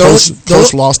a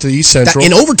close loss to East Central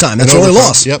in overtime. That's the only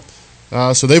loss. Yep.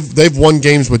 So they've won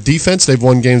games with defense. They've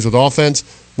won games with offense.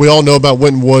 We all know about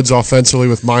Winton Woods offensively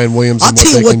with Mayan Williams and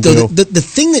what they can do. The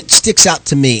thing that sticks out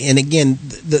to me, and again,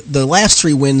 the last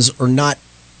 3 wins are not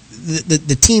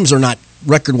the teams are not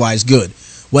record-wise good.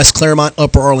 West Claremont,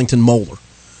 Upper Arlington, Moeller.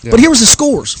 Yeah. But here was the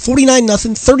scores: 49-0,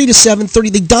 30-7, 30.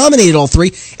 They dominated all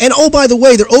three. And oh, by the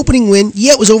way, their opening win,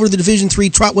 it was over the Division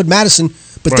III Trotwood Madison.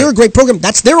 But they're a great program.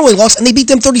 That's their only loss, and they beat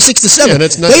them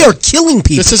 36-7. They are killing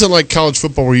people. This isn't like college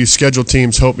football where you schedule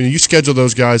teams hoping you schedule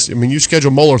those guys. I mean, you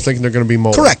schedule Moeller thinking they're going to be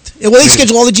Moeller. Correct. Well, they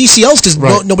schedule all the GCLs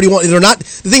because nobody wants. They're not.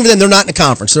 The thing for them, they're not in a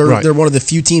conference. They're one of the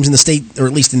few teams in the state, or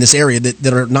at least in this area,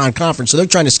 that are non-conference. So they're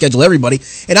trying to schedule everybody.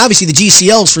 And obviously, the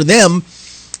GCLs for them,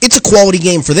 it's a quality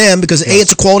game for them because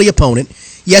it's a quality opponent.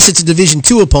 Yes, it's a Division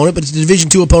II opponent, but it's a Division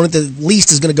II opponent that at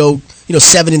least is going to go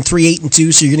 7-3,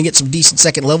 8-2. So you're going to get some decent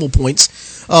second level points.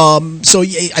 So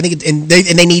I think, and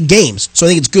they need games. So I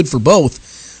think it's good for both.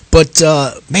 But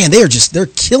man, they're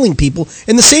killing people.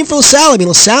 And the same for LaSalle. I mean,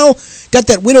 LaSalle got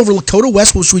that win over Lakota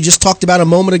West, which we just talked about a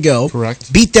moment ago.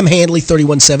 Correct. Beat them handily,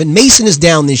 31-7. Mason is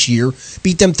down this year.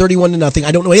 Beat them 31-0.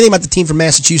 I don't know anything about the team from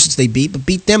Massachusetts they beat, but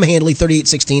beat them handily,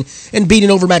 38-16, and beat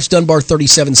an overmatched Dunbar,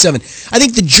 37-7. I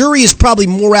think the jury is probably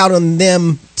more out on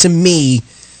them, to me,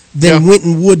 than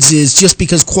Winton Woods is, just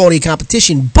because quality of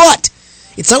competition. But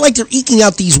it's not like they're eking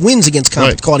out these wins against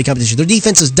quality competition. Their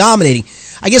defense is dominating.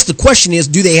 I guess the question is,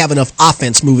 do they have enough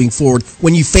offense moving forward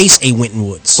when you face a Winton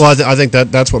Woods? Well, I think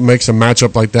that's what makes a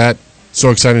matchup like that so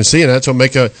exciting to see, and that's what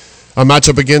make a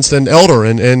matchup against an Elder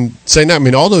and saying that. I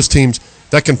mean, all those teams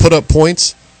that can put up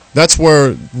points, that's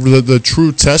where the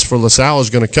true test for LaSalle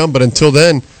is going to come. But until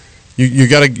then, you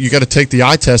got to take the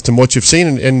eye test and what you've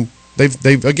seen, and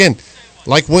they've again,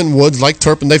 like Winton Woods, like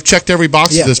Turpin, they've checked every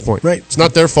box at this point. Right. It's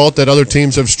not their fault that other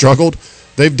teams have struggled.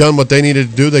 They've done what they needed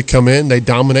to do. They come in, they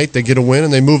dominate, they get a win,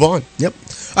 and they move on. Yep.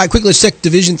 All right, quickly, let's check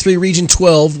Division III, Region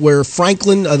 12, where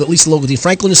Franklin, at least the local team,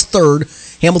 Franklin is third,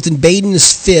 Hamilton-Baden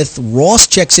is fifth, Ross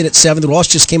checks in at seventh. Ross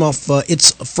just came off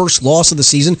its first loss of the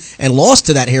season and lost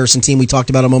to that Harrison team we talked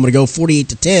about a moment ago,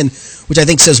 48-10, which I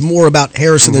think says more about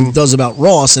Harrison than it does about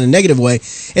Ross in a negative way.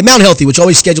 And Mount Healthy, which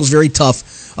always schedules very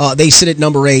tough, they sit at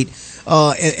number 8.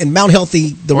 And Mount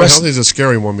Healthy, Mount Healthy is a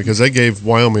scary one because they gave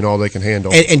Wyoming all they can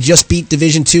handle. And just beat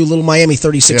Division II Little Miami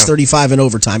 36-35 in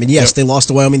overtime. And yes, they lost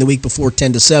to Wyoming the week before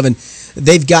 10-7.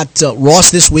 They've got Ross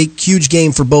this week, huge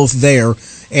game for both there.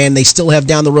 And they still have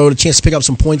down the road a chance to pick up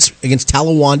some points against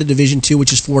Talawanda, Division II,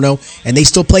 which is 4-0. And they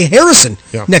still play Harrison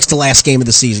next to last game of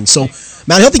the season. So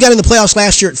Mount Healthy got in the playoffs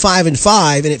last year at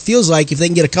 5-5, and it feels like if they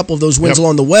can get a couple of those wins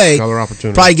along the way,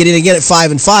 probably get in again at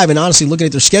 5-5. And honestly, looking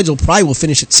at their schedule, probably will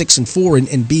finish at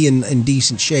 6-4 and be in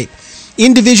decent shape.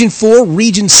 In Division 4,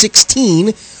 Region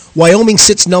 16, Wyoming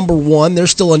sits number 1. They're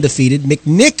still undefeated.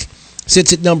 McNick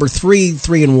sits at number 3,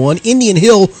 3-1. Indian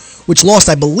Hill, which lost,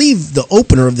 I believe, the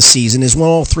opener of the season, has won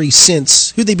all 3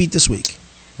 since. Who'd they beat this week?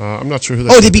 I'm not sure who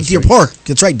they they beat Deer Park.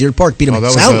 That's right, Deer Park beat them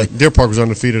soundly. Deer Park was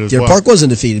undefeated as well. Deer Park was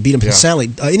undefeated, beat them soundly.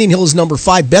 Indian Hill is number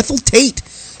 5. Bethel Tate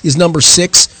is number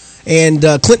 6. And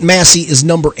Clinton Massey is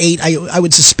number 8. I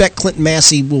would suspect Clinton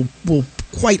Massey will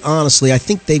quite honestly, I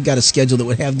think they've got a schedule that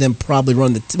would have them probably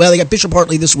run they got Bishop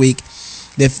Hartley this week.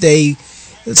 If they,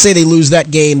 let's say they lose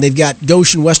that game, they've got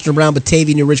Goshen, Western Brown,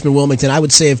 Batavia, New Richmond, Wilmington. I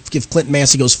would say if Clinton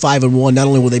Massey goes 5-1, not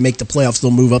only will they make the playoffs,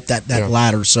 they'll move up that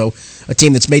ladder. So a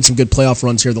team that's made some good playoff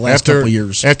runs here the last couple of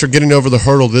years. After getting over the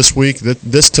hurdle this week,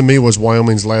 this to me was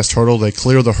Wyoming's last hurdle. They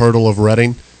clear the hurdle of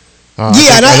Reading. I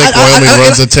think Wyoming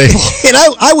runs the table. And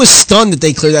I was stunned that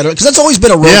they cleared that because that's always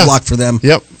been a roadblock for them.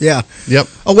 Yep. Yeah. Yep.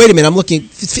 Oh, wait a minute. I'm looking.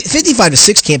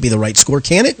 55-6 can't be the right score,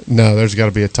 can it? No, there's got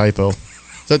to be a typo.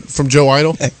 Is that from Joe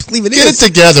Idle? I believe it is. Get it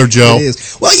together, Joe. It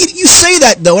is. Well, you say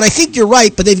that, though, and I think you're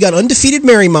right, but they've got undefeated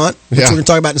Marymount, which we're going to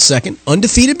talk about in a second,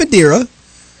 undefeated Madeira,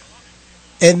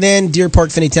 and then Deer Park,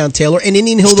 Finneytown, Taylor, and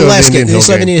Indian Hill the last game. They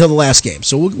still have Indian Hill the last game.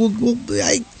 So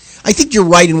I think you're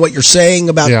right in what you're saying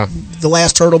about the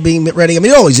last hurdle being Reading. I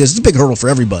mean, it always is. It's a big hurdle for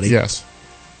everybody. Yes.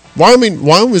 Wyoming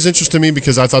was interesting to me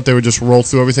because I thought they would just roll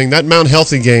through everything. That Mount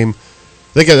Healthy game,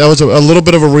 I think that was a little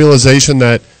bit of a realization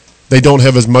that they don't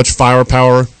have as much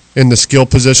firepower in the skill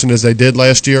position as they did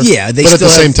last year. Yeah, but at the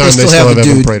same time, they still have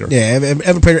Evan Prater. Yeah,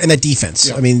 Evan Prater and that defense.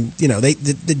 Yeah. I mean,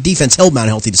 the defense held Mount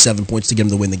Healthy to 7 points to get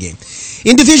them to win the game.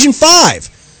 In Division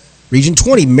 5, Region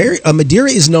 20, Madeira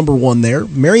is number 1 there.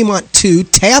 Marymount 2.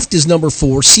 Taft is number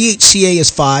 4. CHCA is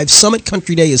 5. Summit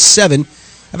Country Day is 7.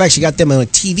 I've actually got them on a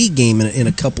TV game in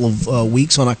a couple of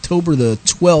weeks on October the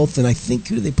 12th, and I think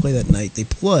who do they play that night? They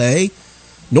play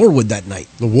Norwood that night.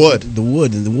 The Wood, and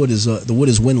the Wood is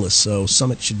winless, so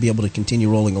Summit should be able to continue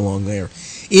rolling along there.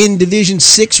 In Division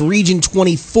 6, Region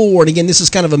 24, and again, this is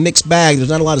kind of a mixed bag. There's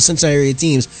not a lot of Cincinnati area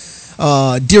teams.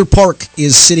 Deer Park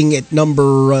is sitting at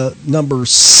number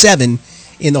 7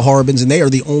 in the Harbins, and they are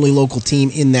the only local team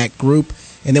in that group.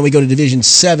 And then we go to Division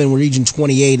 7, we're Region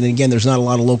 28, and again, there's not a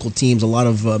lot of local teams, a lot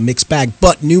of mixed bag.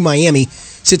 But New Miami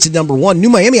sits at number 1. New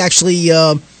Miami actually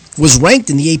was ranked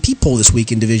in the AP poll this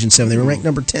week in Division 7. They were ranked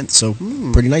number 10th, so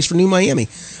pretty nice for New Miami.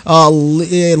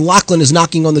 Laughlin is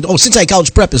knocking on the door. Cincinnati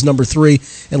College Prep is number 3,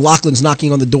 and Laughlin's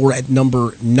knocking on the door at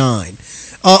number 9.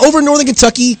 Over in Northern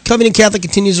Kentucky, Covington Catholic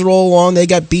continues to roll on. They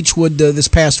got Beechwood this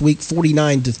past week,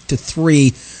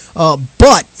 49-3.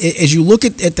 But as you look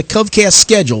at the CovCath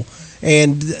schedule,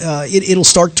 and it'll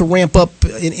start to ramp up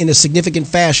in a significant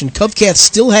fashion. CovCath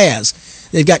still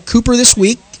they've got Cooper this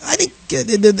week. I think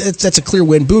that's a clear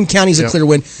win. Boone County's a clear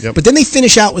win. Yep. But then they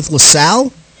finish out with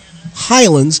LaSalle,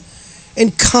 Highlands,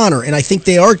 and Connor. And I think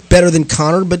they are better than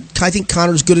Connor, but I think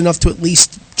Connor's good enough to at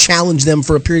least challenge them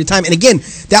for a period of time. And again,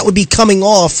 that would be coming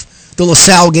off the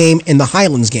LaSalle game and the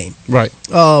Highlands game. Right.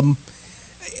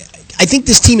 I think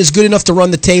this team is good enough to run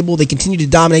the table. They continue to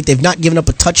dominate. They've not given up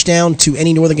a touchdown to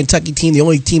any Northern Kentucky team. The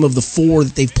only team of the 4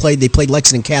 that they played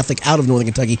Lexington Catholic out of Northern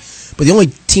Kentucky. But the only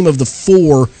team of the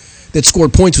 4 that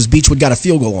scored points was Beechwood, got a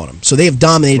field goal on them. So they have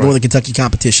dominated Northern Kentucky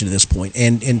competition at this point,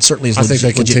 and certainly is I think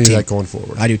they continue team. that going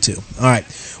forward. I do too. All right.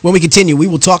 When we continue, we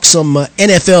will talk some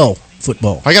NFL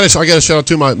football. I got to shout out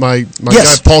to my guy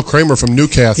Paul Kramer from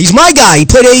Newcath. He's my guy. He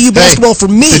played AAU basketball for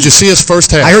me. Did you see his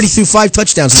first half? I heard he threw 5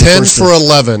 touchdowns. 10 for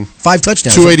 11. 5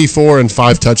 touchdowns. 284 and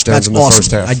 5 touchdowns in the awesome.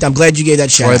 first half. I'm glad you gave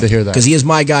that shout out. Glad to hear that. Because he is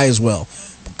my guy as well.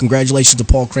 Congratulations to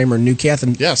Paul Kramer and Newcath.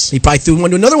 And yes. He probably threw one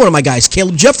to another one of my guys,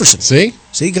 Caleb Jefferson. See,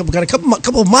 you got a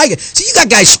couple of my guys. See, you got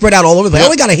guys spread out all over. I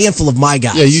only got a handful of my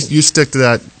guys. Yeah, you stick to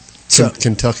that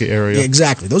Kentucky area. Yeah,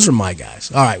 exactly. Those are my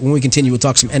guys. All right, when we continue, we'll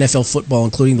talk some NFL football,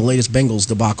 including the latest Bengals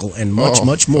debacle and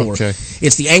much more. Okay.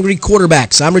 It's the Angry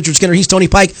Quarterbacks. I'm Richard Skinner. He's Tony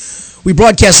Pike. We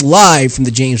broadcast live from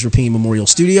the James Rapine Memorial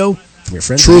Studio. From your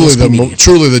friends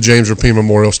truly the James Rapine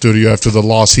Memorial Studio after the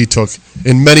loss he took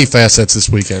in many facets this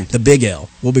weekend. The Big L.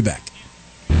 We'll be back.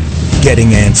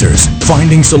 Getting answers,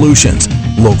 finding solutions.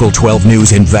 Local 12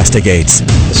 News investigates.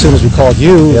 As soon as we called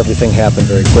you, everything happened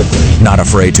very quickly. Not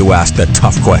afraid to ask the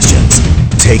tough questions.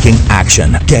 Taking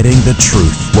action, getting the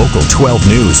truth. Local 12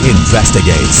 News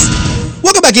investigates.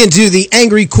 Welcome back into the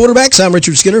Angry Quarterbacks. I'm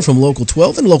Richard Skinner from Local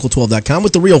 12 and Local12.com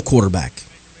with the real quarterback.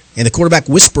 And the quarterback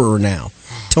whisperer now,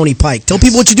 Tony Pike. Tell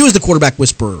people what you do as the quarterback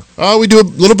whisperer. We do a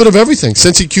little bit of everything.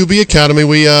 Cincy QB Academy,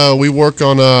 we work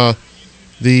on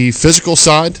the physical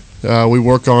side. We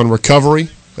work on recovery.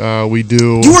 We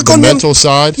do the mental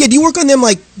side. Yeah, do you work on them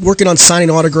like working on signing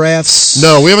autographs?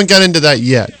 No, we haven't got into that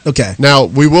yet. Okay. Now,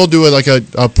 we will do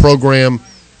a program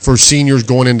for seniors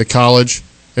going into college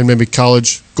and maybe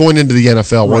college going into the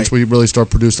NFL once we really start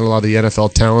producing a lot of the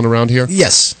NFL talent around here.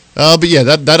 Yes. But yeah,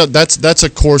 that's a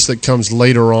course that comes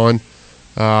later on.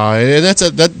 And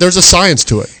there's a science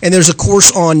to it. And there's a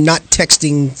course on not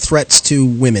texting threats to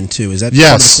women, too. Is that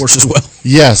part of the course as well?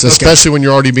 Yes, especially when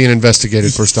you're already being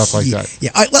investigated for stuff like that.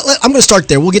 Yeah, I'm going to start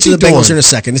there. We'll get to the Bengals in a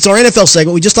second. It's our NFL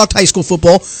segment. We just talked high school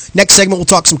football. Next segment, we'll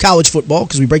talk some college football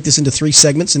because we break this into 3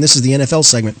 segments, and this is the NFL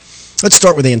segment. Let's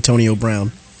start with Antonio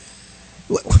Brown.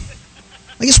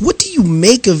 I guess, what do you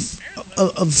make of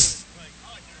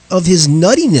his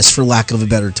nuttiness, for lack of a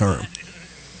better term?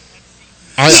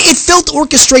 It felt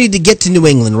orchestrated to get to New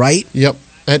England, right? Yep.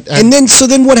 And then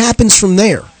what happens from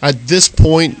there? At this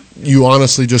point, you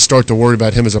honestly just start to worry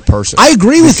about him as a person. I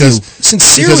agree with you.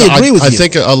 Sincerely agree with you. I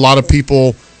think a lot of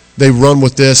people, they run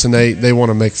with this and they want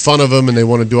to make fun of him and they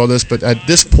want to do all this. But at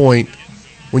this point,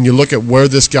 when you look at where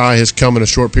this guy has come in a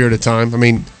short period of time, I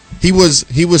mean, he was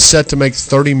set to make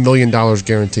 $30 million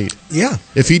guaranteed. Yeah.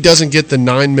 If he doesn't get the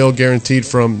 $9 million guaranteed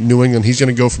from New England, he's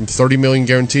going to go from $30 million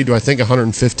guaranteed to, I think,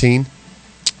 115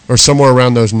 or somewhere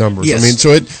around those numbers. Yes. I mean,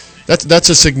 so that's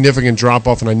a significant drop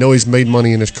off, and I know he's made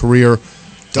money in his career.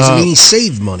 Doesn't mean he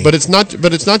saved money. But it's not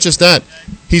just that.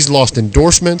 He's lost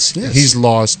endorsements. Yes. He's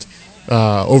lost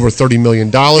over $30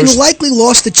 million. And likely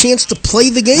lost the chance to play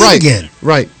the game again.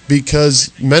 Right,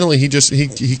 because mentally he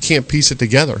can't piece it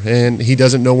together, and he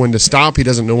doesn't know when to stop. He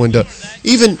doesn't know when to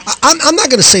even. I'm not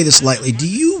going to say this lightly. Do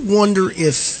you wonder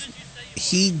if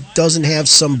he doesn't have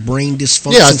some brain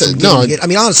dysfunction? Yeah, I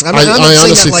mean, honestly,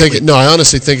 I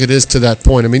honestly think it is to that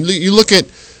point. I mean, you look at.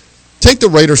 Take the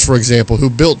Raiders, for example, who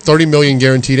built $30 million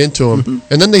guaranteed into him,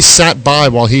 and then they sat by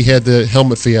while he had the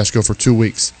helmet fiasco for 2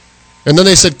 weeks. And then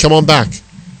they said, come on back.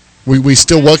 We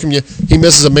still welcome you. He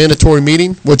misses a mandatory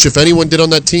meeting, which if anyone did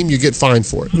on that team, you get fined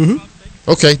for it.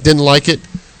 Mm-hmm. Okay, didn't like it.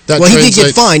 He did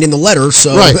get fined in the letter,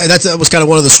 so that was kind of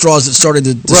one of the straws that started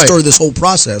to stir this whole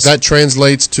process. That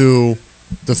translates to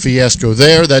the fiasco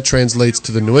there. That translates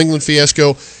to the New England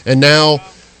fiasco. And now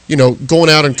going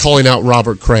out and calling out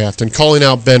Robert Kraft and calling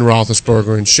out Ben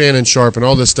Roethlisberger and Shannon Sharp and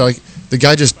all this stuff. The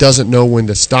guy just doesn't know when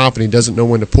to stop and he doesn't know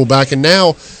when to pull back. And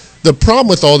now the problem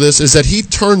with all this is that he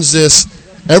turns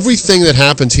everything that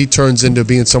happens, he turns into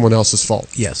being someone else's fault.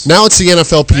 Yes. Now it's the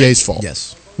NFLPA's fault.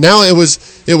 Yes. Now it was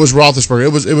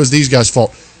Roethlisberger. It was these guys'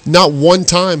 fault. Not one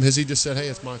time has he just said, "Hey,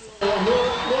 it's my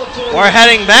fault." We're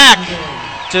heading back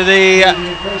to the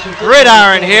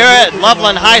gridiron here at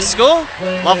Loveland High School,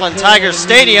 Loveland Tigers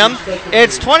Stadium.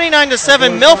 It's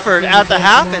 29-7 Milford at the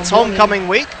half. It's homecoming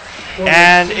week.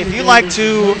 And if you'd like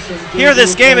to hear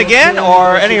this game again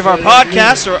or any of our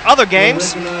podcasts or other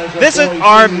games, visit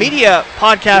our media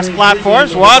podcast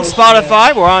platforms. We're on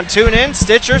Spotify, we're on TuneIn,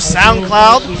 Stitcher,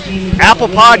 SoundCloud, Apple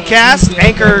Podcasts,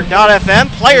 Anchor.fm,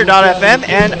 Player.fm,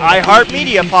 and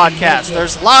iHeartMedia Podcast.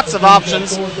 There's lots of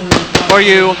options for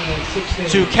you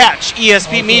to catch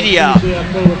ESP Media.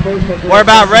 We're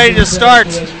about ready to start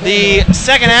the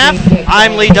second half.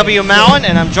 I'm Lee W. Mallon,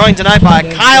 and I'm joined tonight by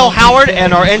Kyle Howard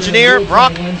and our engineer,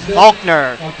 Brock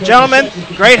Faulkner. Gentlemen,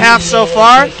 great half so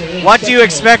far. What do you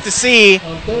expect to see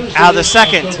out of the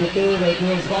second?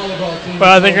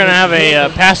 Well, I think you're going to have a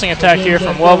passing attack here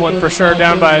from Loveland for sure,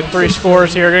 down by 3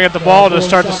 scores here. Going to get the ball to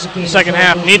start the second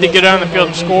half. Need to get on the field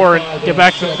and score and get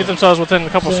themselves within a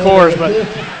couple scores, but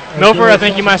Milford, I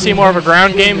think you might see more of a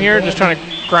ground game here, just trying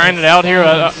to grind it out here,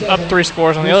 up 3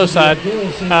 scores on the other side.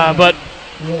 But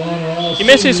you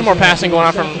may see some more passing going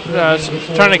on from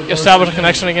trying to establish a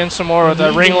connection again some more with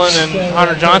Ringland and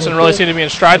Hunter Johnson. Really seem to be in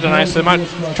stride tonight, so they might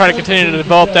try to continue to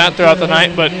develop that throughout the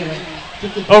night. But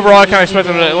overall, I kind of expect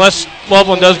them to, unless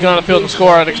Loveland does go on the field and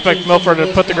score, I'd expect Milford to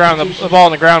put the ball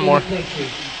on the ground more.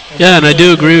 Yeah, and I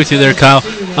do agree with you there, Kyle.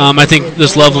 I think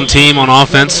this Loveland team on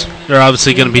offense, they're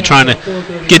obviously going to be trying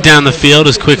to get down the field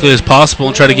as quickly as possible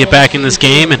and try to get back in this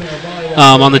game. And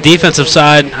on the defensive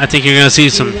side, I think you're going to see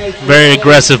some very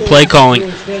aggressive play calling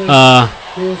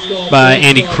by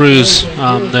Andy Cruz,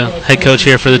 the head coach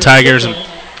here for the Tigers, and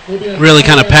really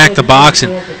kind of pack the box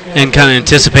and kind of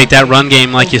anticipate that run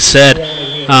game, like you said.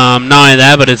 Not only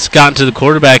that, but it's gotten to the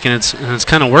quarterback, and it's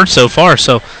kind of worked so far.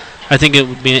 So I think it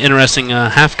would be an interesting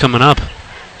half coming up.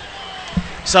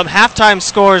 Some halftime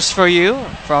scores for you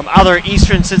from other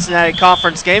Eastern Cincinnati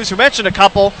Conference games. We mentioned a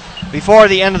couple before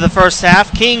the end of the first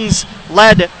half. Kings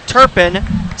led Turpin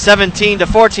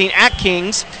 17-14 at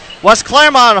Kings. West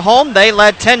Claremont at home, they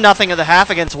led 10-0 at the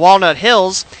half against Walnut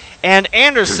Hills. And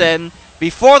Anderson,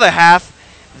 before the half,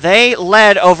 they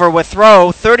led over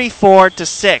Withrow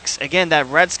 34-6. Again, that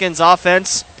Redskins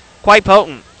offense, quite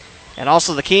potent. And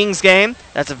also the Kings game,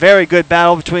 that's a very good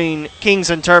battle between Kings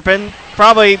and Turpin.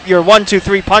 Probably your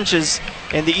 1-2-3 punches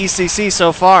in the ECC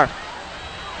so far.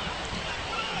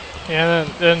 Yeah,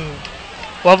 then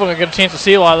Loveland will get a chance to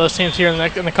see a lot of those teams here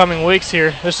in the coming weeks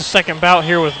here. This is the second bout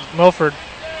here with Milford.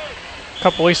 A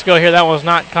couple weeks ago here, that was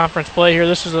not conference play here.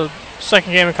 This is the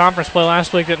second game of conference play.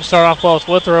 Last week didn't start off well with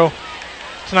Withrow.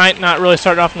 Tonight not really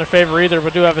starting off in their favor either,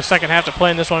 but do have a second half to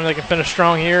play in this one. They can finish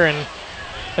strong here and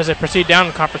as they proceed down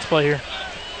in conference play here.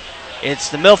 It's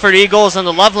the Milford Eagles and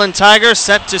the Loveland Tigers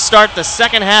set to start the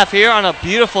second half here on a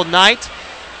beautiful night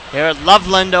here at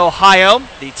Loveland, Ohio.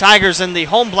 The Tigers in the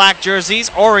home black jerseys,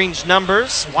 orange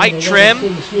numbers, white trim,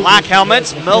 black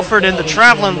helmets. Milford in the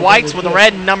traveling whites with the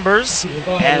red numbers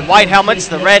and white helmets,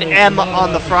 the red M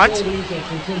on the front.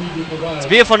 It's a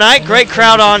beautiful night, great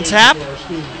crowd on tap.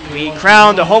 We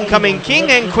crowned a homecoming king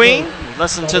and queen. We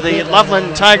listened to the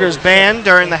Loveland Tigers band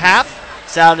during the half.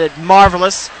 Sounded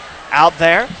marvelous out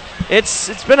there.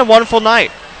 It's been a wonderful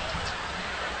night.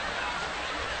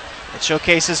 It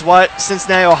showcases what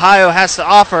Cincinnati, Ohio has to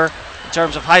offer in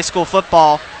terms of high school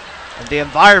football and the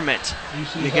environment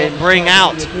you can bring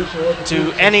out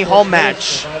to any home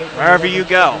match wherever you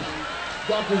go.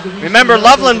 Remember,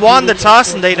 Loveland won the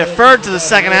toss and they deferred to the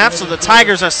second half, so the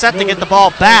Tigers are set to get the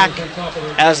ball back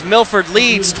as Milford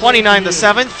leads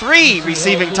 29-7. 3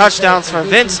 receiving touchdowns for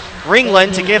Vince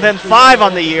Ringland to give him 5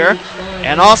 on the year,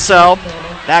 and also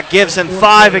that gives him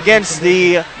 5 against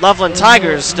the Loveland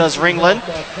Tigers, does Ringland.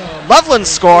 Loveland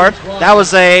scored. That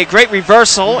was a great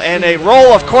reversal and a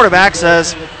roll of quarterbacks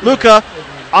as Luca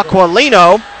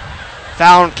Aquilino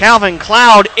found Calvin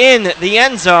Cloud in the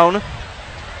end zone.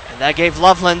 That gave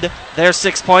Loveland their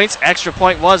 6 points. Extra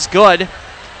point was good.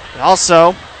 And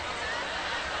also,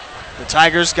 the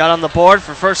Tigers got on the board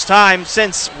for first time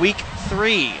since week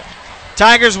 3.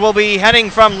 Tigers will be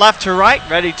heading from left to right,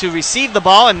 ready to receive the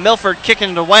ball, and Milford kicking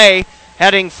it away,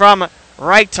 heading from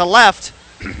right to left.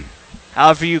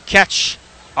 However you catch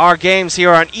our games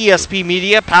here on ESP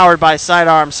Media, powered by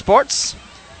Sidearm Sports.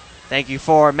 Thank you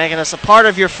for making us a part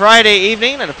of your Friday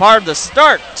evening and a part of the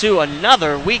start to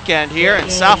another weekend here in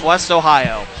Southwest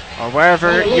Ohio, or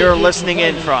wherever you're listening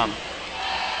in from.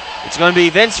 It's going to be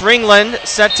Vince Ringland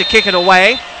set to kick it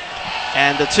away,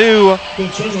 and the two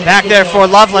back there for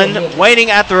Loveland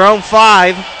waiting at their own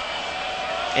 5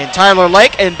 in Tyler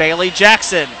Lake and Bailey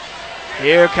Jackson.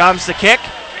 Here comes the kick,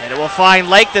 and it will find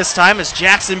Lake this time as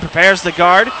Jackson prepares the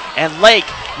guard, and Lake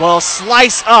will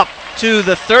slice up to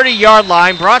the 30-yard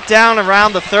line, brought down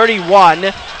around the 31,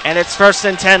 and it's 1st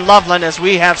and 10 Loveland as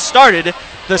we have started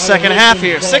the second half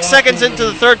here. 6 seconds into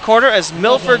the third quarter as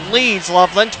Milford leads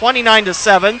Loveland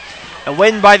 29-7. A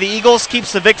win by the Eagles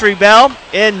keeps the victory bell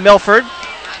in Milford,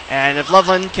 and if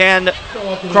Loveland can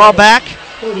crawl back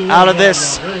out of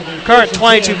this current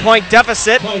 22-point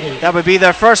deficit, that would be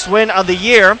their first win of the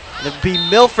year. It would be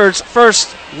Milford's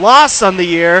first loss on the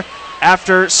year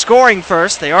after scoring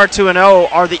first. They are 2-0,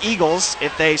 are the Eagles,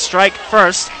 if they strike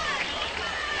first.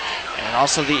 And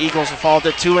also the Eagles will fall to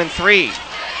 2-3.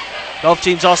 Both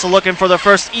teams also looking for their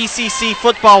first ECC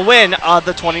football win of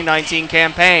the 2019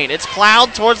 campaign. It's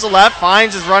Cloud towards the left,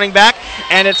 finds his running back,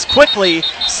 and it's quickly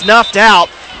snuffed out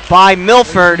by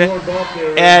Milford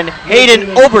and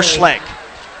Hayden Oberschlag.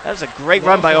 That was a great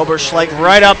run by Oberschlag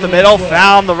right up the middle,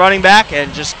 found the running back,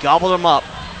 and just gobbled him up.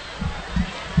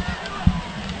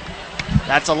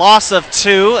 That's a loss of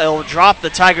 2. It will drop the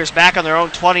Tigers back on their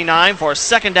own 29 for a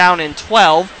second down and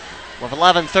 12 with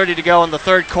 11:30 to go in the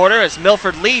third quarter as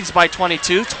Milford leads by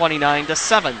 22,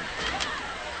 29-7.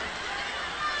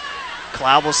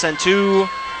 Cloud will send 2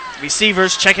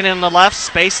 receivers checking in on the left,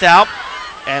 spaced out,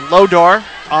 and Lodor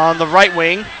on the right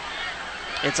wing.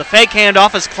 It's a fake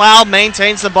handoff as Cloud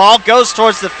maintains the ball, goes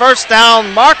towards the first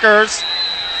down markers,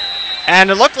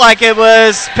 and it looked like it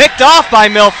was picked off by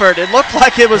Milford. It looked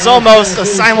like it was almost a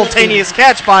simultaneous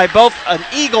catch by both an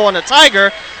Eagle and a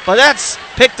Tiger, but that's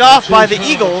picked off by the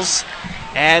Eagles,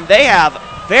 and they have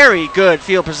very good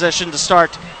field position to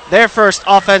start their first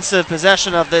offensive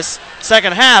possession of this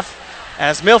second half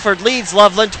as Milford leads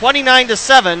Loveland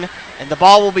 29-7, and the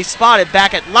ball will be spotted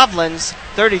back at Loveland's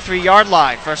 33-yard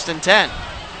line, 1st and 10.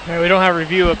 Yeah, we don't have a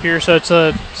review up here, so it's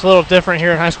a little different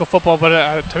here in high school football.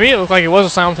 But to me, it looked like it was a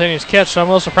simultaneous catch, so I'm a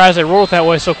little surprised they rolled it that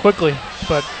way so quickly.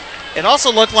 But it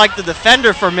also looked like the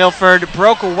defender for Milford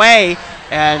broke away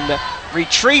and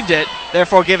retrieved it,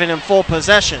 therefore giving him full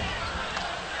possession.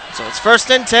 So it's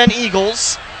 1st and 10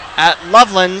 Eagles at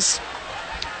Loveland's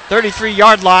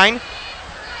 33-yard line.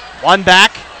 One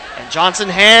back, and Johnson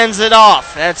hands it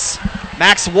off. That's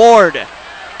Max Ward.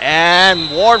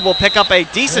 And Ward will pick up a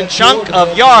decent chunk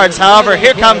of yards. However,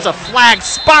 here comes a flag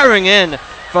spiraling in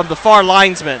from the far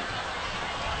linesman.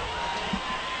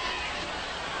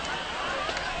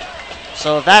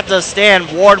 So if that does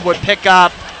stand, Ward would pick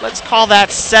up, let's call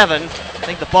that 7. I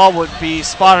think the ball would be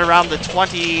spotted around the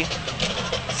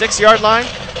 26-yard line.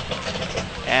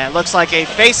 And it looks like a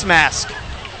face mask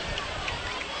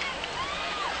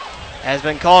has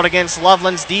been called against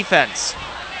Loveland's defense.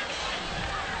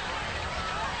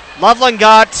 Loveland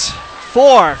got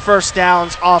 4 first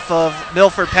downs off of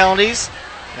Milford penalties.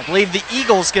 I believe the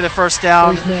Eagles get a first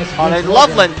down on a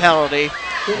Loveland penalty.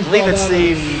 I believe it's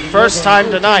the first time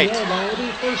tonight.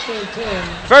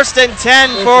 1st and 10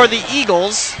 for the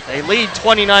Eagles. They lead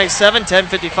 29-7,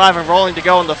 10:55 and rolling to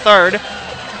go in the third.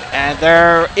 And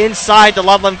they're inside the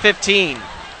Loveland 15.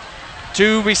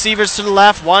 2 receivers to the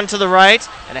left, 1 to the right,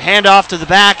 and a handoff to the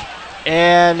back.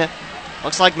 And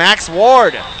looks like Max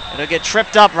Ward. It'll get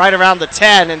tripped up right around the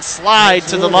 10 and slide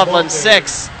to the Loveland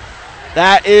 6.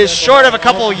 That is short of a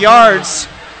couple of yards.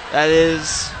 That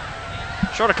is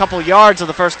short a couple of yards of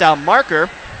the first down marker.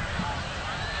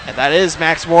 And that is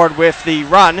Max Ward with the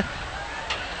run.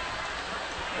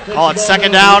 We'll call it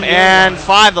second down and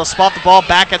 5. They'll spot the ball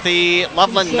back at the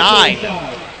Loveland 9.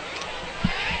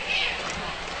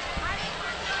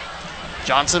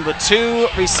 Johnson with 2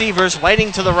 receivers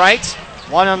waiting to the right.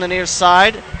 1 on the near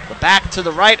side. The back to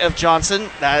the right of Johnson.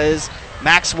 That is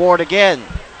Max Ward again.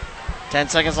 10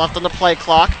 seconds left on the play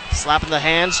clock. Slapping the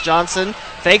hands. Johnson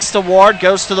fakes to Ward.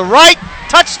 Goes to the right.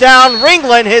 Touchdown.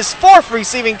 Ringland, his 4th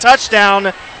receiving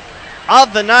touchdown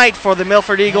of the night for the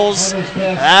Milford Eagles.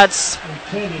 That's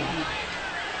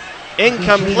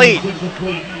incomplete.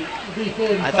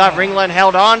 I thought Ringland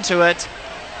held on to it,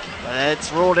 but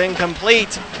it's ruled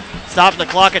incomplete. Stopping the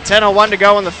clock at 10:01 to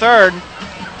go in the third.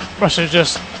 Must have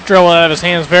just drilled it out of his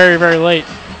hands very, very late.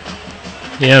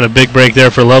 Yeah, and a big break there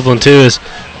for Loveland, too.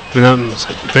 That was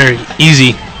a very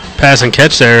easy pass and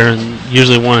catch there, and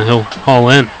usually one he'll haul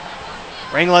in.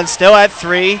 Ringland still at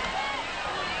 3.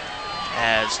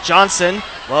 As Tigers. Johnson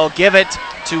will give it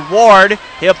to Ward.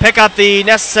 He'll pick up the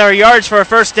necessary yards for a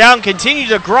first down, continue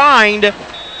to grind.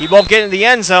 He won't get in the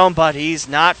end zone, but he's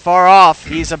not far off.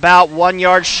 He's about 1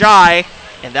 yard shy,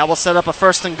 and that will set up a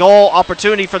first and goal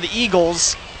opportunity for the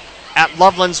Eagles at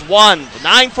Loveland's 1.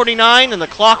 9:49, and the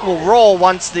clock will roll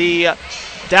once the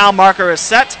down marker is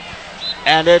set,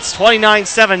 and it's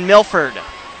 29-7 Milford.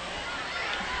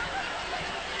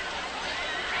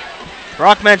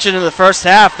 Brock mentioned in the first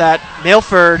half that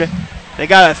Milford, they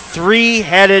got a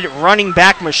three-headed running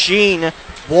back machine.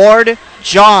 Ward,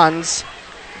 Johns,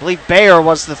 I believe Bayer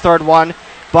was the third one,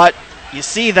 but you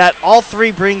see that all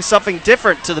three bring something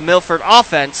different to the Milford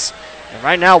offense. And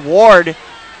right now, Ward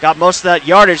got most of that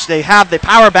yardage. They have the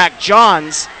power back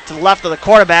Johns to the left of the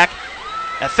quarterback.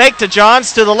 A fake to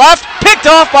Johns to the left, picked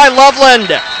off by Loveland.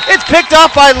 It's picked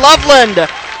off by Loveland.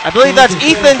 I believe that's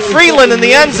Ethan Freeland in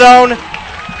the end zone.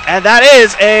 And that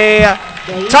is a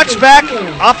touchback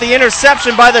off the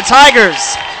interception by the Tigers.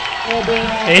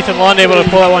 Ethan Lund able to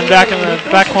pull that one back in the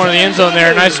back corner of the end zone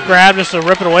there. Nice grab just to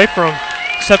rip it away from him.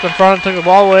 Stepped in front and took the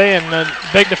ball away, and a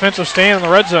big defensive stand in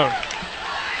the red zone.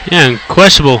 Yeah, and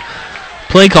questionable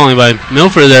play calling by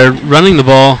Milford there. Running the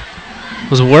ball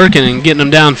was working and getting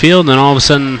them downfield, and then all of a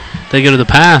sudden they go to the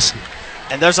pass.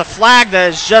 And there's a flag that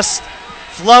has just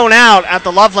flown out at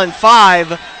the Loveland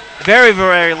 5 very,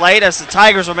 very late as the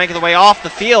Tigers were making their way off the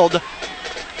field.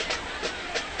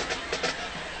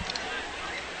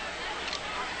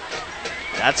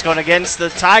 That's going against the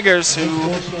Tigers, who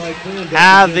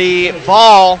have the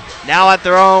ball now at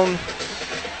their own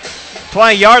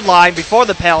 20-yard line before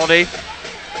the penalty.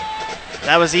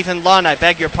 That was Ethan Lund, I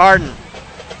beg your pardon.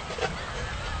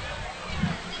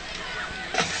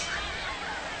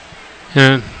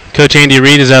 And Coach Andy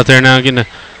Reid is out there now getting an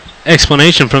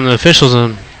explanation from the officials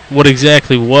on what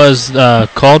exactly was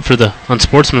called for the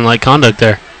unsportsmanlike conduct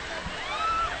there.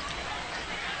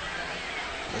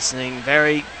 Listening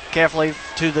very carefully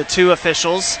to the two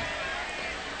officials.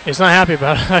 He's not happy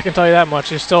about it, I can tell you that much.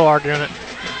 He's still arguing it.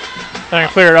 They're going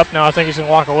to clear it up now. I think he's going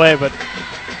to walk away, but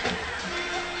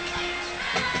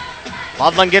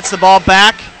Loveland gets the ball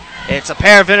back. It's a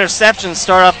pair of interceptions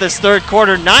start off this third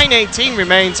quarter. 9:18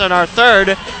 remains on our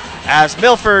third as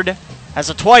Milford has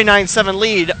a 29-7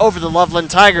 lead over the Loveland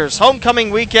Tigers. Homecoming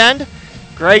weekend.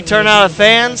 Great turnout of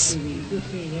fans.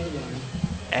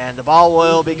 And the ball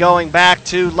will be going back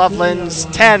to Loveland's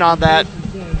 10 on that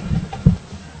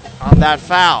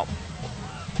foul.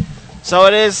 So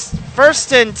it is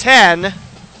first and 10,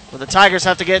 where the Tigers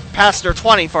have to get past their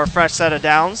 20 for a fresh set of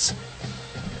downs.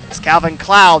 It's Calvin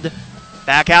Cloud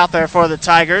back out there for the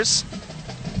Tigers.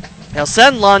 He'll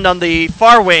send Lund on the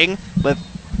far wing with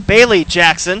Bailey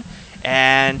Jackson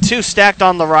and two stacked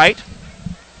on the right.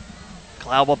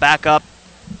 Cloud will back up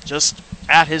just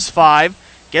at his 5,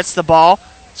 gets the ball,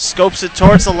 scopes it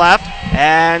towards the left,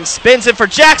 and spins it for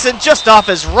Jackson just off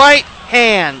his right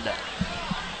hand.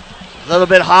 A little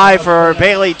bit high for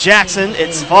Bailey Jackson.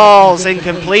 It falls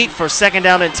incomplete for second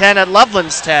down and 10 at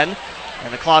Loveland's 10.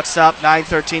 And the clock stopped,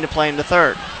 9:13 to play in the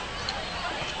third.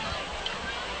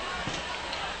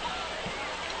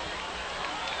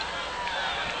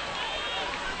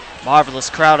 Marvelous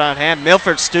crowd on hand.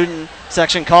 Milford student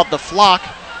section called the Flock.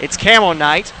 It's camo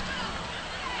night.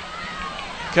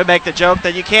 Could make the joke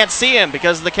that you can't see him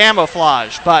because of the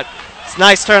camouflage, but it's a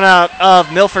nice turnout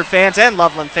of Milford fans and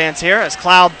Loveland fans here as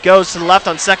Cloud goes to the left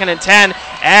on second and 10,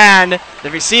 and the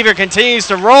receiver continues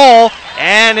to roll,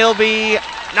 and he'll be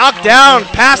knocked down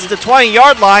past the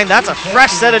 20-yard line. That's a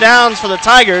fresh set of downs for the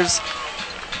Tigers.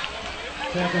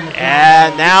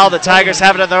 And now the Tigers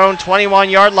have it at their own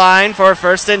 21-yard line for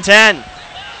first and 10.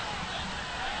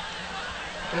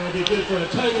 That'll be good for the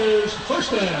Tigers.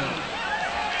 First down.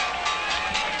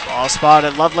 Ball spot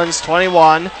at Loveland's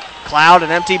 21. Cloud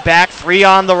an empty back, 3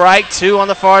 on the right, 2 on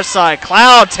the far side.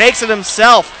 Cloud takes it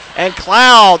himself, and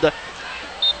Cloud,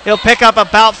 he'll pick up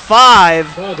about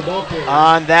 5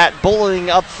 on that bullying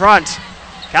up front.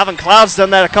 Calvin Cloud's done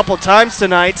that a couple of times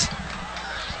tonight.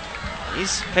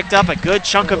 He's picked up a good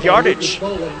chunk of yardage.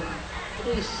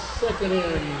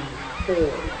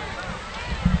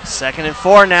 Second and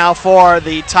 4 now for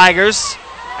the Tigers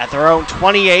at their own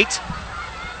 28.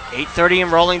 8:30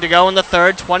 and rolling to go in the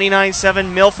third.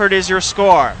 29-7 Milford is your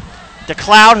score.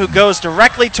 DeCloud, who goes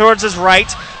directly towards his right.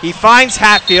 He finds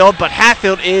Hatfield, but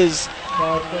Hatfield is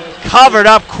covered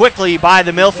up quickly by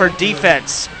the Milford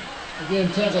defense.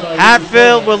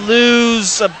 Hatfield will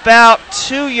lose about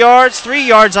 2 yards, 3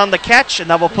 yards on the catch, and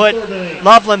that will put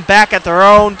Loveland back at their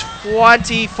own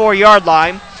 24-yard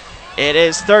line. It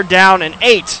is third down and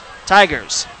 8,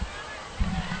 Tigers.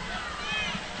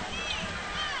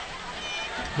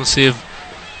 We'll see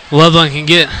if Loveland can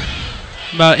get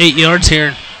about 8 yards here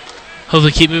and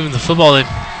hopefully keep moving the football. They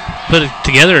put it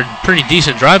together a pretty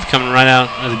decent drive coming right out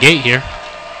of the gate here.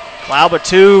 Cloud with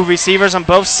 2 receivers on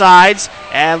both sides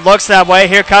and looks that way.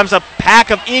 Here comes a pack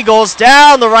of Eagles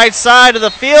down the right side of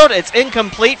the field. It's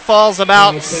incomplete, falls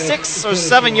about 6 or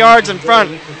 7 yards in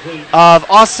front of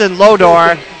Austin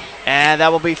Lodor. And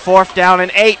that will be 4th down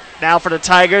and 8 now for the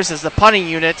Tigers as the punting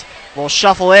unit will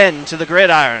shuffle in to the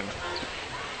gridiron.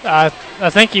 I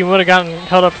think he would have gotten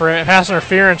held up for pass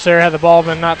interference there had the ball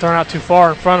been not thrown out too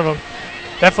far in front of him.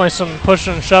 Definitely some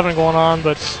pushing and shoving going on,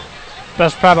 but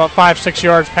that's probably about 5-6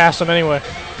 yards past him anyway.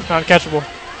 Not catchable.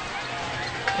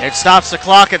 It stops the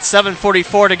clock at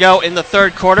 7:44 to go in the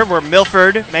third quarter, where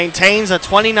Milford maintains a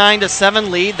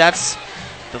 29-7 lead. That's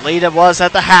the lead it was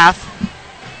at the half.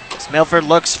 As Milford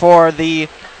looks for the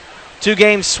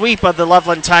 2-game sweep of the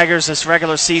Loveland Tigers this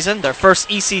regular season, their first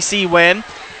ECC win.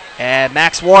 And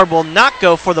Max Ward will not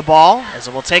go for the ball, as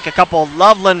it will take a couple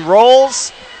Loveland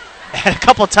rolls. And a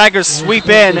couple Tigers sweep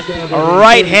in, a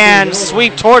right-hand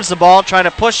sweep towards the ball, trying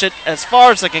to push it as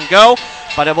far as it can go,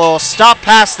 but it will stop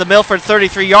past the Milford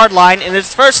 33-yard line, and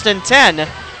it's 1st and 10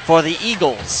 for the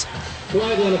Eagles.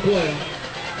 Flag on a play.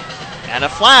 And a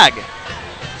flag.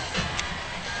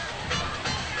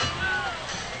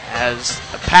 As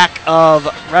a pack of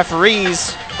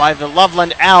referees by the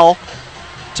Loveland L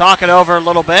talk it over a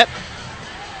little bit.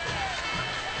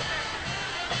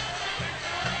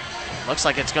 Looks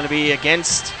like it's going to be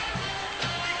against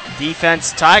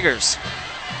defense Tigers.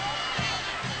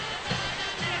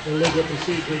 Illegal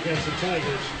procedure against the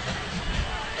Tigers.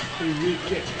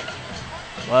 Re-kick.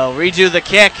 Well, redo the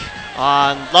kick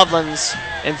on Loveland's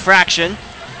infraction.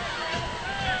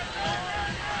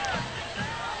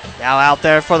 Now out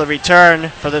there for the return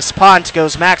for this punt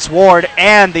goes Max Ward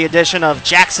and the addition of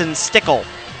Jackson Stickle.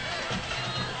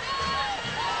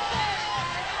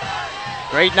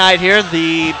 Great night here.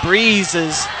 The breeze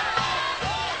is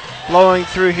blowing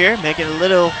through here, making it a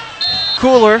little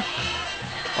cooler,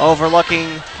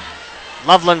 overlooking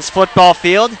Loveland's football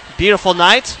field. Beautiful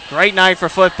night. Great night for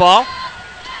football.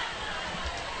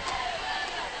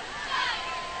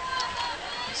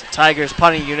 It's the Tigers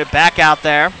punting unit back out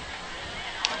there.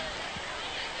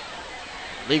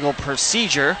 Legal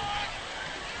procedure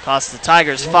cost the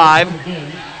Tigers 5.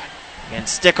 And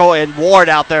Stickle and Ward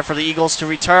out there for the Eagles to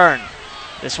return.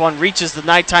 This one reaches the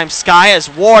nighttime sky as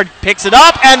Ward picks it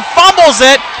up and fumbles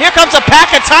it. Here comes a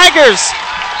pack of Tigers.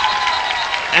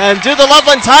 And do the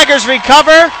Loveland Tigers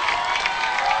recover?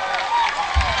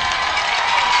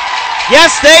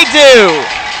 Yes, they do.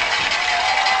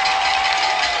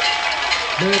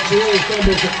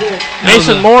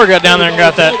 Mason Moore got down there and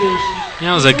got that.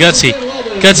 Yeah, it was a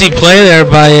gutsy play there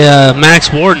by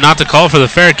Max Ward not to call for the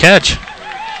fair catch.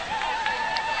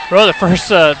 Bro, the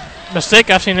first mistake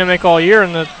I've seen him make all year,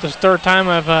 and the third time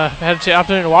I've had the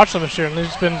opportunity to watch them this year, and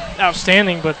he's been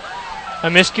outstanding, but a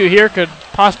miscue here could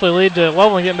possibly lead to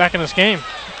Loveland getting back in this game.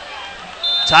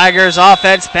 Tigers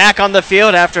offense back on the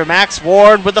field after Max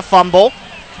Ward with the fumble.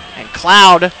 And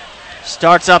Cloud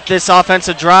starts up this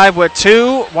offensive drive with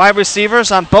 2 wide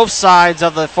receivers on both sides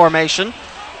of the formation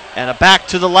and a back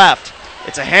to the left.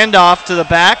 It's a handoff to the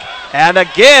back and a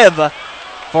give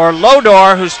for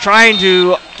Lodor, who's trying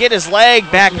to get his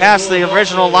leg back past the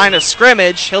original line of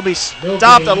scrimmage. He'll be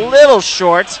stopped a little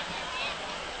short.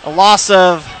 A loss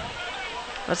of,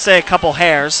 let's say, a couple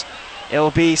hairs. It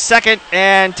will be 2nd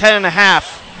and 10.5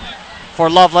 for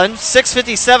Loveland.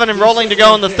 6:57 and rolling to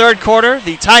go in the third quarter.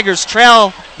 The Tigers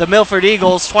trail the Milford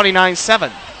Eagles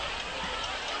 29-7.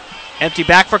 Empty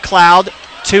back for Cloud.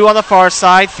 2 on the far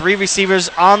side, 3 receivers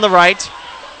on the right.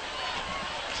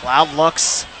 Cloud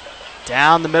looks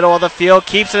down the middle of the field,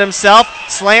 keeps it himself,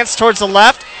 slants towards the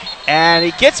left, and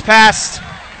he gets past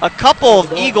a couple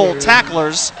of Eagle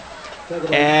tacklers,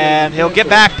 and he'll get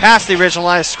back past the original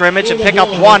line of scrimmage and pick up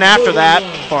 1 after that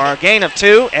for a gain of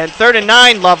 2, and 3rd and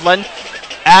 9 Loveland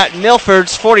at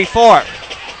Milford's 44.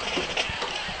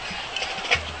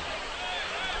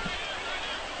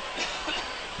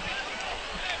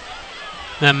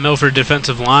 That Milford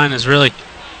defensive line has really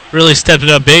stepped it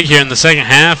up big here in the second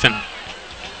half, and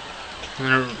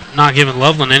they're not giving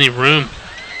Loveland any room.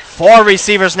 4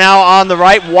 receivers now on the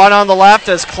right, 1 on the left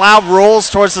as Cloud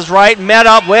rolls towards his right, met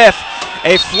up with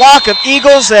a flock of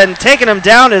Eagles, and taking him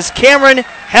down is Cameron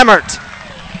Hemmert.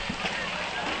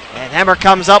 And Hemmert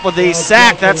comes up with the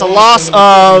sack. That's a loss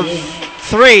of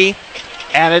 3,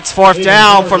 and it's 4th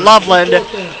down for Loveland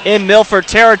in Milford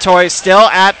territory, still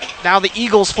at now the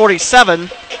Eagles 47.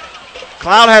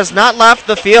 Cloud has not left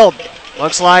the field.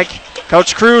 Looks like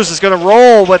Coach Cruz is going to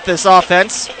roll with this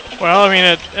offense. Well, I mean,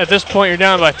 at this point, you're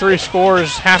down by 3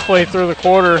 scores halfway through the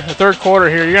third quarter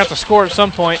here. You're going to have to score at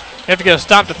some point. You have to get a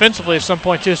stop defensively at some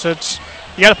point, too. So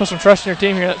you got to put some trust in your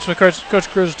team here. That's what Coach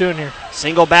Cruz is doing here.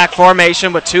 Single back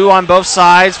formation with 2 on both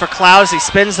sides for Cloud as he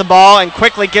spins the ball and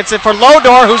quickly gets it for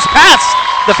Lodor, who's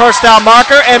past the first down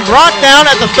marker and brought down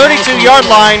at the 32-yard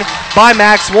line by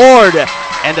Max Ward.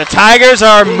 And the Tigers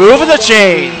are moving the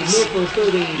chains.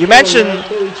 You mentioned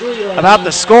about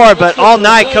the score, but all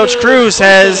night Coach Cruz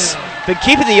has been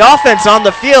keeping the offense on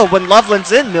the field when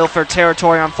Loveland's in Milford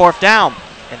territory on 4th down.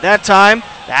 At that time,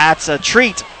 that's a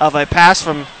treat of a pass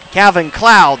from Calvin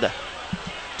Cloud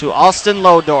to Austin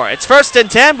Lodor. It's 1st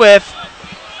and 10 with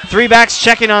 3 backs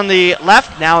checking on the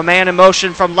left. Now a man in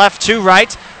motion from left to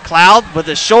right. Cloud with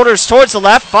his shoulders towards the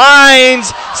left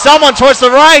finds someone towards the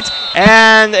right,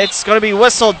 and it's going to be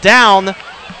whistled down.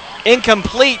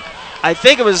 Incomplete. I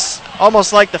think it was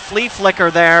almost like the flea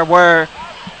flicker there where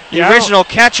the original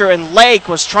catcher in Lake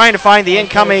was trying to find the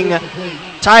incoming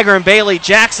Tiger and Bailey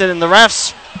Jackson, and the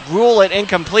refs rule it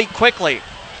incomplete quickly.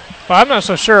 Well, I'm not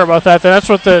so sure about that. That's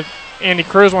what Andy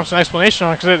Cruz wants an explanation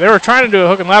on, because they were trying to do a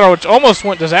hook and ladder, which almost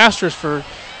went disastrous for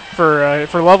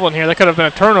Loveland here. That could have been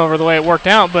a turnover the way it worked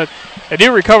out, but they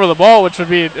do recover the ball, which would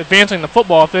be advancing the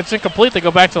football. If it's incomplete, they go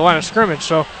back to the line of scrimmage.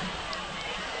 So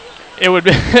it would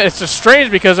be it's just strange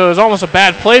because it was almost a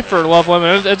bad play for Loveland,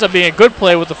 and it ends up being a good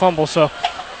play with the fumble. So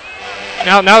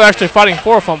now they're actually fighting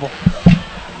for a fumble.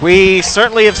 We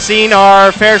certainly have seen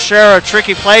our fair share of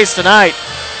tricky plays tonight.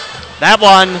 That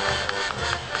one.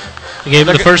 You gave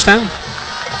him the first down?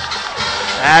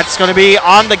 That's going to be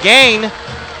on the gain.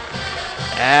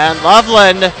 And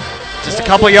Loveland just a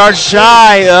couple yards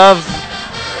shy of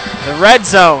the red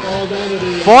zone.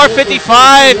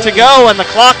 4:55 to go, and the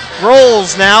clock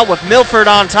rolls now with Milford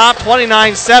on top,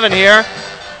 29-7 here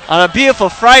on a beautiful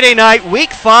Friday night,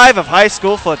 week 5 of high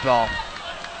school football.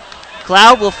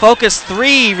 Cloud will focus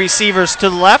 3 receivers to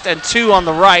the left and 2 on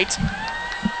the right.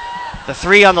 The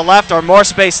 3 on the left are more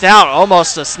spaced out,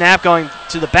 almost a snap going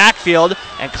to the backfield,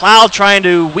 and Cloud trying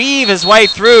to weave his way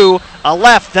through a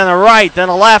left, then a right, then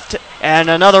a left, and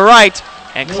another right,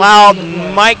 and Cloud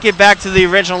might get back to the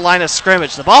original line of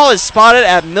scrimmage. The ball is spotted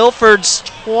at Milford's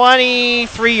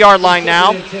 23-yard line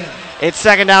now. It's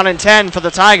 2nd down and 10 for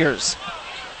the Tigers.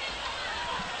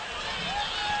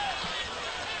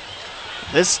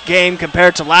 This game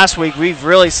compared to last week, we've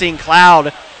really seen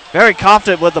Cloud very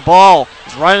confident with the ball.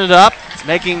 He's running it up. He's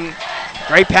making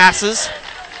great passes.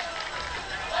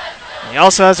 And he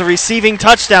also has a receiving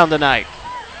touchdown tonight,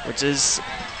 which is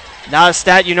not a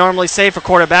stat you normally say for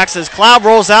quarterbacks. As Cloud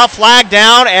rolls out, flag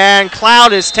down, and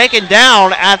Cloud is taken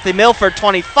down at the Milford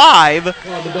 25.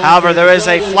 However, there is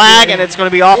a flag, and it's going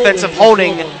to be offensive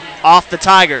holding off the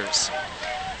Tigers.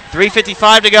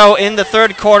 3:55 to go in the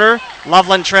third quarter.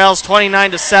 Loveland trails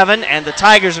 29-7, and the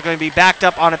Tigers are going to be backed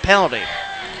up on a penalty.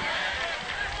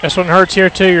 This one hurts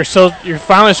here too. You're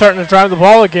finally starting to drive the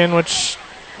ball again, which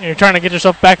you're trying to get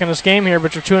yourself back in this game here,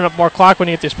 but you're chewing up more clock when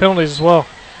you get these penalties as well.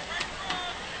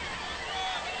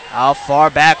 How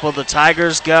far back will the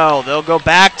Tigers go? They'll go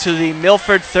back to the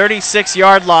Milford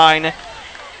 36-yard line,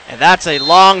 and that's a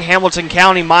long Hamilton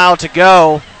County mile to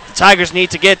go. The Tigers need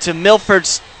to get to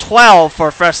Milford's 12 for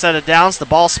a fresh set of downs. The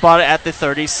ball spotted at the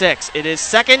 36. It is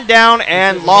 2nd down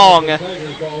and long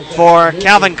for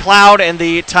Calvin Cloud and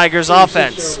the Tigers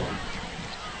offense.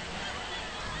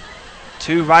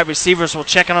 2 wide receivers will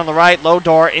check in on the right.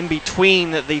 Lodor in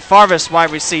between the farthest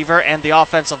wide receiver and the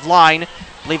offensive line. I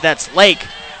believe that's Lake,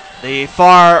 the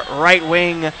far right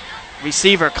wing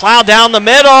receiver. Cloud down the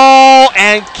middle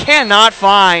and cannot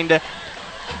find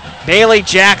Bailey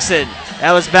Jackson.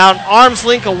 That was about an arm's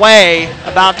length away,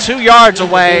 about 2 yards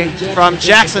away from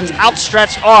Jackson's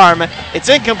outstretched arm. It's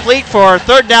incomplete for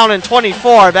 3rd down and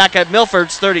 24 back at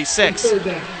Milford's 36.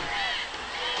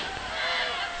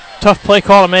 Tough play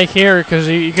call to make here because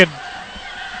you could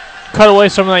cut away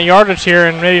some of that yardage here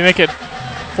and maybe make it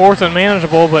 4th and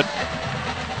manageable, but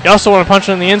you also want to punch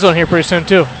it in the end zone here pretty soon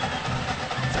too.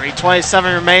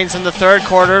 3:27 remains in the third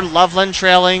quarter. Loveland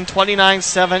trailing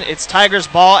 29-7. It's Tigers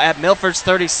ball at Milford's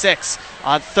 36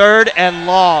 on 3rd and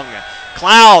long.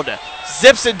 Cloud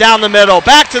zips it down the middle,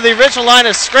 back to the original line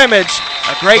of scrimmage.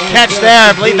 A great catch there.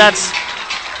 I believe that's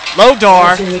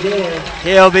Lodor.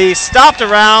 He'll be stopped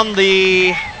around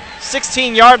the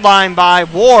 16-yard line by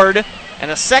Ward and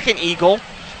a second Eagle.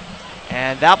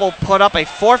 And that will put up a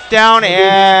 4th down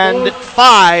and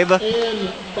 5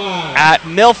 at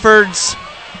Milford's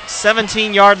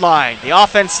 17-yard line. The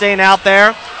offense staying out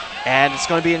there, and it's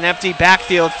going to be an empty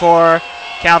backfield for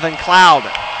Calvin Cloud.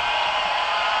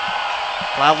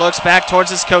 Cloud looks back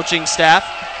towards his coaching staff.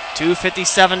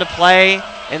 2:57 to play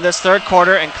in this third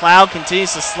quarter, and Cloud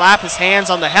continues to slap his hands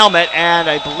on the helmet, and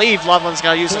I believe Loveland's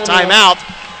going to use a timeout,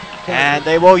 and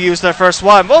they will use their first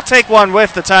one. We'll take one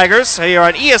with the Tigers here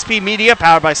on ESP Media,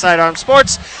 powered by Sidearm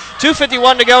Sports.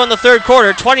 2:51 to go in the third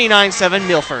quarter, 29-7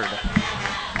 Milford.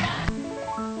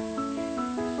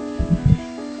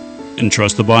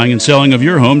 Entrust the buying and selling of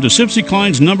your home to Sipsey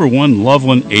Klein's #1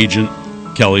 Loveland agent,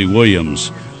 Kelly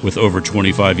Williams. With over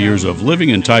 25 years of living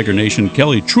in Tiger Nation,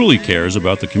 Kelly truly cares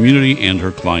about the community and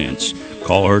her clients.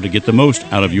 Call her to get the most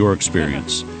out of your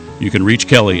experience. You can reach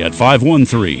Kelly at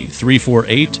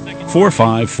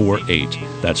 513-348-4548.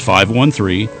 That's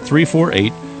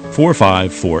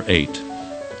 513-348-4548.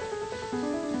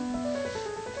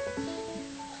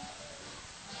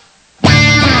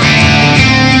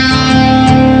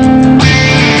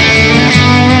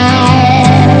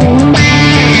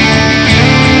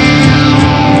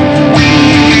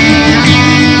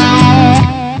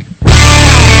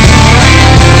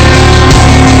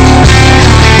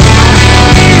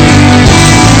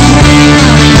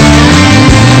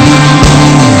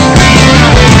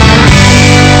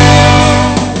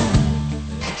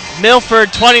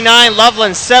 Milford 29,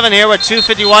 Loveland 7 here with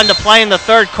 2:51 to play in the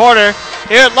third quarter.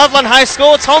 Here at Loveland High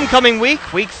School, it's homecoming week,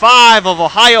 week 5 of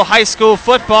Ohio High School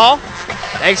football.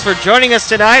 Thanks for joining us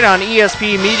tonight on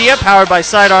ESP Media, powered by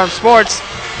Sidearm Sports.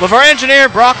 With our engineer,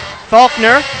 Brock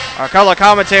Faulkner, our color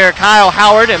commentator, Kyle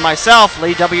Howard, and myself,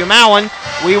 Lee W. Mowen,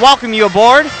 we welcome you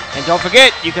aboard. And don't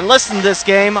forget, you can listen to this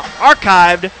game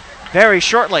archived very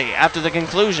shortly after the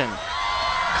conclusion.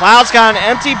 Cloud's got an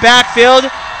empty backfield.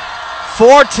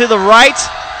 4 to the right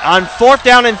on 4th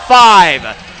down and 5.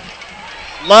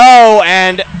 Low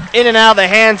and in and out of the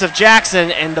hands of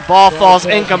Jackson, and the ball falls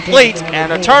incomplete.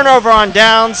 And a turnover on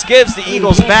downs gives the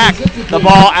Eagles back the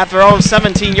ball at their own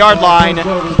 17-yard line.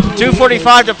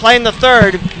 2:45 to play in the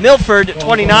third. Milford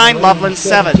 29, Loveland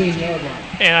 7.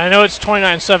 And I know it's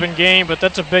 29-7 game, but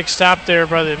that's a big stop there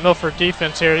by the Milford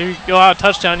defense here. You go out a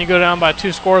touchdown, you go down by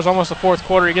 2 scores, almost the fourth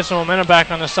quarter. You get some momentum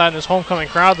back on the side of this homecoming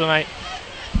crowd tonight.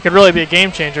 Could really be a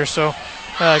game changer. So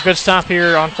good stop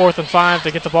here on 4th and 5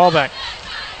 to get the ball back.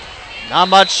 Not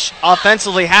much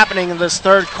offensively happening in this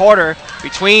third quarter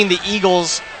between the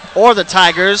Eagles or the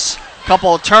Tigers.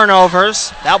 Couple of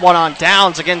turnovers. That one on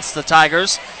downs against the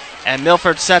Tigers. And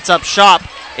Milford sets up shop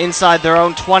inside their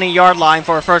own 20-yard line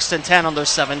for a 1st and 10 on their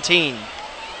 17.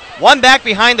 One back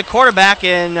behind the quarterback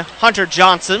in Hunter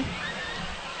Johnson.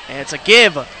 And it's a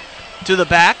give to the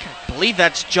back. I believe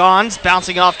that's Johns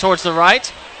bouncing off towards the right.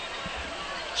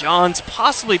 Johns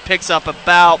possibly picks up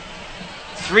about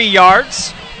 3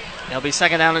 yards. It'll be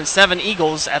 2nd down and 7,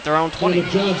 Eagles at their own 20.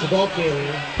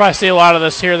 Probably see a lot of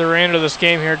this here, the remainder of this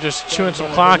game here, just chewing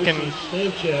some clock and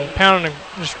pounding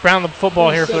the football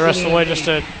here for the rest of the way, just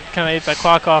to kind of eat that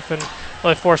clock off and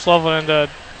really force Loveland into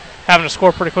having to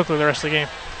score pretty quickly the rest of the game.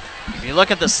 If you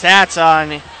look at the stats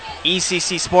on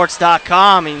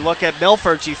ECCsports.com and you look at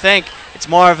Milford's, you think it's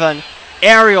more of an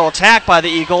aerial attack by the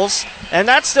Eagles, and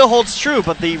that still holds true,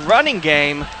 but the running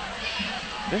game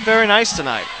been very nice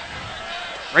tonight.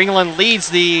 Ringland leads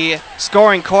the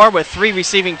scoring core with 3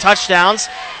 receiving touchdowns,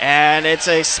 and it's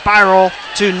a spiral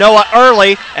to Noah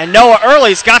Early, and Noah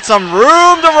Early's got some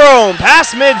room to roam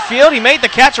past midfield. He made the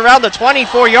catch around the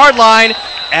 24-yard line,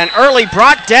 and Early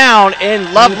brought down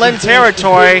in Loveland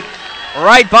territory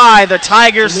right by the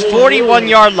Tigers'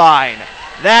 41-yard line.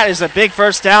 That is a big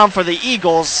first down for the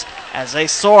Eagles as they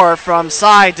soar from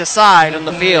side to side on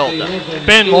the field.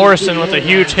 Ben Morrison with a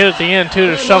huge hit at the end,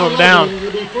 too, to shove him down.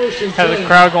 Had the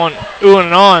crowd going oohing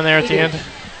and ahhing there at the end.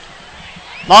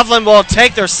 Loveland will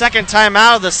take their second time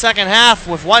out of the second half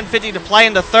with 1:50 to play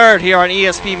in the third here on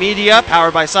ESP Media,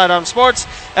 powered by Sidearm Sports,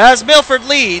 as Milford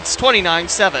leads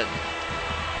 29-7.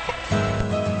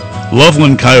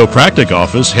 Loveland Chiropractic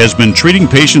Office has been treating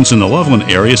patients in the Loveland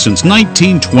area since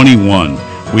 1921.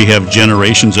 We have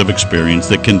generations of experience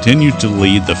that continue to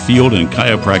lead the field in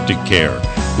chiropractic care.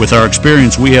 With our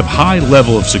experience, we have high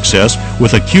level of success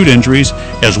with acute injuries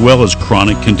as well as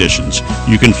chronic conditions.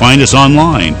 You can find us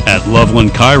online at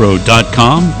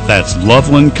lovelandchiro.com. That's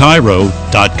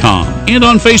lovelandchiro.com. And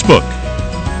on Facebook.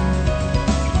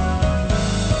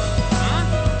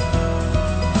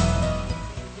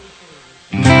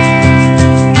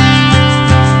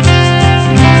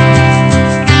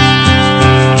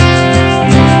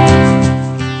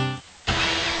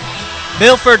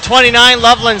 Milford 29,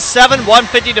 Loveland 7,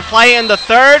 1:50 to play in the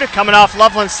third. Coming off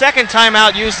Loveland's second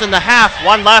timeout used in the half.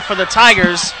 One left for the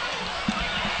Tigers.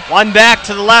 One back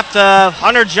to the left of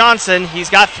Hunter Johnson.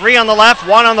 He's got 3 on the left,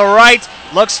 1 on the right.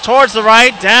 Looks towards the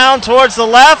right, down towards the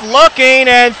left, looking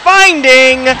and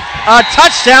finding a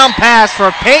touchdown pass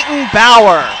for Peyton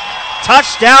Bauer.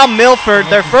 Touchdown Milford.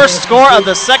 Their first score of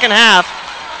the second half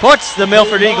puts the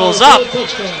Milford Eagles up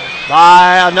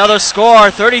by another score,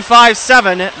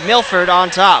 35-7. Milford on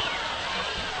top.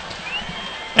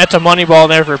 That's a money ball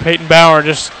there for Peyton Bauer.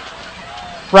 Just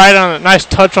right on it. Nice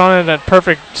touch on it. That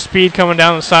perfect speed coming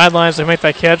down the sidelines to make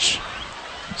that catch.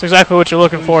 It's exactly what you're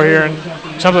looking for here, and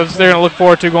something that they're going to look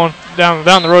forward to going down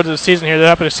the road to the season here. They're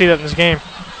happy to see that in this game.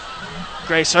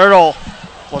 Grace Ertl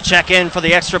will check in for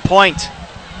the extra point.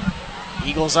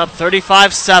 Eagles up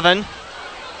 35-7.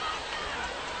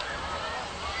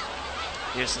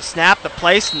 Here's the snap, the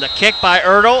place, and the kick by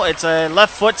Ertl. It's a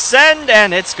left foot send,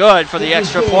 and it's good for the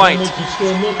extra point.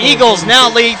 Eagles now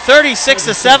lead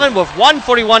 36-7 with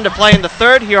 1:41 to play in the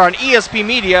third here on ESP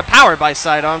Media, powered by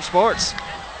Sidearm Sports.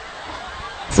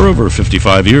 For over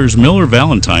 55 years, Miller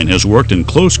Valentine has worked in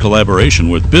close collaboration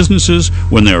with businesses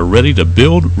when they are ready to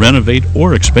build, renovate,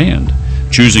 or expand.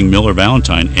 Choosing Miller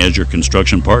Valentine as your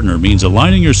construction partner means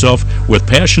aligning yourself with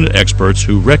passionate experts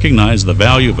who recognize the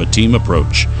value of a team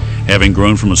approach. Having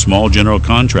grown from a small general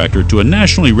contractor to a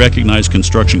nationally recognized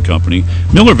construction company,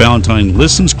 Miller Valentine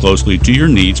listens closely to your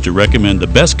needs to recommend the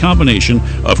best combination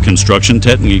of construction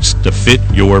techniques to fit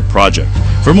your project.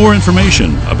 For more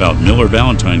information about Miller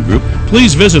Valentine Group,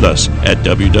 please visit us at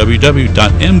www.mvg.com.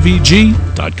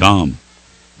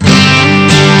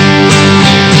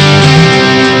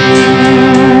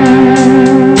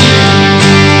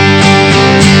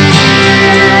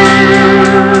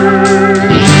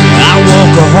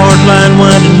 A hard-line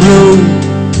winding road.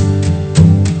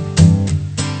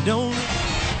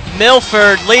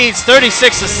 Milford leads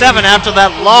 36-7 after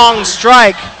that long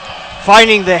strike,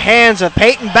 finding the hands of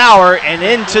Peyton Bauer and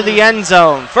into the end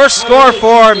zone. First score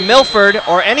for Milford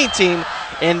or any team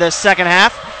in the second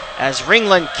half as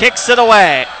Ringland kicks it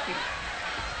away.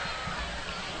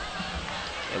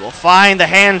 It will find the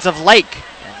hands of Lake.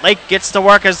 Lake gets to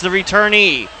work as the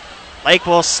returnee. Lake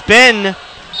will spin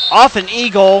off an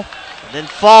Eagle, then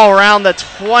fall around the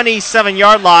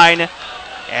 27-yard line,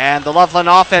 and the Loveland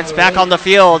offense back on the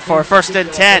field for 1st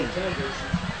and 10.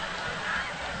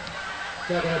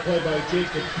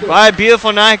 Quiet,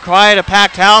 beautiful night, quiet, a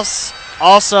packed house.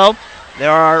 Also,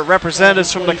 there are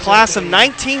representatives from the class of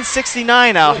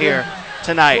 1969 out here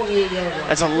tonight.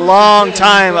 That's a long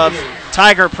time of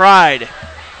Tiger pride.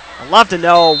 I'd love to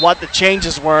know what the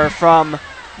changes were from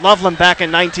Loveland back in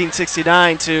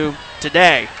 1969 to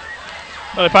today.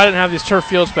 Well, they probably didn't have these turf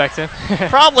fields back then.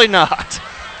 Probably not.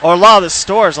 Or a lot of the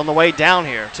stores on the way down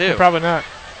here, too. Probably not.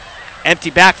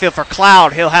 Empty backfield for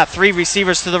Cloud. He'll have 3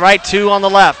 receivers to the right, 2 on the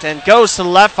left, and goes to the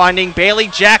left, finding Bailey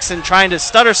Jackson trying to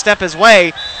stutter step his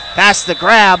way past the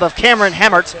grab of Cameron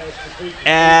Hemmert.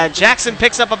 And Jackson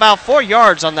picks up about 4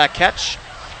 yards on that catch.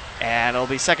 And it'll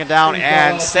be 2nd down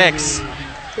and 6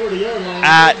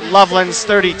 at Loveland's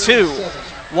 32.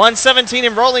 1:17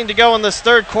 and rolling to go in this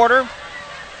third quarter.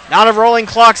 Not a rolling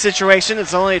clock situation.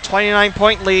 It's only a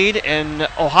 29-point lead. In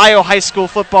Ohio high school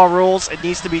football rules, it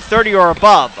needs to be 30 or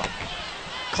above.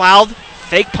 Cloud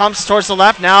fake pumps towards the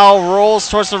left, now rolls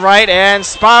towards the right and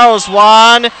spirals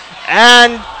one.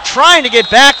 And trying to get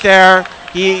back there,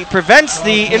 he prevents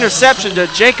the interception to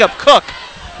Jacob Cook,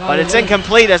 but it's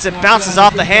incomplete as it bounces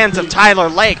off the hands of Tyler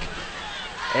Lake.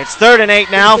 It's 3rd and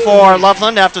 8 now for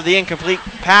Loveland after the incomplete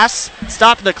pass.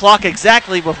 Stopping the clock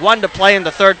exactly with 1 to play in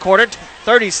the third quarter.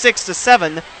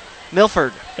 36-7,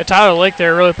 Milford. Yeah, Tyler Lake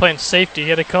there really playing safety. He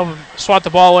had to come swat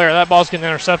the ball away, or that ball's getting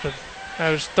intercepted.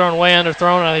 It was thrown way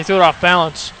underthrown, and he threw it off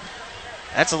balance.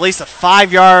 That's at least a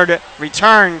 5-yard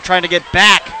return, trying to get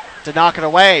back to knock it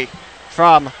away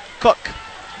from Cook.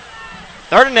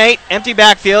 3rd and 8, empty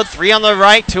backfield, 3 on the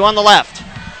right, 2 on the left.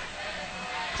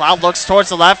 Cloud looks towards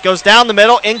the left, goes down the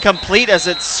middle, incomplete as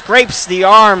it scrapes the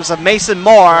arms of Mason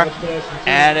Moore.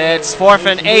 And it's 4th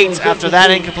and 8 after that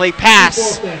incomplete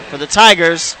pass for the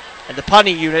Tigers, and the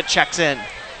punting unit checks in.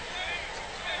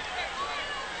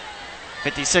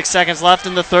 56 seconds left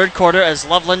in the third quarter as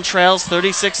Loveland trails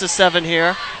 36-7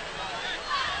 here.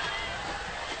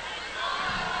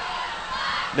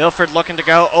 Milford looking to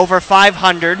go over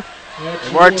 500.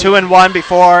 They were 2-1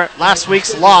 before last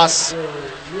week's loss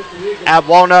at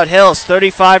Walnut Hills,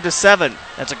 35-7.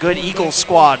 That's a good Eagles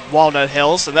squad, Walnut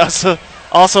Hills, and that's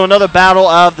also another battle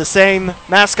of the same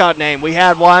mascot name. We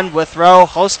had one with Rowe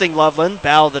hosting Loveland,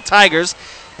 Battle of the Tigers,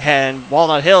 and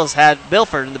Walnut Hills had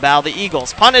Milford in the Battle of the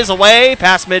Eagles. Punt is away,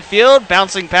 past midfield,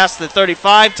 bouncing past the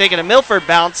 35, taking a Milford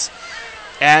bounce,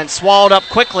 and swallowed up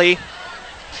quickly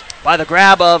by the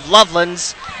grab of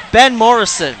Loveland's Ben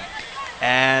Morrison.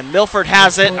 And Milford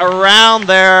has it around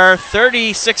their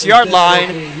 36-yard line.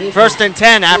 1st and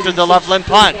 10 after the Loveland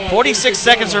punt. 46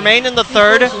 seconds remain in the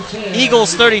third.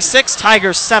 Eagles 36,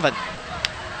 Tigers 7.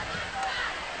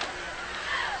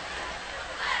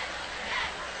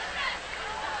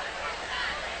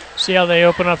 See how they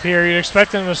open up here. You'd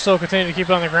expect them to still continue to keep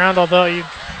it on the ground, although you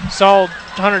saw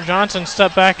Hunter Johnson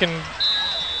step back and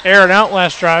air it out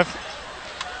last drive.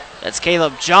 That's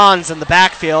Caleb Johns in the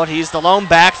backfield. He's the lone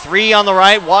back. 3 on the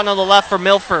right, 1 on the left for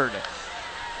Milford.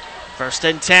 1st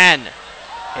and 10.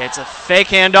 It's a fake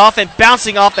handoff and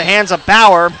bouncing off the hands of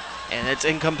Bauer, and it's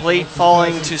incomplete,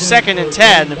 falling to 2nd and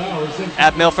 10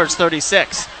 at Milford's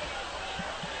 36.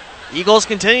 Eagles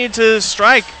continue to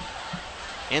strike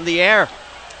in the air.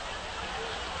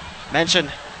 Mentioned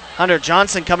Hunter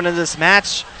Johnson coming into this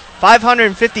match.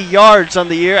 550 yards on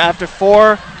the year after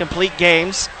 4 complete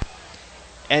games.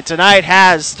 And tonight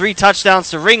has 3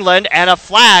 touchdowns to Ringland, and a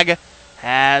flag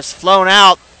has flown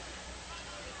out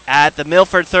at the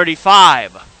Milford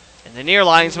 35. And the near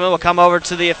linesman will come over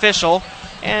to the official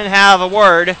and have a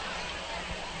word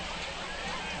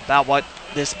about what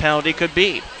this penalty could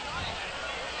be.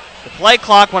 The play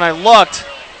clock, when I looked,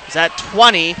 is at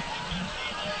 20.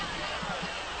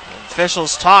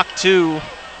 Officials talked to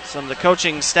some of the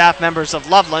coaching staff members of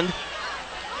Loveland.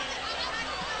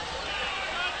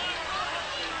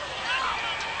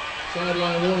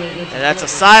 And that's a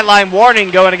sideline warning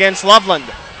going against Loveland.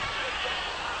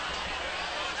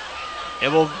 It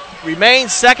will remain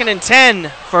 2nd and 10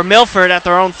 for Milford at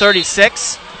their own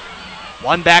 36.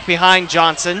 1 back behind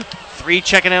Johnson. 3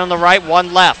 checking in on the right,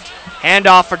 1 left.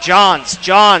 Handoff for Johns.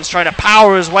 Johns trying to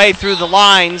power his way through the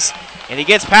lines, and he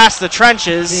gets past the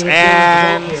trenches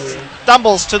and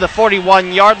stumbles to the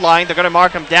 41-yard line. They're going to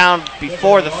mark him down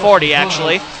before the 40,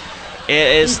 actually.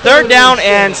 It is 3rd down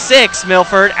and 6,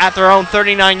 Milford, at their own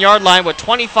 39-yard line with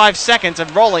 25 seconds and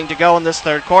rolling to go in this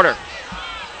 3rd quarter.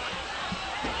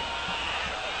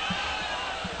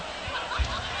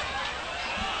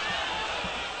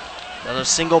 Another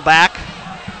single back.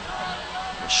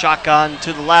 Shotgun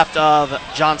to the left of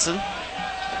Johnson.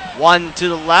 1 to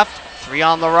the left, 3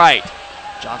 on the right.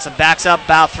 Johnson backs up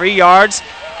about 3 yards.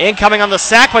 Incoming on the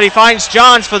sack, but he finds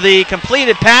Johns for the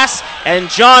completed pass, and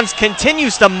Johns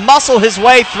continues to muscle his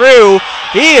way through.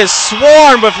 He is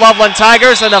swarmed with Loveland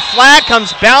Tigers, and a flag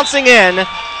comes bouncing in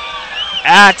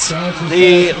at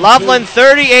the Loveland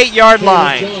 38-yard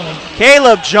line.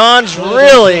 Caleb Johns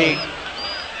really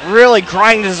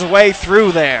grinded his way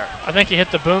through there. I think he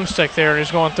hit the boomstick there and he's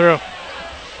going through.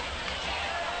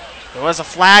 There was a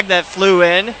flag that flew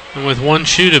in. And with 1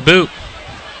 shoe to boot.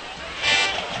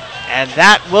 And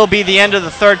that will be the end of the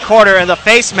 3rd quarter, and the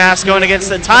face mask going against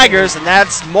the Tigers, and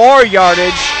that's more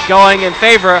yardage going in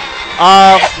favor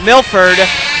of Milford.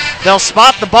 They'll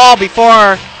spot the ball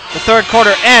before the 3rd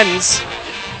quarter ends.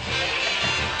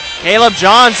 Caleb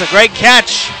Johns, a great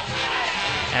catch.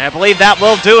 And I believe that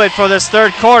will do it for this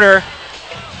 3rd quarter.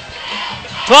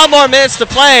 12 more minutes to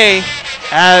play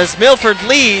as Milford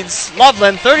leads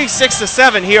Loveland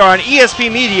 36-7 here on ESP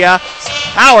Media,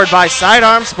 powered by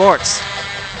Sidearm Sports.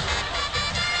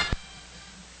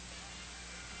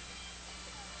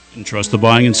 Entrust the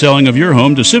buying and selling of your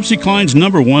home to Sipsey Klein's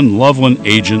 #1 Loveland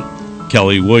agent,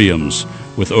 Kelly Williams.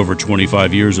 With over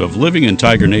 25 years of living in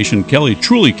Tiger Nation, Kelly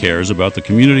truly cares about the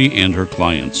community and her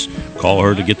clients. Call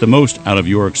her to get the most out of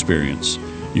your experience.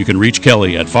 You can reach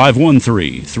Kelly at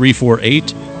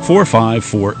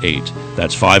 513-348-4548.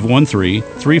 That's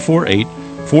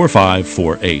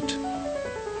 513-348-4548.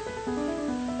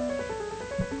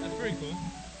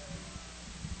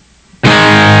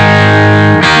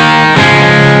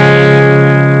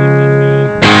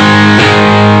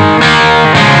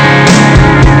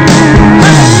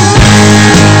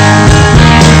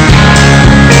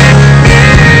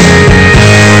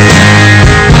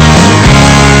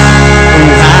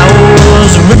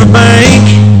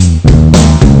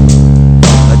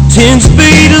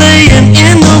 laying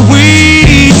in the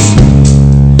weeds.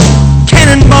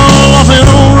 Cannonball off an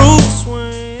old road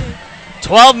swing.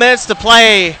 12 minutes to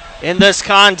play in this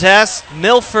contest.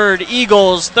 Milford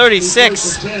Eagles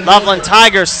 36, Loveland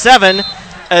Tigers 7.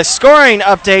 A scoring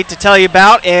update to tell you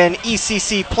about in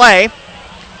ECC play.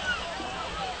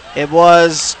 It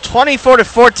was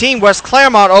 24-14 West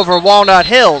Claremont over Walnut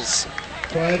Hills.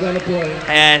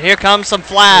 And here comes some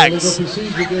flags.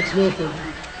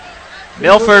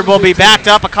 Milford will be backed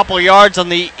up a couple yards on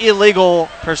the illegal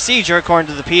procedure, according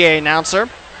to the PA announcer.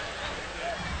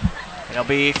 It'll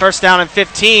be first down and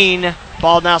 15.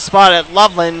 Ball now spotted at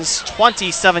Loveland's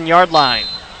 27-yard line.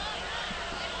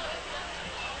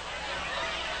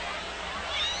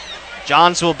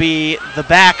 Johns will be the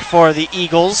back for the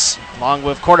Eagles, along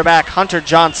with quarterback Hunter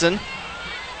Johnson.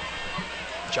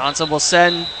 Johnson will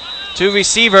send two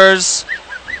receivers,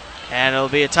 and it'll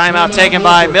be a timeout taken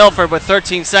by Milford with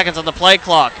 13 seconds on the play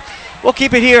clock. We'll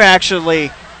keep it here,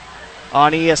 actually,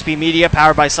 on ESP Media,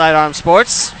 powered by Sidearm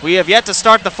Sports. We have yet to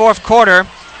start the fourth quarter.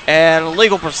 and a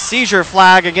legal procedure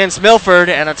flag against Milford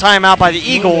and a timeout by the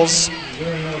Eagles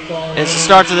is the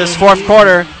start to this fourth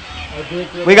quarter.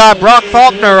 We got Brock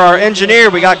Faulkner, our engineer.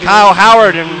 We got Kyle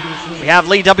Howard, and we have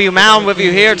Lee W. Mound with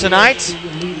you here tonight.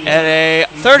 At a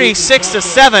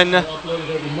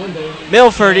 36-7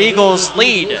 Milford Eagles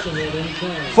lead.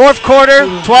 Fourth quarter,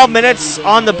 12 minutes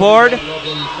on the board.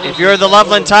 If you're the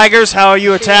Loveland Tigers, how are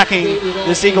you attacking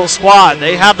this Eagles squad?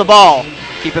 They have the ball,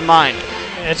 keep in mind.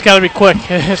 It's got to be quick.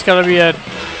 It's got to be a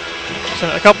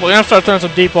couple. We're going to start throwing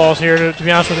some deep balls here, to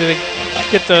be honest with you,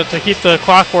 to keep the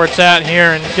clock where it's at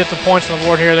here and get the points on the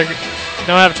board here. They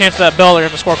don't have a chance of that bell. They're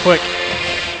going to score quick.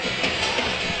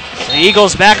 The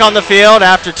Eagles back on the field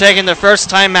after taking their first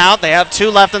timeout. They have 2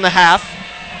 left in the half.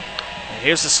 And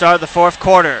here's the start of the fourth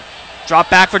quarter. Drop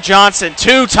back for Johnson.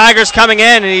 2 Tigers coming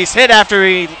in, and he's hit after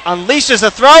he unleashes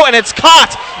a throw, and it's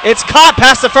caught. It's caught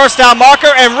past the first down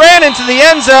marker and ran into the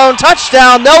end zone.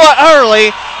 Touchdown, Noah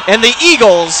Early, and the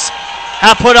Eagles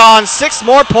have put on 6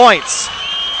 more points.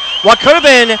 What could have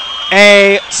been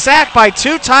a sack by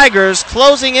 2 Tigers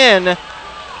closing in,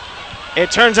 it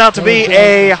turns out to be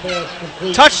a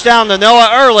touchdown to Noah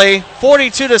Early,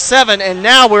 42-7, and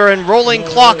now we're in rolling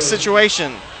clock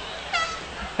situation.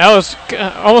 That was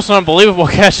almost an unbelievable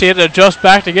catch. He had to adjust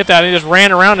back to get that. He just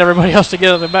ran around everybody else to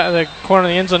get to the corner of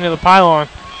the end zone near the pylon.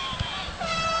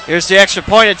 Here's the extra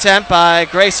point attempt by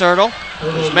Grace Ertl,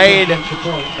 who's made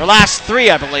her last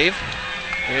 3, I believe.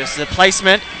 Here's the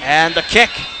placement and the kick.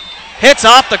 Hits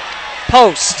off the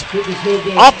post.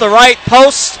 Off the right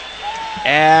post.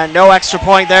 And no extra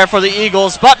point there for the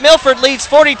Eagles. But Milford leads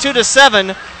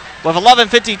 42-7 with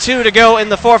 11:52 to go in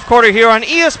the fourth quarter here on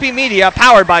ESP Media,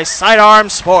 powered by Sidearm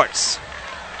Sports.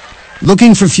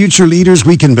 Looking for future leaders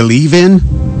we can believe in?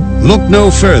 Look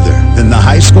no further than the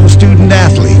high school student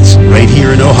athletes right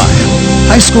here in Ohio.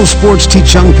 High school sports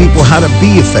teach young people how to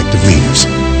be effective leaders.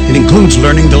 It includes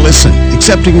learning to listen,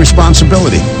 accepting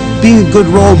responsibility, being a good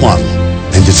role model,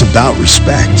 and it's about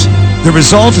respect. The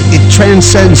result, it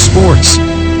transcends sports.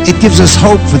 It gives us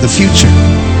hope for the future.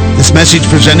 This message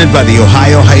presented by the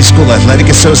Ohio High School Athletic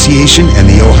Association and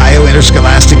the Ohio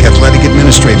Interscholastic Athletic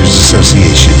Administrators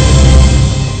Association.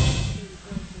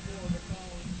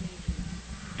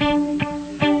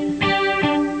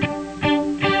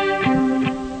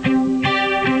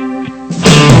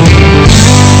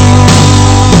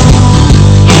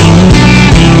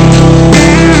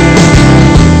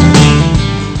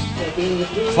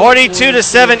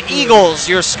 (42-7) Eagles,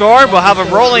 your score. We'll have a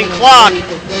rolling clock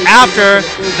after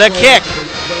the kick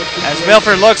as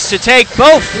Milford looks to take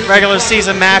both regular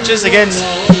season matches against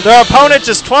their opponent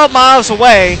just 12 miles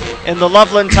away in the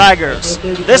Loveland Tigers.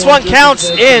 This one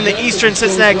counts in the Eastern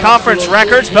Cincinnati Conference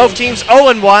records. Both teams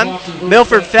 0-1.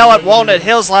 Milford fell at Walnut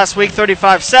Hills last week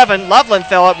 35-7. Loveland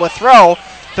fell at Withrow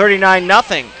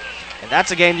 39-0. And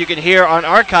that's a game you can hear on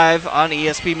archive on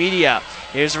ESP Media.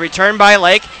 Here's a return by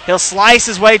Lake. He'll slice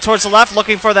his way towards the left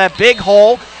looking for that big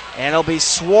hole, and he'll be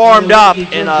swarmed up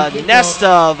in a nest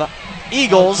of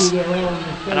Eagles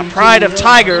and a pride of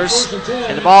Tigers,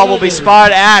 and the ball will be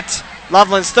spotted at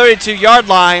Loveland's 32-yard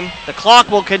line. The clock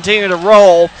will continue to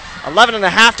roll.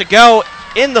 11.5 to go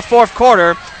in the fourth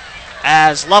quarter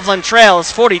as Loveland trails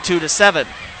 42-7.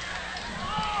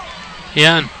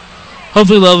 Yeah, and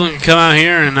hopefully Loveland can come out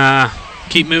here and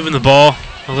keep moving the ball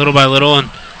a little by little and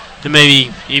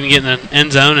maybe even get in the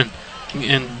end zone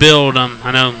and build.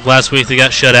 I know last week they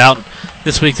got shut out.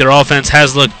 This week their offense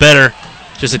has looked better.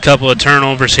 Just a couple of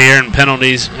turnovers here and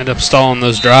penalties end up stalling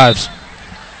those drives.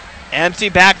 Empty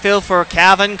backfield for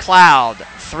Calvin Cloud.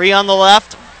 3 on the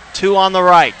left, 2 on the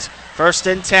right.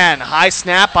 1st and 10. High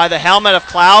snap by the helmet of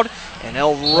Cloud, and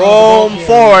he'll roam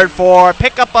forward for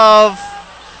pickup of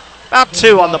about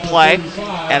 2 on the play,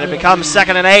 and it becomes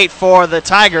 2nd and 8 for the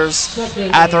Tigers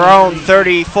at their own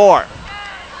 34.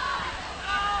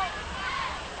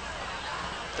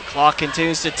 The clock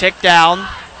continues to tick down.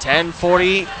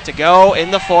 10:40 to go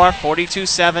in the fourth.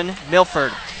 42-7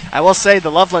 Milford. I will say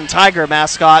the Loveland Tiger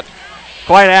mascot,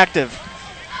 quite active.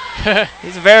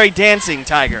 He's a very dancing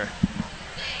tiger.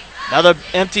 Another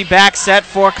empty back set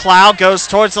for Cloud. Goes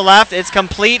towards the left. It's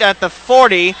complete at the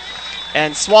 40.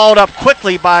 And swallowed up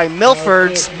quickly by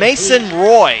Milford's Mason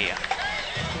Roy.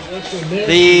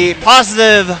 The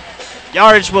positive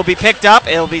yardage will be picked up.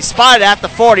 It'll be spotted at the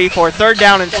 40 for a 3rd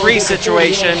down and 3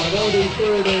 situation.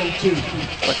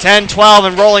 With 10-12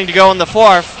 and rolling to go in the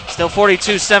fourth. Still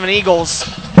 42-7 Eagles.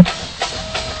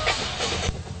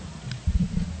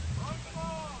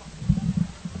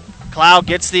 Cloud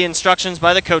gets the instructions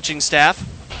by the coaching staff.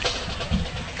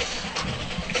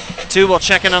 2 will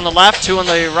check in on the left, 2 on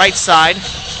the right side.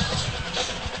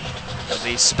 They'll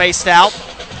be spaced out.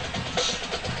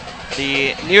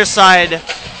 The near side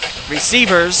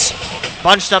receivers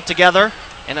bunched up together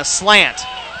in a slant.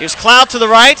 Here's Cloud to the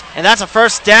right, and that's a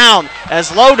first down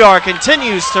as Lodar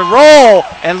continues to roll,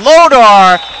 and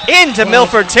Lodar into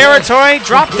Milford territory,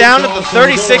 dropped down at the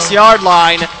 36-yard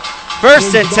line.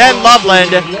 First and 10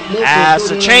 Loveland as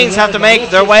the Chains have to make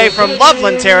their way from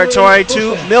Loveland territory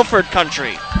to Milford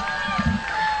country.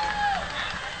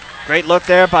 Great look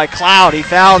there by Cloud. He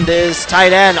found his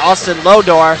tight end, Austin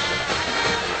Lodar.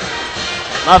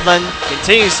 Loveland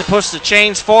continues to push the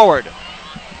Chains forward.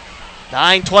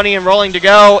 9:20 and rolling to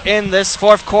go in this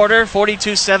fourth quarter.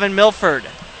 42-7 Milford.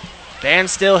 Band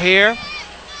still here.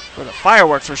 Where the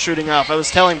fireworks were shooting off. I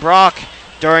was telling Brock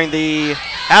during the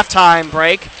halftime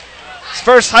break. It's the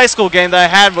first high school game that I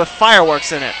had with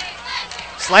fireworks in it.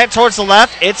 Slant towards the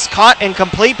left. It's caught and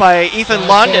complete by Ethan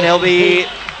Lund, and he'll be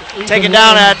taken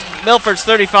down at Milford's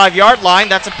 35-yard line.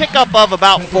 That's a pickup of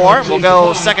about 4. We'll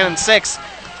go 2nd and 6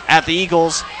 at the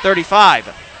Eagles' 35.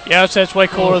 Yeah, it's way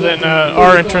cooler than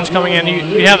our entrance coming in.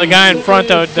 You have the guy in front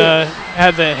that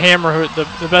had the hammer,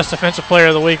 the best defensive player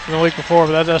of the week from the week before.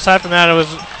 But aside from that, it was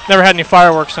never had any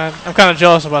fireworks. I'm kind of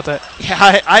jealous about that.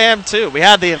 Yeah, I am too. We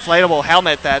had the inflatable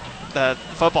helmet that the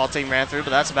football team ran through, but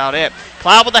that's about it.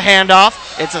 Cloud with the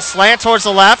handoff. It's a slant towards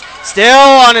the left. Still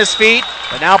on his feet,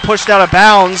 but now pushed out of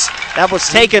bounds. That was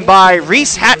taken by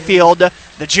Reese Hatfield.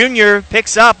 The junior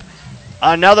picks up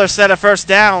another set of first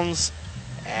downs.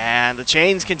 And the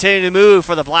Chains continue to move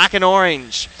for the black and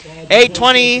orange.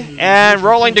 8:20 and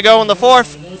rolling to go in the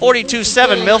fourth.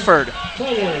 42-7 Milford.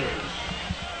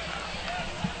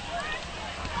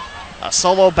 A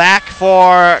solo back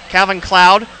for Calvin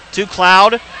Cloud. To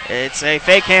Cloud. It's a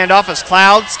fake handoff as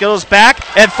Cloud skittles back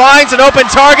and finds an open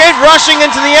target. Rushing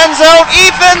into the end zone,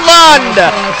 Ethan Lund.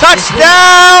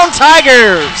 Touchdown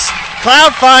Tigers.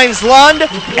 Cloud finds Lund,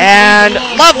 and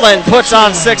Loveland puts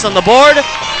on 6 on the board.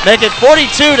 Make it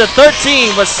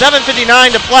 42-13 with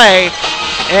 7:59 to play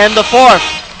in the fourth.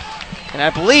 And I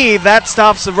believe that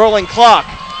stops the rolling clock.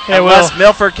 Unless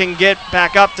Milford can get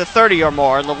back up to 30 or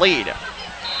more in the lead.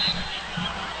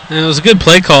 And it was a good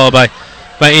play call by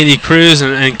Andy Cruz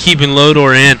and keeping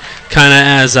Lodor in kind of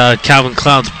as Calvin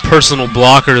Cloud's personal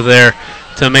blocker there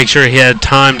to make sure he had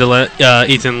time to let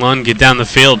Ethan Lund get down the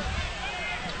field.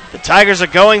 The Tigers are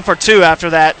going for 2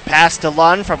 after that pass to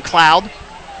Lund from Cloud.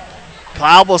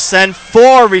 Cloud will send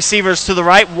 4 receivers to the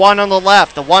right, 1 on the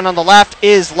left. The one on the left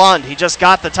is Lund. He just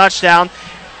got the touchdown.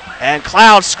 And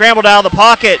Cloud scrambled out of the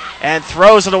pocket and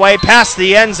throws it away past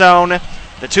the end zone.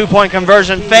 The 2-point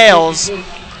conversion fails.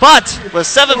 But with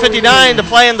 7:59 to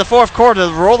play in the fourth quarter,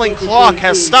 the rolling clock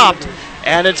has stopped.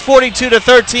 And it's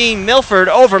 42-13 Milford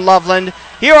over Loveland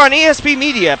here on ESP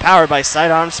Media, powered by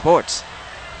Sidearm Sports.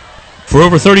 For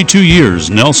over 32 years,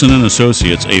 Nelson &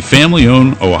 Associates, a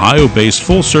family-owned, Ohio-based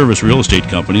full-service real estate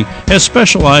company, has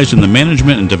specialized in the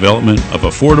management and development of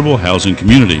affordable housing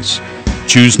communities.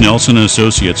 Choose Nelson &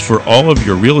 Associates for all of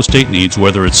your real estate needs,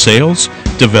 whether it's sales,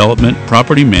 development,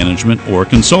 property management, or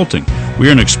consulting. We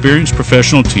are an experienced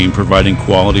professional team providing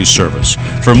quality service.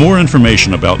 For more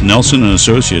information about Nelson &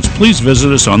 Associates, please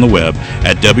visit us on the web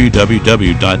at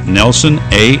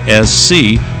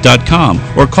www.nelsonasc.com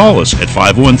or call us at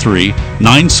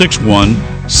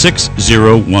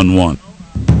 513-961-6011.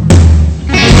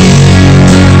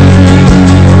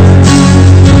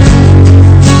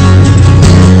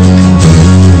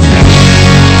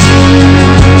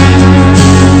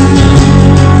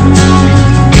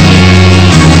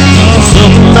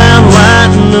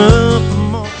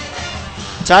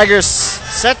 Tigers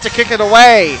set to kick it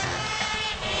away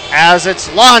as it's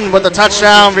Lund with the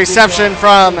touchdown reception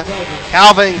from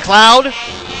Calvin Cloud.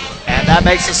 And that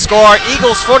makes the score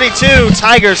Eagles 42,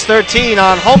 Tigers 13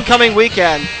 on homecoming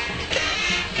weekend.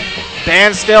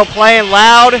 Band still playing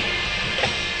loud. I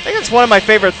think it's one of my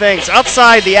favorite things.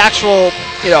 Outside the actual,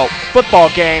 football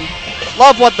game,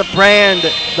 love what the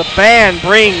band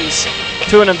brings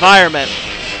to an environment.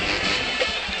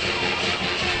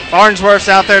 Farnsworth's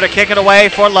out there to kick it away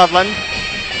for Loveland.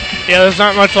 Yeah, there's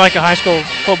not much like a high school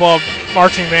football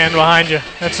marching band behind you.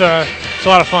 It's a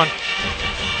lot of fun.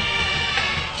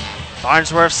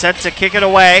 Farnsworth set to kick it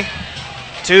away.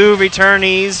 2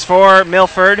 returnees for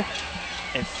Milford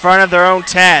in front of their own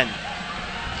 10.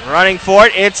 Running for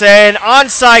it. It's an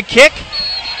onside kick.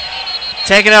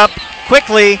 Taken up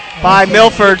quickly by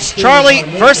Milford's Charlie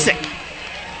Versick.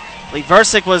 Lee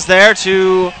Versick was there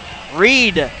to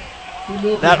read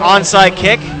that onside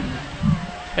kick.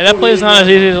 And that play is not as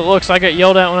easy as it looks. I got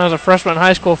yelled at when I was a freshman in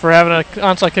high school for having an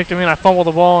onside kick to me, and I fumbled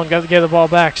the ball and gave the ball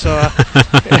back. So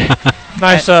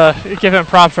nice, give him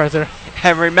props right there.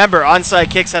 And remember,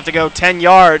 onside kicks have to go 10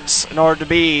 yards in order to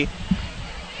be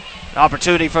An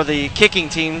opportunity for the kicking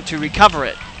team to recover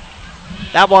it.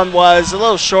 That one was a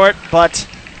little short, but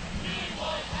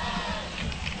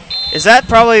is that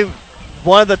probably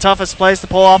one of the toughest plays to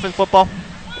pull off in football?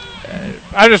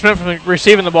 I just meant from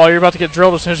receiving the ball. You're about to get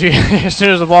drilled as soon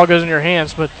as the ball goes in your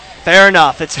hands. But fair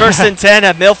enough. It's 1st and 10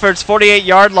 at Milford's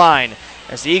 48-yard line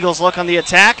as the Eagles look on the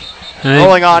attack.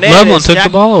 Rolling on in. Loveland took the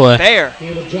ball away. Bayer.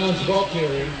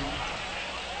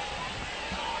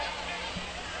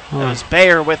 That was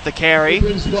Bayer with the carry.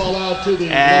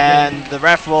 And the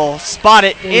ref will spot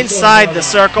it inside the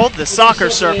circle, the soccer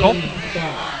circle.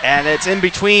 And it's in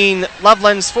between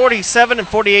Loveland's 47 and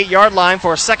 48-yard line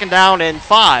for a 2nd down and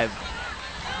 5.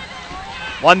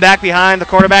 One back behind the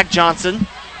quarterback, Johnson.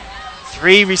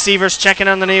 3 receivers checking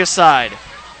on the near side.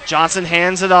 Johnson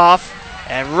hands it off,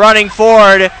 and running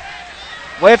forward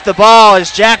with the ball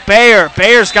is Jack Bayer.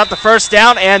 Bayer's got the 1st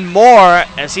down and more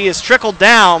as he is trickled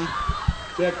down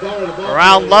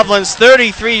around Loveland's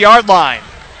 33-yard line.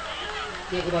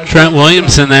 Trent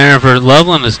Williamson there for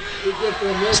Loveland is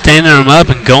standing him up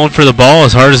and going for the ball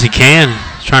as hard as he can.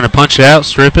 He's trying to punch it out,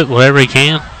 strip it, whatever he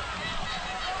can.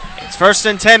 It's 1st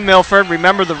and 10, Milford.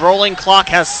 Remember, the rolling clock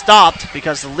has stopped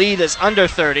because the lead is under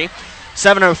 30.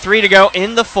 7:03 to go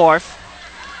in the 4th.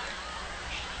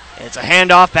 It's a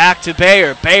handoff back to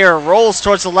Bayer. Bayer rolls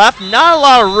towards the left. Not a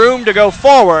lot of room to go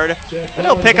forward, but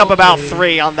he'll pick up about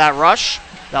 3 on that rush.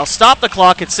 They'll stop the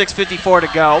clock at 6:54 to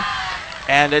go.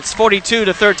 And it's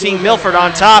 42-13, Milford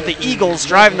on top. The Eagles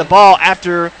driving the ball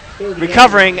after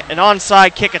recovering an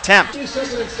onside kick attempt.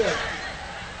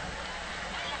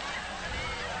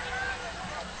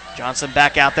 Johnson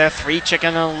back out there. 3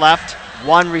 chicken on the left.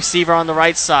 1 receiver on the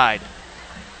right side.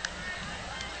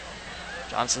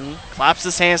 Johnson claps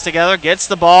his hands together, gets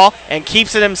the ball, and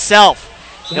keeps it himself.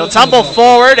 He'll tumble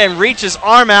forward and reach his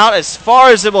arm out as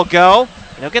far as it will go.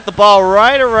 He'll get the ball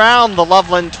right around the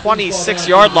Loveland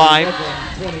 26-yard line.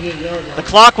 The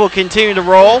clock will continue to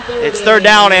roll. It's 3rd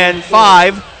down and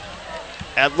 5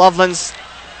 at Loveland's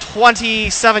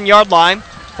 27-yard line.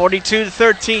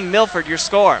 42-13, Milford, your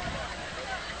score.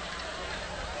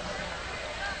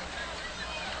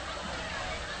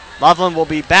 Loveland will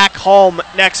be back home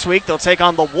next week. They'll take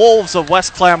on the Wolves of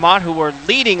West Claremont, who were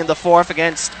leading in the 4th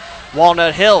against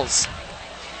Walnut Hills.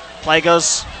 Play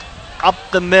goes up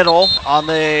the middle on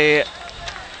the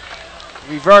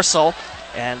reversal,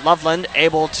 and Loveland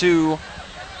able to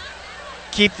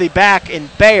keep the back in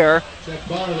Bayer,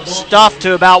 stuffed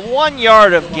to about 1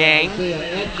 yard of gain.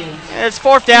 And it's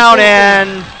 4th down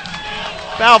and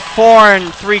about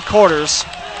 4 3/4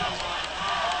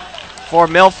 for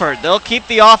Milford. They'll keep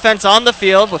the offense on the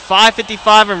field with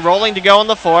 5:55 and rolling to go in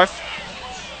the 4th.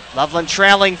 Loveland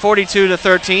trailing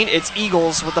 42-13. It's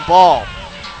Eagles with the ball.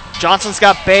 Johnson's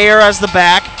got Bayer as the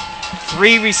back.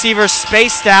 3 receivers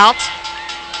spaced out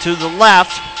to the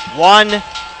left. 1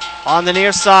 on the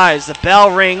near side. The bell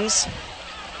rings.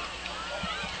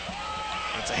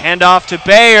 It's a handoff to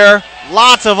Bayer.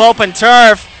 Lots of open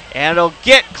turf. And it'll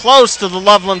get close to the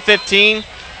Loveland 15.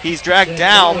 He's dragged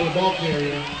down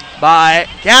by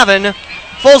Gavin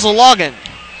Fozologan.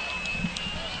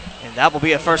 And that will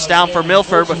be a 1st down for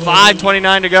Milford with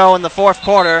 5:29 to go in the 4th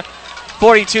quarter.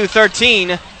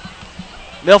 42-13.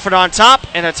 Milford on top,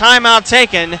 and a timeout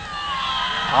taken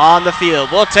on the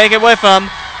field. We'll take it with them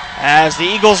as the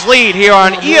Eagles lead here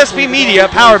on ESP Media,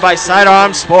 powered by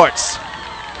Sidearm Sports.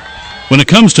 When it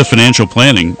comes to financial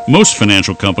planning, most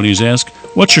financial companies ask,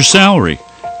 "What's your salary?"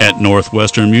 At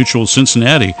Northwestern Mutual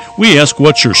Cincinnati, we ask,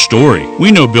 "What's your story?"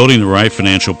 We know building the right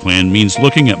financial plan means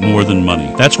looking at more than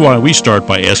money. That's why we start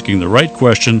by asking the right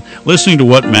question, listening to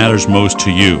what matters most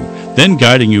to you, then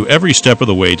guiding you every step of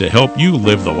the way to help you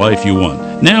live the life you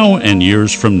want, now and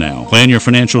years from now. Plan your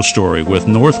financial story with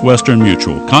Northwestern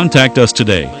Mutual. Contact us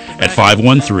today at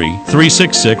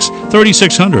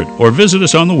 513-366-3600 or visit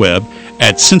us on the web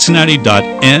at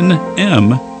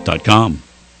cincinnati.nm.com.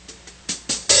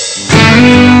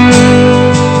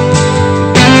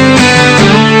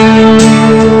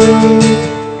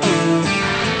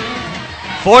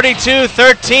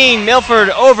 42-13,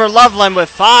 Milford over Loveland with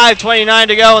 5:29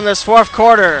 to go in this 4th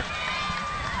quarter.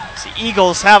 The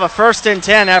Eagles have a 1st and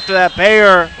 10 after that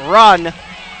Bayer run.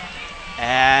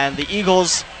 And the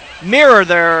Eagles mirror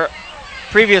their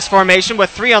previous formation with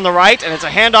 3 on the right. And it's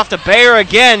a handoff to Bayer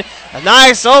again. A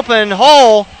nice open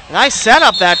hole. Nice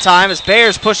setup that time as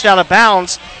Bayer's pushed out of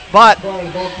bounds. But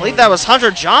I believe that was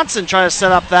Hunter Johnson trying to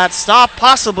set up that stop.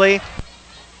 Possibly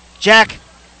Jack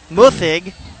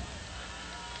Muthig.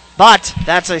 But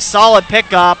that's a solid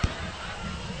pickup.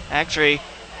 Actually,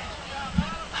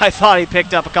 I thought he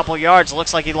picked up a couple yards. It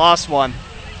looks like he lost one.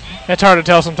 It's hard to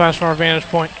tell sometimes from our vantage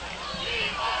point.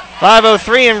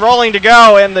 5:03 and rolling to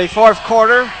go in the fourth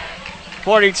quarter.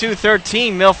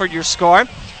 42-13, Milford your score.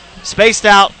 Spaced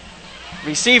out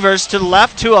receivers to the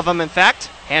left, two of them in fact.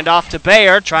 Hand off to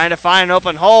Bayer, trying to find an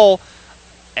open hole,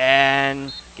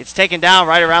 and gets taken down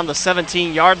right around the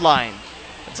 17-yard line.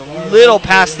 It's a little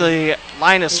past the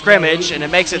line of scrimmage, and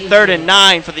it makes it 3rd and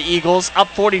 9 for the Eagles, up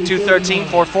 42-13,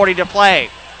 4:40 to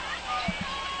play.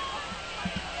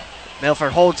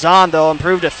 Milford holds on, though,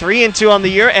 improved to 3-2 on the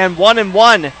year and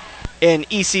 1-1 in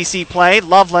ECC play.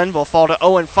 Loveland will fall to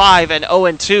 0-5 and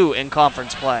 0-2 in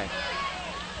conference play.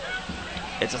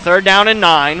 It's a 3rd down and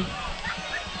 9.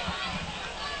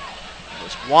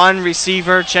 There's one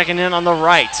receiver checking in on the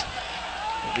right.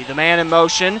 Will be the man in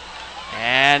motion,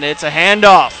 and it's a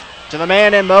handoff. To the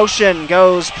man in motion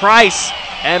goes Price,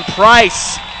 and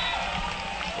Price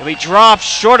will be dropped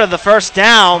short of the first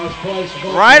down,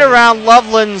 right around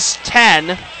Loveland's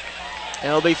 10.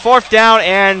 It'll be 4th down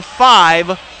and 5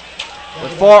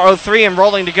 with 4:03 and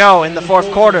rolling to go in the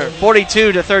fourth quarter.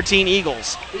 42-13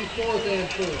 Eagles.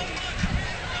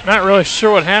 Not really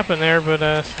sure what happened there, but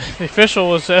the official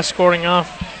was escorting off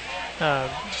to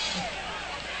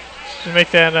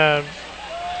make that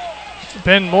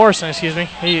Ben Morrison, excuse me.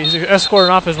 He's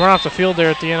escorting off his run off the field there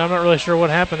at the end. I'm not really sure what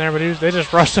happened there, but they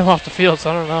just rushed him off the field,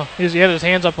 so I don't know. He had his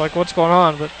hands up like, what's going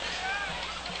on? But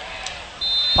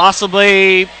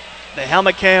possibly the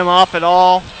helmet came off at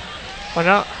all. Why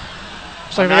not?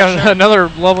 Looks like we got another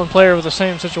Loveland player with the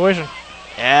same situation.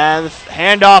 And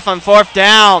handoff on 4th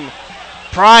down.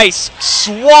 Price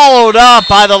swallowed up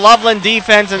by the Loveland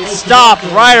defense and stopped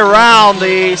right around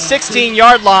the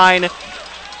 16-yard line.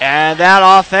 And that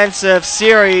offensive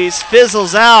series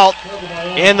fizzles out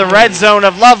in the red zone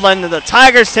of Loveland. And the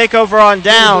Tigers take over on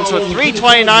downs with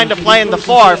 3:29 to play in the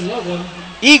fourth.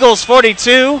 Eagles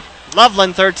 42,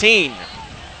 Loveland 13.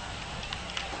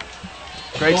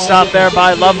 Great stop there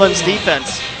by Loveland's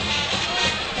defense.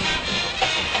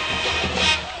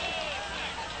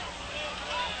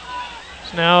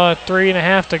 Now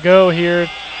 3.5 to go here.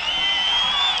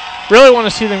 Really want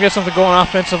to see them get something going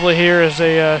offensively here as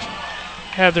they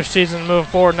have their season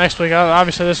moving forward next week.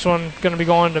 Obviously, this one going to be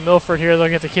going to Milford here. They'll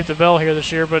get to keep the bell here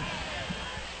this year, but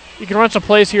you can run some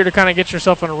plays here to kind of get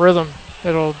yourself in a rhythm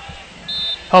that'll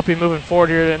help you moving forward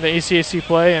here in the ECAC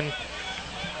play and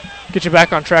get you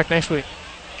back on track next week.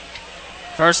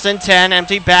 1st and 10,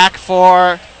 empty back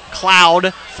for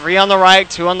Cloud. 3 on the right,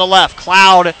 2 on the left.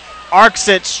 Cloud arcs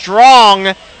it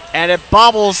strong, and it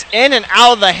bobbles in and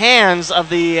out of the hands of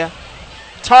the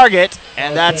target,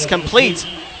 and that's complete.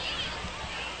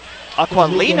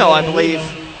 Aquilino, I believe,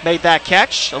 made that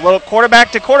catch. A little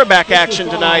quarterback-to-quarterback action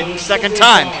tonight, second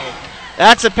time.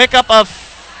 That's a pickup of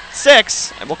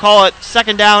 6, and we'll call it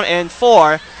 2nd down and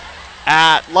 4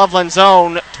 at Loveland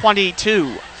Zone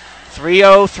 22.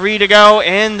 3:03 to go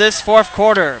in this fourth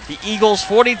quarter. The Eagles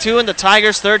 42 and the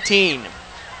Tigers 13.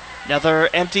 Another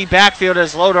empty backfield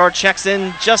as Lodor checks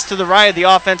in just to the right of the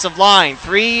offensive line.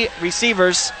 3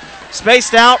 receivers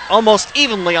spaced out almost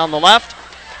evenly on the left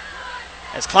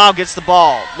as Cloud gets the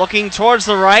ball. Looking towards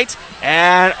the right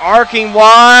and arcing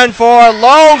one for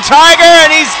Lone Tiger,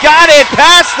 and he's got it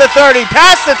past the 30,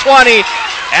 past the 20,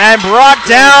 and brought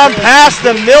down past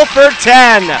the Milford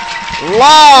 10.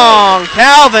 Long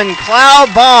Calvin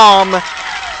Cloud bomb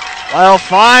will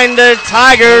find the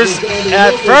Tigers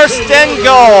at 1st and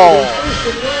goal.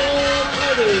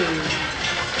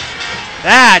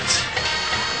 That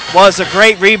was a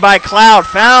great read by Cloud.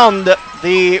 Found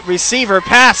the receiver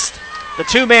past the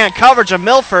 2-man coverage of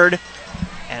Milford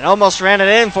and almost ran it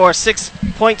in for a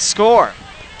 6-point score.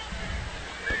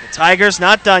 But the Tigers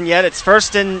not done yet. It's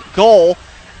 1st and goal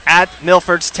at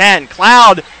Milford's 10.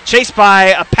 Cloud, chased by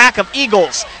a pack of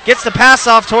Eagles, gets the pass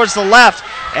off towards the left,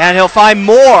 and he'll find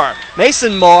Moore,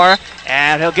 Mason Moore,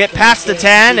 and he'll get past the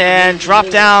 10 and drop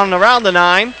down around the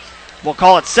 9. We'll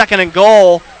call it 2nd and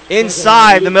goal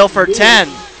inside the Milford 10.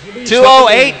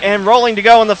 2:08 and rolling to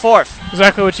go in the fourth.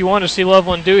 Exactly what you want to see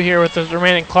Loveland do here with the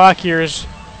remaining clock here is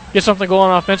get something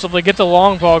going offensively, get the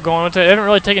long ball going. They haven't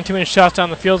really taken too many shots down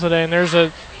the field today,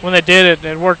 and when they did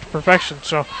it worked to perfection.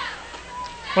 So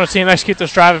I want to see him execute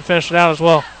this drive and finish it out as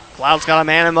well. Cloud's got a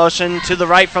man in motion to the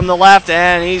right from the left,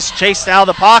 and he's chased out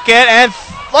of the pocket and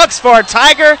looks for a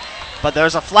Tiger, but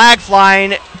there's a flag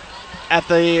flying at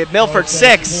the Milford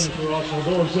 6.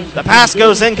 The pass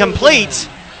goes incomplete,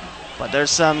 but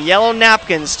there's some yellow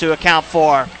napkins to account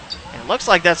for. And it looks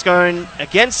like that's going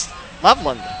against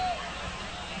Loveland.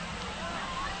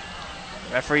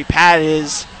 Referee patted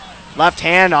his left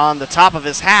hand on the top of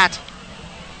his hat.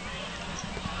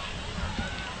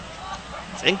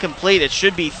 It's incomplete. It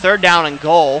should be 3rd down and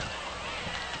goal.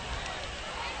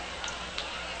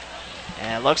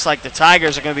 And it it looks like the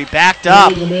Tigers are going to be backed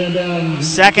up.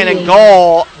 Second and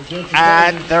goal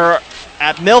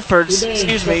at Milford's,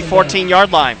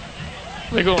 14-yard line.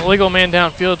 Legal man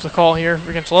downfield is the call here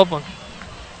against Loveland.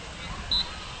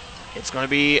 It's going to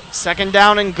be second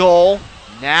down and goal.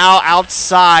 Now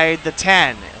outside the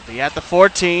 10. It'll be at the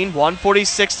 14.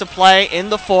 1:46 to play in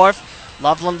the fourth.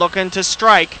 Loveland looking to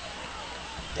strike.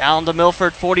 Down to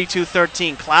Milford,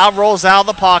 42-13. Cloud rolls out of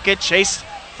the pocket, chased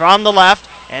from the left,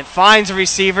 and finds a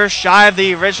receiver shy of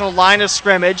the original line of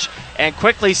scrimmage and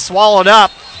quickly swallowed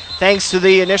up thanks to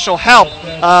the initial help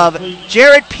of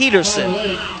Jared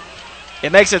Peterson.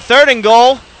 It makes it third and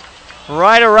goal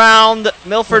right around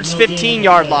Milford's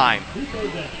 15-yard line.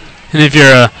 And if you're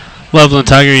a Loveland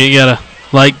Tiger, you got to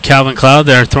like Calvin Cloud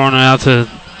there, throwing it out to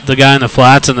the guy in the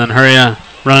flats and then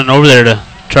running over there to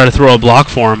try to throw a block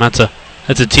for him. That's a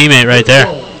teammate right there.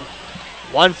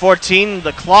 1:14,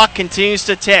 the clock continues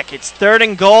to tick. It's third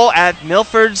and goal at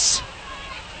Milford's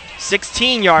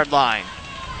 16-yard line.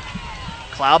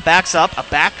 Cloud backs up, a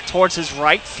back towards his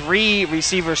right. Three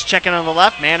receivers checking on the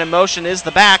left. Man in motion is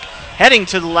the back, heading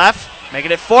to the left,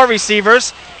 making it four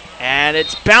receivers. And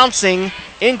it's bouncing,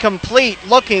 incomplete,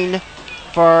 looking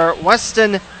for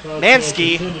Weston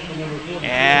Mansky.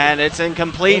 And it's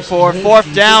incomplete for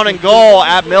fourth down and goal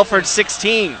at Milford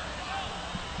 16.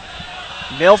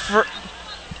 Milford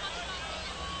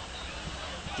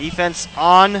defense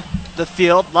on the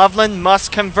field. Loveland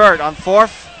must convert on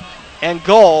fourth and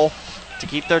goal to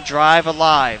keep their drive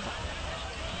alive.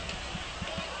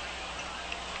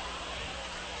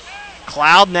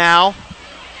 Cloud now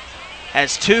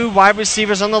has two wide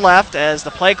receivers on the left as the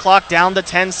play clock down to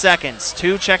 10 seconds.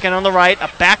 Two checking on the right,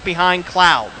 a back behind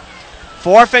Cloud.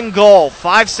 Fourth and goal,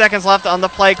 5 seconds left on the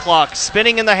play clock.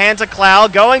 Spinning in the hands of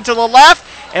Cloud, going to the left,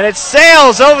 and it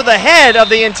sails over the head of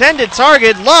the intended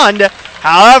target, Lund.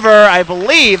 However, I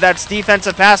believe that's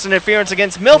defensive pass interference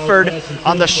against Milford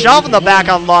on the shove in the back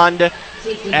on Lund,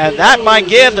 and that might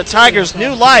give the Tigers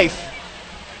new life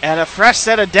and a fresh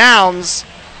set of downs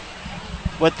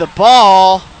with the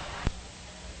ball.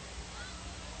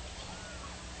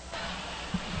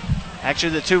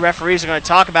 Actually, the two referees are going to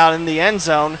talk about in the end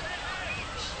zone.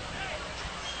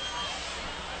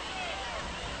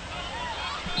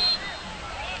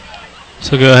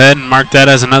 So go ahead and mark that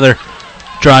as another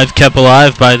drive kept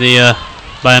alive by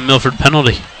a Milford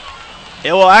penalty.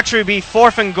 It will actually be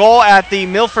fourth and goal at the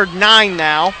Milford 9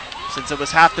 now, since it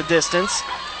was half the distance.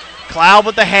 Cloud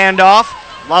with the handoff.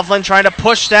 Loveland trying to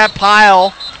push that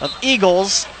pile of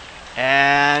Eagles,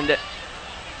 and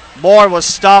Moore was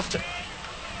stuffed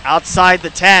outside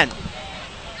the 10.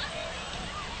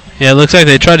 Yeah, it looks like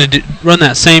they tried to run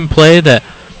that same play that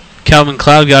Calvin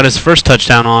Cloud got his first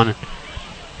touchdown on.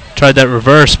 Tried that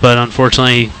reverse, but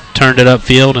unfortunately he turned it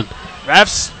upfield. And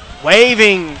refs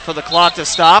waving for the clock to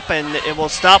stop, and it will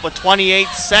stop with 28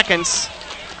 seconds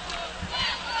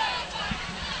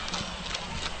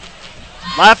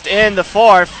left in the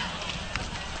fourth.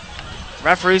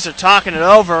 Referees are talking it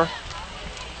over.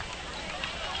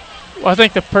 Well, I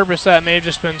think the purpose of that may have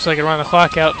just been so they could run the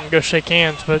clock out and go shake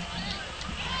hands, but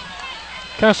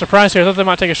kind of surprised here. I thought they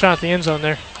might take a shot at the end zone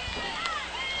there.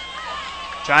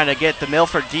 Trying to get the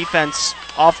Milford defense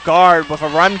off guard with a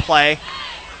run play.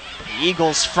 The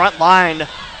Eagles front line,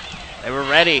 they were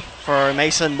ready for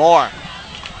Mason Moore.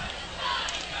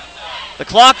 The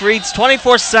clock reads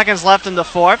 24 seconds left in the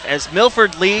fourth as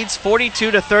Milford leads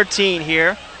 42-13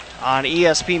 here on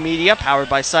ESP Media, powered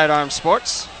by Sidearm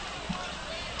Sports.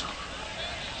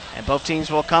 And both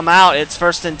teams will come out. It's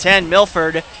first and 10.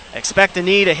 Milford expect the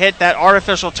knee to hit that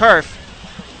artificial turf,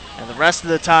 and the rest of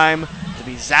the time to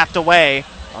be zapped away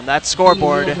on that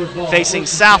scoreboard facing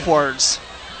southwards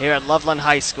here at Loveland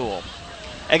High School.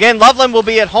 Again, Loveland will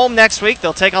be at home next week.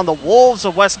 They'll take on the Wolves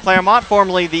of West Claremont,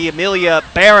 formerly the Amelia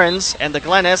Barons and the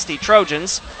Glen Estey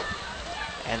Trojans.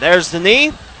 And there's the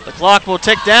knee. The clock will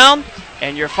tick down,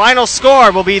 and your final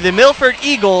score will be the Milford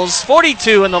Eagles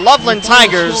 42 and the Loveland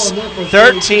Tigers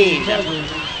 13.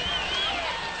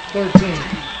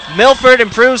 Milford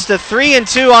improves to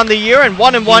 3-2 on the year and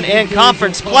 1-1 in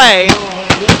conference play.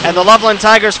 And the Loveland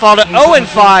Tigers fall to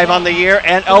 0-5 on the year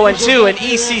and 0-2 in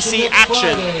ECC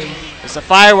action. As the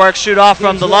fireworks shoot off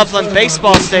from the Loveland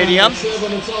Baseball Stadium.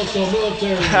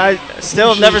 I still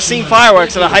have never seen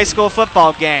fireworks at a high school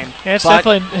football game. Yeah, it's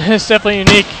definitely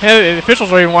unique. The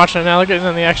officials are even watching it now. They're getting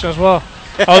in the action as well.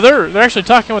 They're actually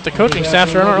talking with the coaching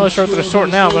staff, so I'm not really sure what they're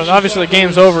sorting out, but obviously the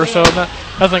game's over, so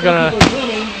nothing going to...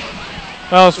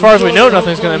 Well, as far as we know,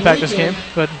 nothing's going to impact this game,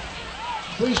 but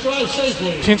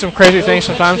seen some crazy things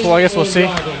sometimes. Well, I guess we'll see.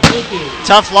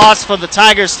 Tough loss for the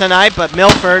Tigers tonight, but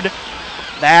Milford,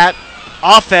 that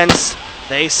offense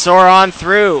they soar on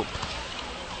through.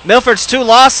 Milford's 2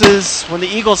 losses when the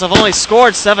Eagles have only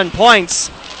scored 7 points.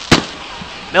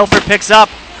 Milford picks up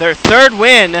their 3rd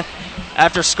win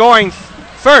after scoring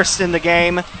first in the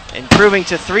game, improving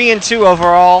to 3-2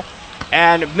 overall.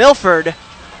 And Milford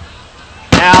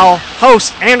now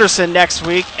hosts Anderson next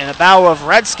week in a battle of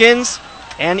Redskins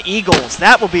and Eagles.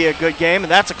 That will be a good game,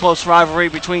 and that's a close rivalry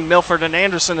between Milford and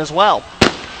Anderson as well.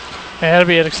 Yeah, it'll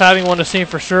be an exciting one to see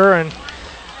for sure. And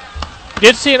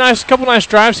did see a couple nice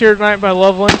drives here tonight by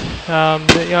Loveland.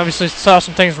 Obviously saw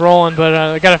some things rolling,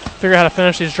 but they got to figure out how to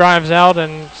finish these drives out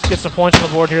and get some points on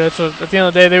the board here. That's what, at the end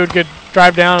of the day, they would get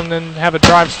drive down and then have a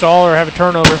drive stall or have a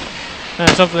turnover. And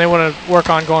it's something they want to work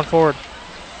on going forward.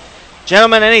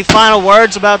 Gentlemen, any final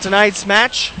words about tonight's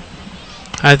match?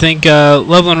 I think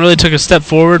Loveland really took a step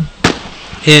forward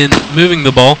in moving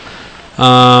the ball.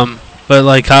 But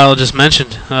like Kyle just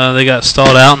mentioned, they got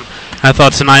stalled out. And I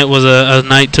thought tonight was a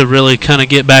night to really kind of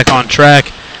get back on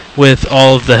track with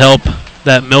all of the help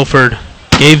that Milford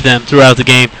gave them throughout the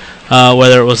game,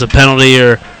 whether it was a penalty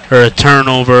or a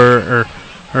turnover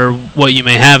or what you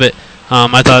may have it.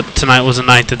 I thought tonight was a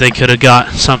night that they could have got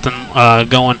something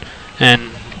going and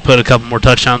put a couple more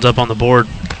touchdowns up on the board.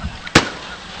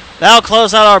 That'll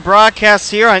close out our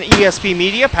broadcast here on ESP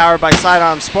Media, powered by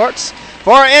Sidearm Sports.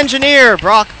 For our engineer,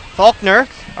 Brock Faulkner,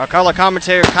 our color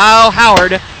commentator, Kyle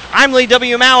Howard, I'm Lee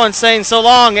W. Mallon saying so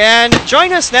long, and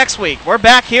join us next week. We're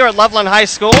back here at Loveland High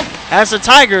School as the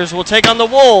Tigers will take on the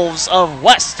Wolves of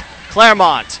West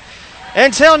Claremont.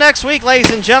 Until next week,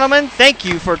 ladies and gentlemen, thank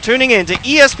you for tuning in to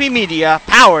ESP Media,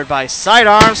 powered by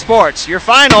Sidearm Sports. Your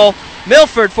final,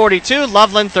 Milford 42,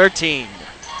 Loveland 13.